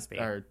pipes are Must be.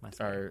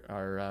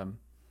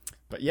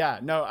 But yeah,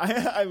 no,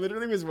 I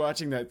literally was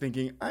watching that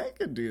thinking I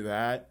could do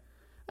that.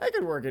 I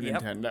could work at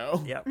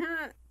Nintendo. Yep.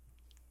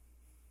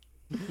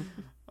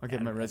 I'll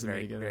get my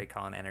resume together. Very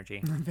Colin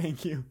energy.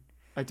 Thank you.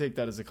 I take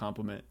that as a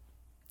compliment.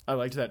 I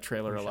liked that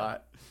trailer a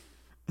lot.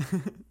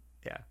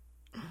 Yeah.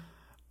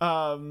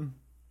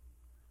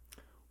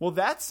 Well,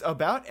 that's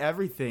about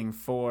everything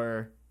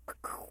for,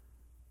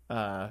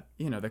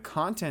 the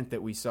content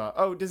that we saw.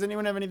 Oh, does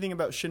anyone have anything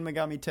about Shin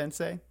Megami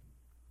Tensei?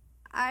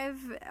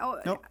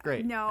 Nope,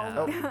 great.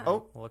 No.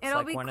 Looks it'll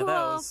like be one cool.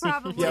 of those.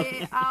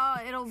 Probably.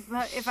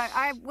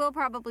 I will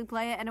probably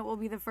play it, and it will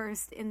be the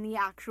first in the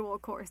actual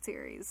core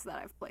series that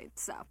I've played.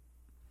 So,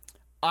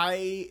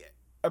 I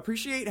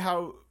appreciate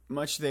how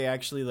much they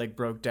actually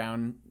broke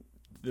down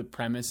the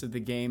premise of the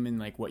game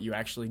and what you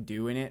actually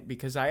do in it,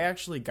 because I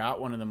actually got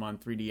one of them on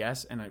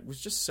 3DS and it was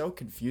just so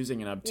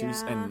confusing and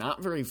obtuse and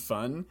not very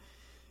fun,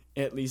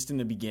 at least in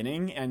the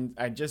beginning, and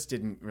I just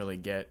didn't really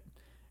get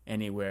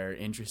anywhere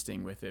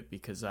interesting with it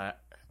because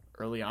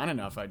early on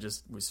enough I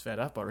just was fed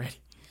up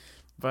already.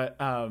 But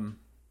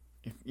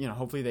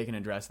hopefully they can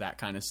address that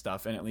kind of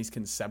stuff, and at least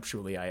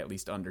conceptually I at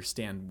least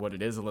understand what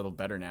it is a little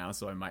better now,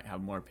 so I might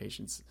have more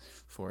patience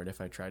for it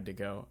if I tried to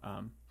go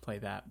play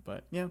that.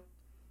 But yeah,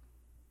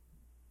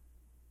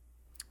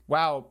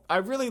 wow, I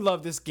really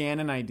love this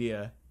Ganon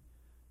idea,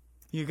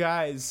 you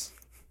guys.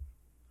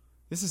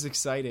 This is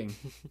exciting.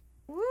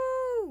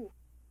 Woo!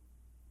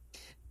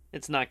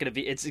 It's not gonna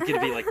be. It's gonna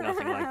be like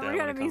nothing like that. We're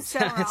gonna be so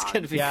wrong. It's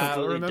gonna be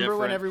completely remember different.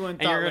 when everyone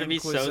thought and you're gonna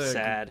Link be was so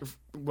sad.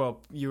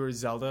 Well, you were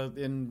Zelda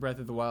in Breath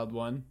of the Wild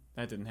 1.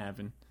 That didn't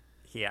happen.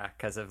 Yeah,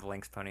 because of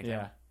Link's ponytail.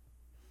 Yeah.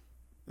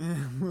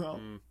 Well.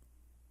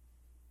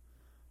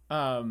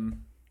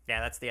 Yeah,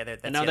 that's the other.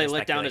 That's and now the they other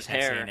let down his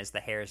speculation I've hair. seen is the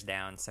hair's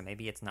down, so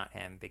maybe it's not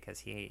him because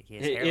his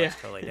hair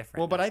looks totally different.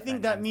 Well, but I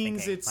think that I'm means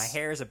thinking, it's my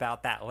hair is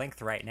about that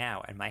length right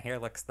now, and my hair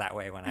looks that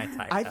way when I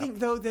type. I think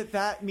though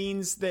that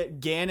means that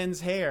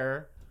Ganon's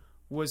hair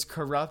was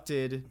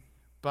corrupted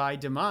by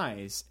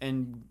Demise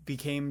and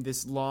became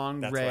this long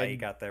that's red, why you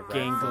got the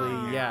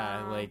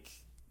gangly,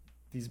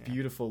 these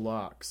beautiful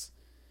locks.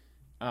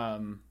 They're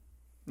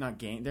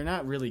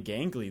not really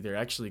gangly. They're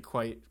actually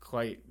quite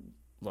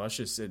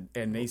luscious,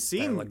 and they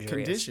seem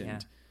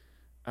conditioned,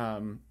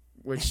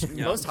 which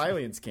most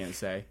Hylians can't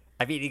say.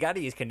 I mean, you got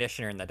to use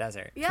conditioner in the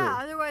desert. Yeah, True.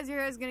 Otherwise your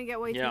hair is going to get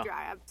way too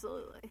dry.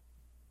 Absolutely.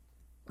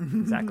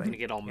 Exactly. Gonna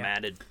get all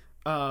matted.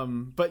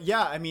 But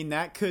yeah, I mean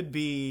that could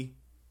be.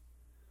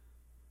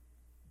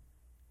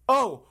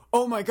 Oh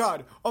my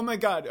god!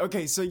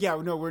 Okay, so yeah,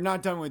 no, we're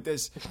not done with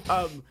this.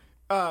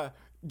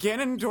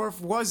 Ganondorf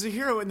was a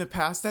hero in the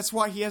past. That's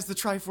why he has the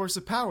Triforce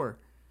of Power,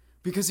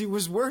 because he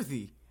was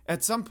worthy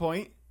at some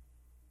point.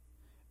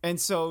 And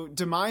so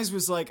Demise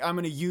was like, I'm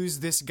going to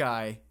use this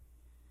guy.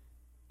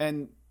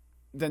 And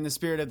then the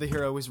spirit of the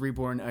hero was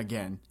reborn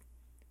again.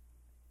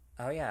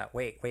 Oh, yeah.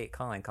 Wait,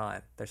 Colin.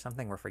 There's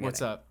something we're forgetting.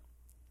 What's up?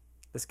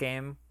 This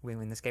game,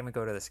 when this game would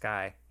go to the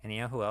sky, and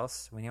you know who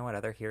else? We know what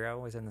other hero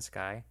was in the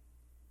sky?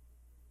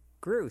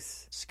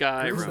 Groose.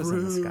 Skyrim. Was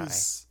in the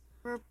sky.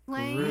 We're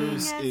playing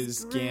Groose as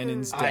is Groose.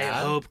 Ganon's dad. I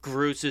hope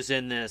Groose is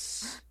in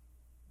this.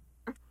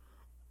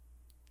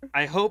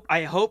 I hope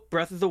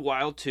Breath of the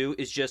Wild 2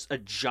 is just a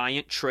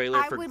giant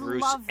trailer for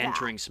Groose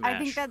entering Smash. I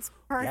think that's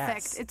perfect.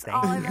 Yes, it's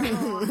all I've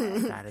ever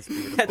wanted. That is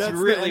beautiful. That's the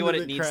really end what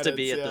of it the needs to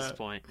be credits, at this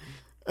point.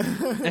 The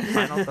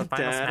final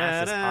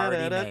Smash is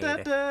already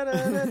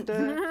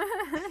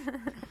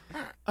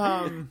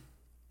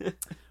made.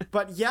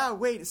 But yeah,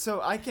 wait,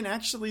 so I can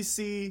actually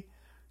see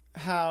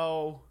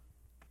how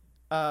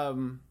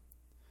the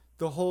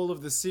whole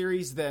of the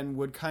series then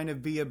would kind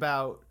of be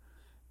about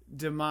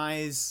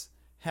Demise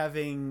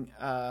having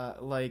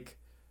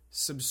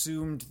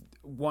subsumed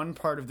one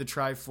part of the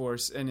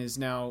Triforce and is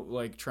now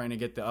like trying to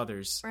get the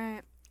others.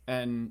 Right.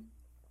 And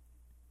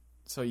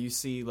so you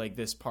see like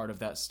this part of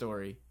that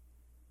story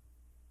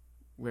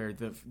where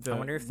the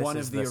one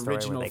of the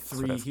original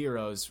three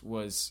heroes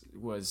was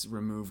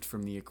removed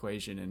from the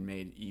equation and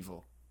made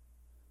evil.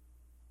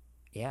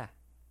 Yeah.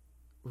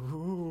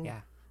 Ooh.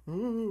 Yeah.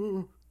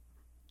 Ooh.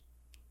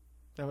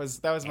 That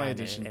was my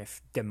addition.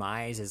 If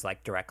Demise is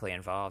like directly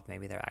involved,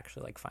 maybe they're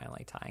actually like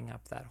finally tying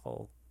up that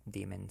whole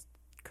demon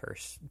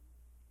curse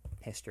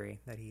history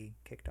that he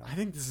kicked off. I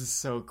think this is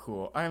so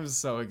cool. I'm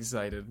so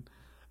excited.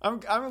 I'm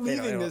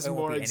leaving this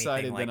more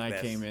excited than I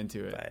came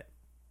into it. But...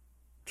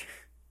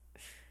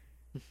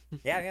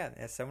 yeah.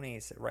 It's so many.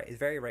 It's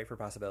very ripe for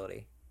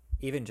possibility,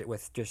 even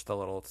with just the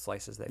little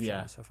slices they've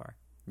shown so far.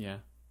 Yeah,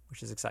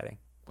 which is exciting.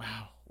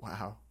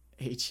 Wow,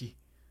 Aichi,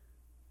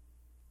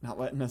 not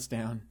letting us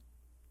down.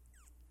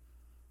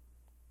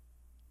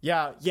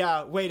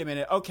 Yeah. Wait a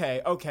minute.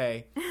 Okay.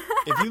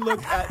 If you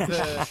look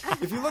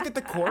at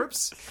the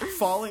corpse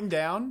falling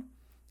down,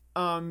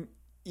 from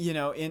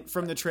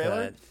the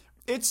trailer,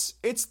 it's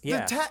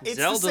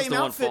the same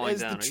outfit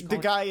as the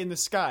guy in the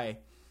sky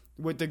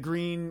with the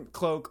green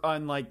cloak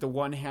on like the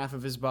one half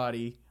of his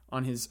body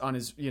on his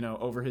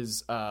over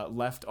his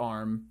left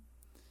arm.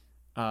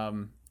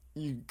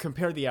 You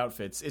compare the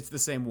outfits, it's the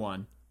same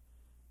one,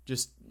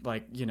 just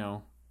like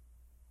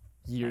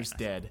years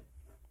dead.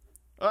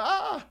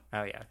 Ah!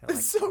 Oh yeah,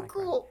 it's so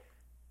cool.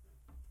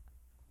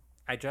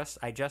 I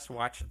just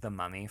watched The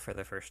Mummy for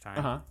the first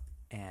time,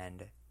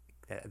 and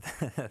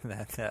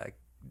the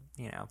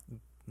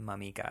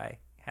mummy guy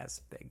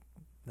has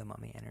the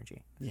mummy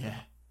energy.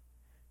 Yeah.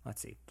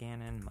 Let's see,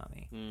 Ganon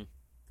Mummy.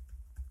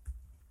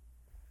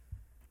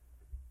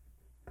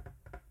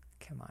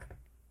 Come on,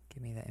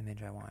 give me the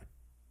image I want.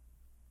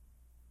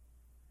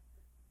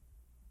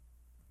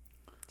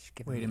 Just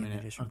give me the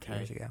images from 2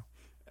 years ago.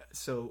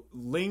 So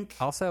Link,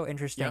 also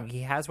interesting.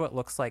 He has what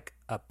looks like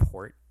a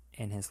port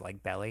in his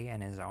like belly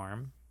and his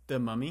arm. The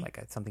mummy, like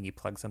something you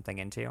plug something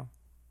into. Am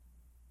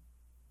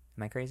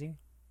I crazy?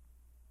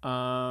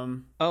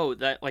 Oh,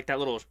 that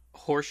little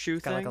horseshoe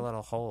it's got thing. Like a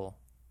little hole.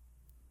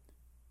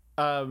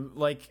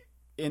 Like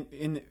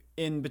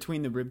in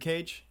between the rib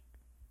cage.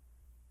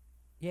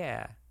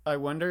 Yeah. I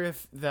wonder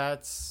if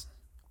that's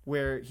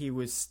where he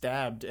was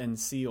stabbed and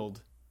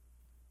sealed.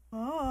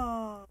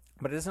 Oh.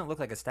 But it doesn't look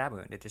like a stab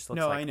wound. It just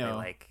looks like they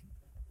like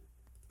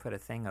put a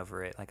thing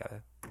over it, like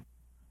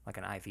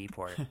an IV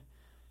port.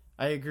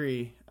 I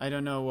agree. I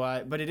don't know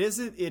why, but it is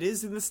in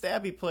the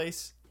stabby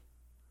place.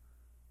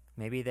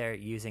 Maybe they're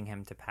using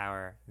him to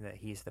power that.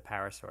 He's the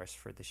power source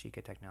for the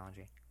Sheikah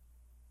technology.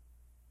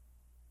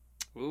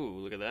 Ooh,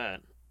 look at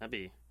that.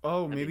 Maybe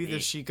the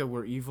Sheikah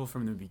were evil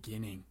from the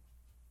beginning.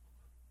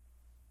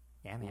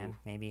 Yeah, man. Ooh.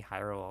 Maybe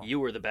Hyrule.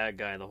 You were the bad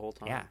guy the whole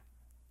time.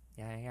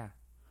 Yeah.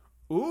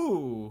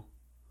 Ooh.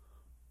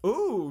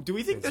 Do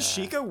we think the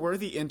Sheikah were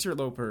the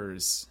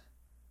interlopers?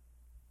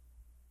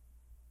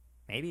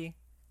 Maybe.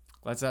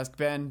 Let's ask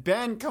Ben.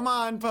 Ben, come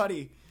on,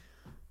 buddy.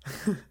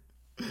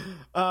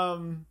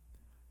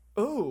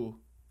 Ooh.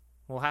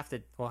 We'll have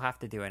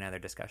to do another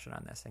discussion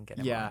on this and get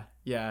him on.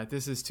 Yeah.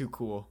 This is too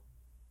cool.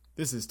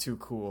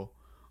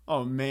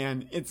 Oh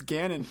man, it's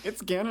Ganon.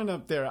 It's Ganon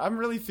up there. I'm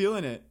really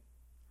feeling it.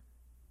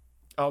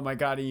 Oh my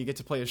god, and you get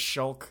to play as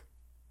Shulk.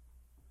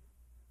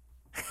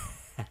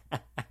 Wow.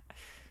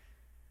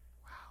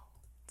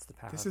 It's the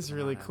power. This is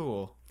really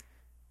cool.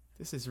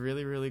 This is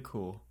really, really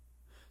cool.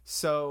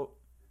 So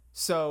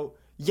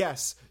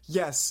yes.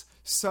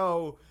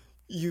 So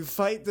you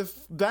fight the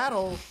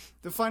battle.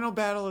 The final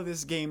battle of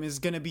this game is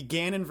going to be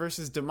Ganon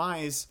versus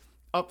Demise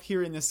up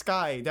here in the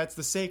sky. That's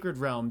the Sacred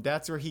Realm.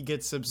 That's where he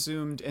gets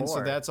subsumed, and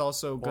so that's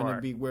also going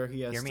to be where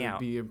he has to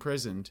be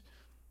imprisoned.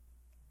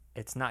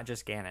 It's not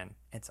just Ganon.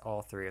 It's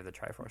all three of the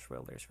Triforce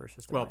wielders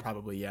versus Demise. Well,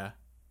 probably, yeah.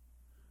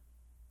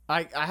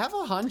 I have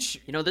a hunch.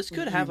 This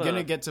could have you're going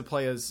to get to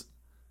play as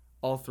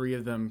all three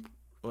of them,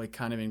 like,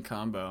 kind of in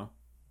combo.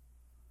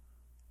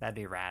 That'd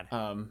be rad.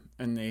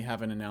 And they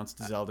haven't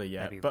announced Zelda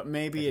yet, but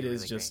maybe it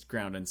is really just great.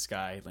 Ground and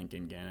Sky, Link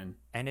and Ganon.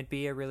 And it'd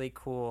be a really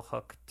cool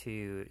hook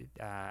to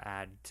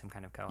add some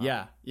kind of co-op.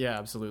 Yeah,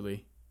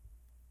 absolutely.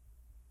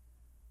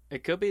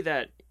 It could be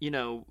that,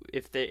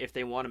 if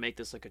they want to make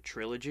this like a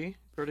trilogy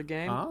for the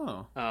game.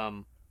 Oh.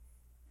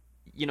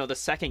 The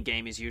second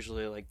game is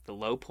usually like the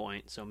low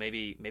point, so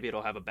maybe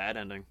it'll have a bad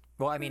ending.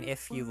 Well, I mean,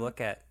 if you look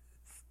at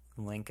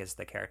Link as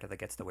the character that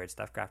gets the weird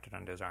stuff grafted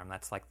onto his arm,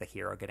 that's like the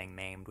hero getting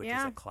maimed, which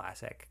is a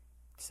classic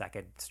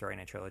second story in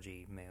a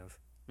trilogy move.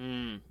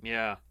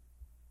 Yeah.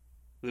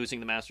 Losing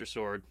the Master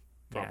Sword,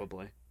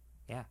 probably.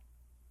 Yeah.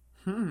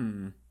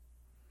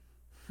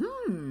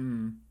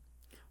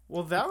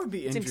 Well, that would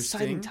be interesting. It's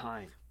an exciting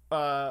time.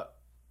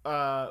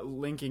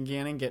 Link and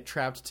Ganon get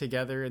trapped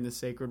together in the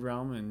Sacred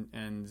Realm,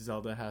 and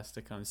Zelda has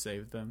to come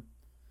save them.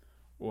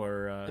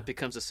 Or it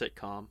becomes a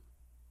sitcom.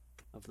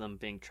 of them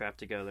being trapped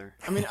together.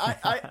 I mean,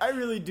 I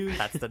really do.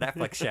 That's the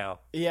Netflix show.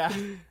 Yeah.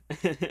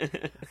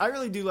 I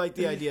really do like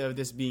the idea of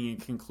this being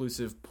a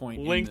conclusive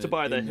point Linked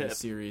by the hip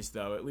series,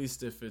 though. At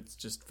least if it's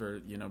just for,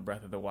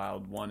 Breath of the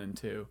Wild 1 and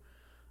 2.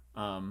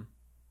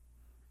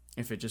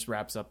 If it just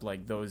wraps up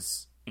like the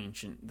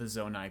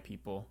Zonai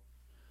people.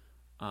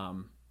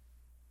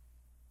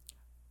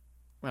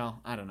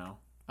 Well, I don't know.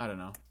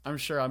 I'm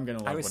sure I'm gonna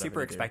love I was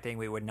super expecting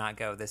we would not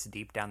go this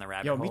deep down the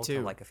rabbit hole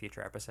to like a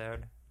future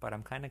episode, but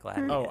I'm kind of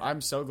glad.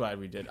 I'm so glad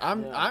we did.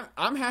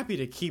 I'm happy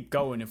to keep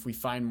going if we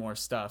find more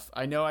stuff.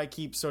 I know I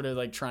keep sort of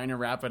like trying to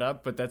wrap it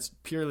up, but that's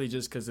purely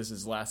just because this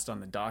is last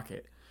on the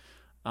docket.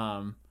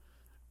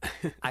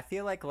 I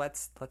feel like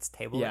let's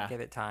table it,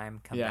 give it time,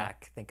 come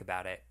back, think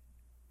about it,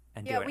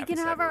 and do an we can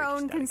have our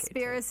own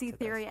conspiracy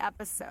theory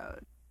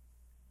episode.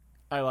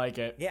 I like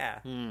it. Yeah,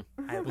 we'll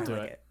do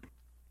it.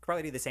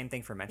 Probably do the same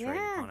thing for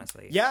Metroid,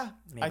 honestly. Yeah,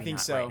 maybe I think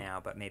not so. Right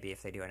now, but maybe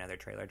if they do another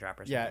trailer drop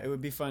or something. Yeah, it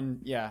would be fun.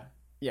 Yeah,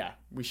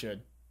 we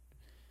should.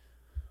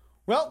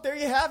 Well, there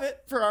you have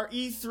it for our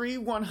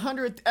E3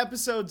 100th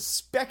episode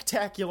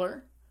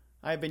spectacular.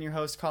 I've been your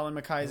host, Colin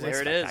McIsaac.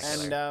 There it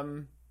is.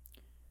 And,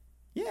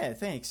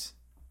 thanks.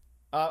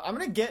 I'm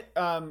going to get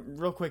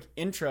real quick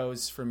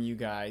intros from you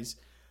guys.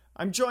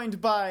 I'm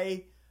joined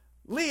by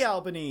Lee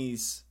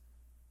Albanese.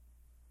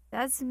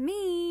 That's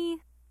me.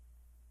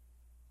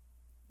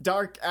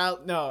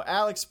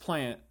 Alex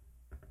Plant.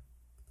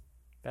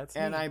 That's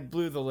and me. I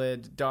blew the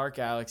lid. Dark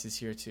Alex is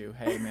here too.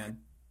 Hey, man.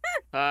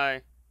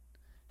 Hi.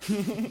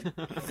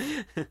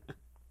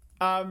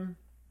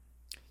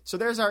 So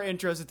there's our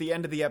intros at the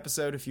end of the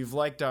episode. If you've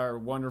liked our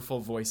wonderful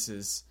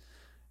voices,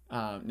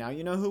 now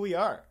you know who we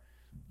are.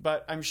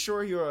 But I'm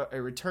sure you're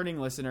a returning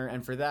listener,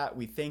 and for that,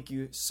 we thank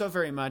you so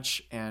very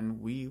much,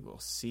 and we will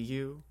see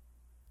you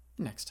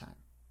next time.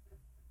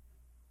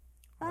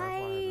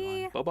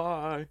 Bye.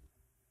 Bye-bye.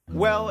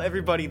 Well,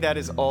 everybody, that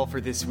is all for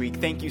this week.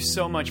 Thank you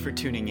so much for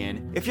tuning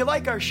in. If you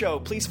like our show,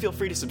 please feel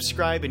free to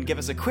subscribe and give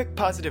us a quick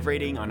positive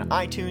rating on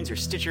iTunes or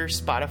Stitcher,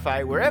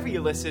 Spotify, wherever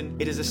you listen.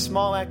 It is a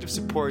small act of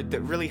support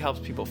that really helps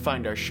people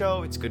find our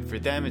show. It's good for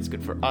them, it's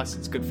good for us,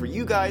 it's good for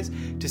you guys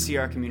to see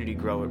our community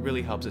grow. It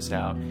really helps us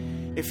out.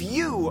 If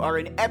you are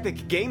an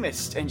epic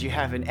gamist and you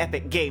have an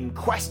epic game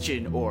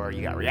question, or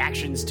you got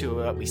reactions to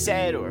what we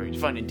said, or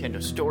fun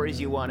Nintendo stories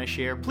you want to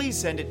share, please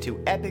send it to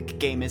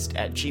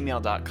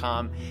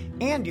epicgamist@gmail.com.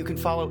 And you can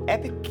follow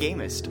Epic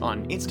Gamist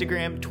on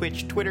Instagram,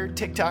 Twitch, Twitter,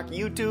 TikTok,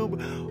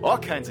 YouTube, all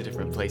kinds of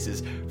different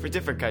places for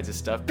different kinds of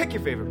stuff. Pick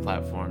your favorite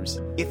platforms.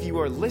 If you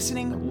are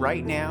listening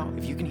right now,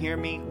 if you can hear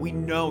me, we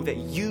know that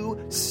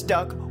you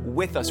stuck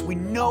with us. We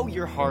know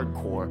you're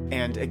hardcore.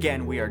 And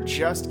again, we are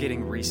just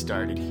getting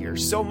restarted here.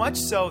 So much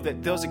so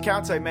that those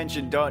accounts I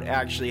mentioned don't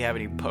actually have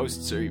any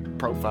posts or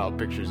profile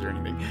pictures or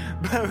anything.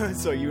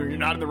 So you're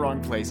not in the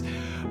wrong place.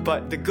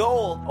 But the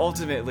goal,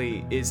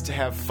 ultimately, is to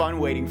have fun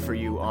waiting for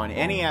you on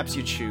any apps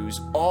you choose,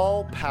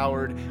 all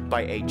powered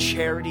by a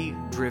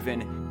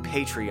charity-driven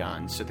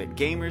Patreon, so that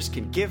gamers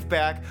can give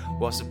back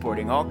while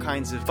supporting all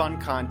kinds of fun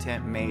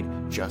content made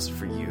just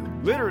for you.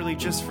 Literally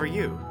just for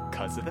you,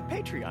 because of the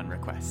Patreon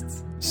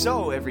requests.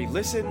 So every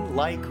listen,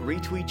 like,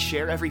 retweet,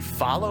 share, every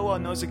follow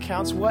on those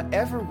accounts,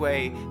 whatever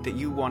way that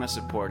you want to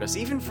support us,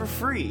 even for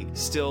free,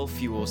 still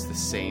fuels the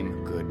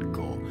same good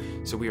goal.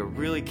 So we are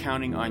really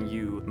counting on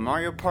you,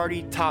 Mario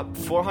Party top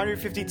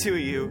 452 of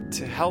you,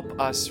 to help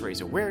us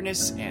raise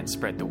awareness and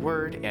spread the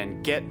word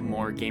and get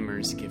more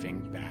gamers giving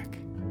back.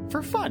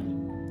 For fun.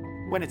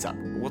 When it's up,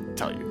 we'll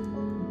tell you.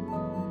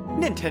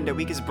 Nintendo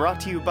Week is brought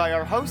to you by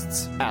our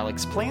hosts,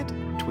 Alex Plant,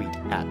 tweet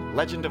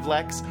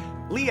 @LegendofLex,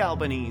 Lee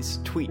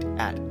Albanese, tweet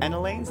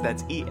 @Enalanes,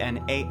 that's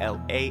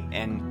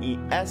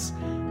ENALANES,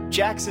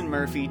 Jackson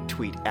Murphy,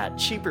 tweet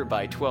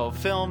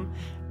 @CheaperBy12Film,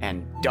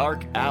 and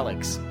Dark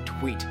Alex,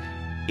 tweet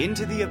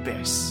Into the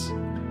Abyss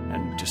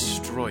and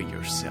destroy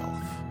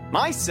yourself.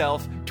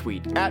 Myself,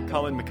 tweet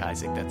 @Colin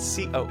McIsaac, that's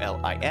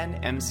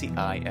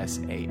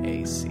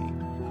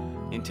COLINMCISAAC.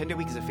 Nintendo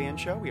Week is a fan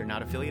show. We are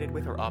not affiliated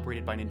with or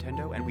operated by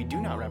Nintendo, and we do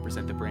not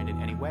represent the brand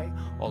in any way.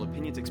 All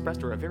opinions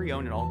expressed are our very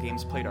own, and all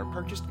games played are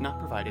purchased, not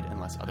provided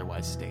unless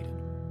otherwise stated.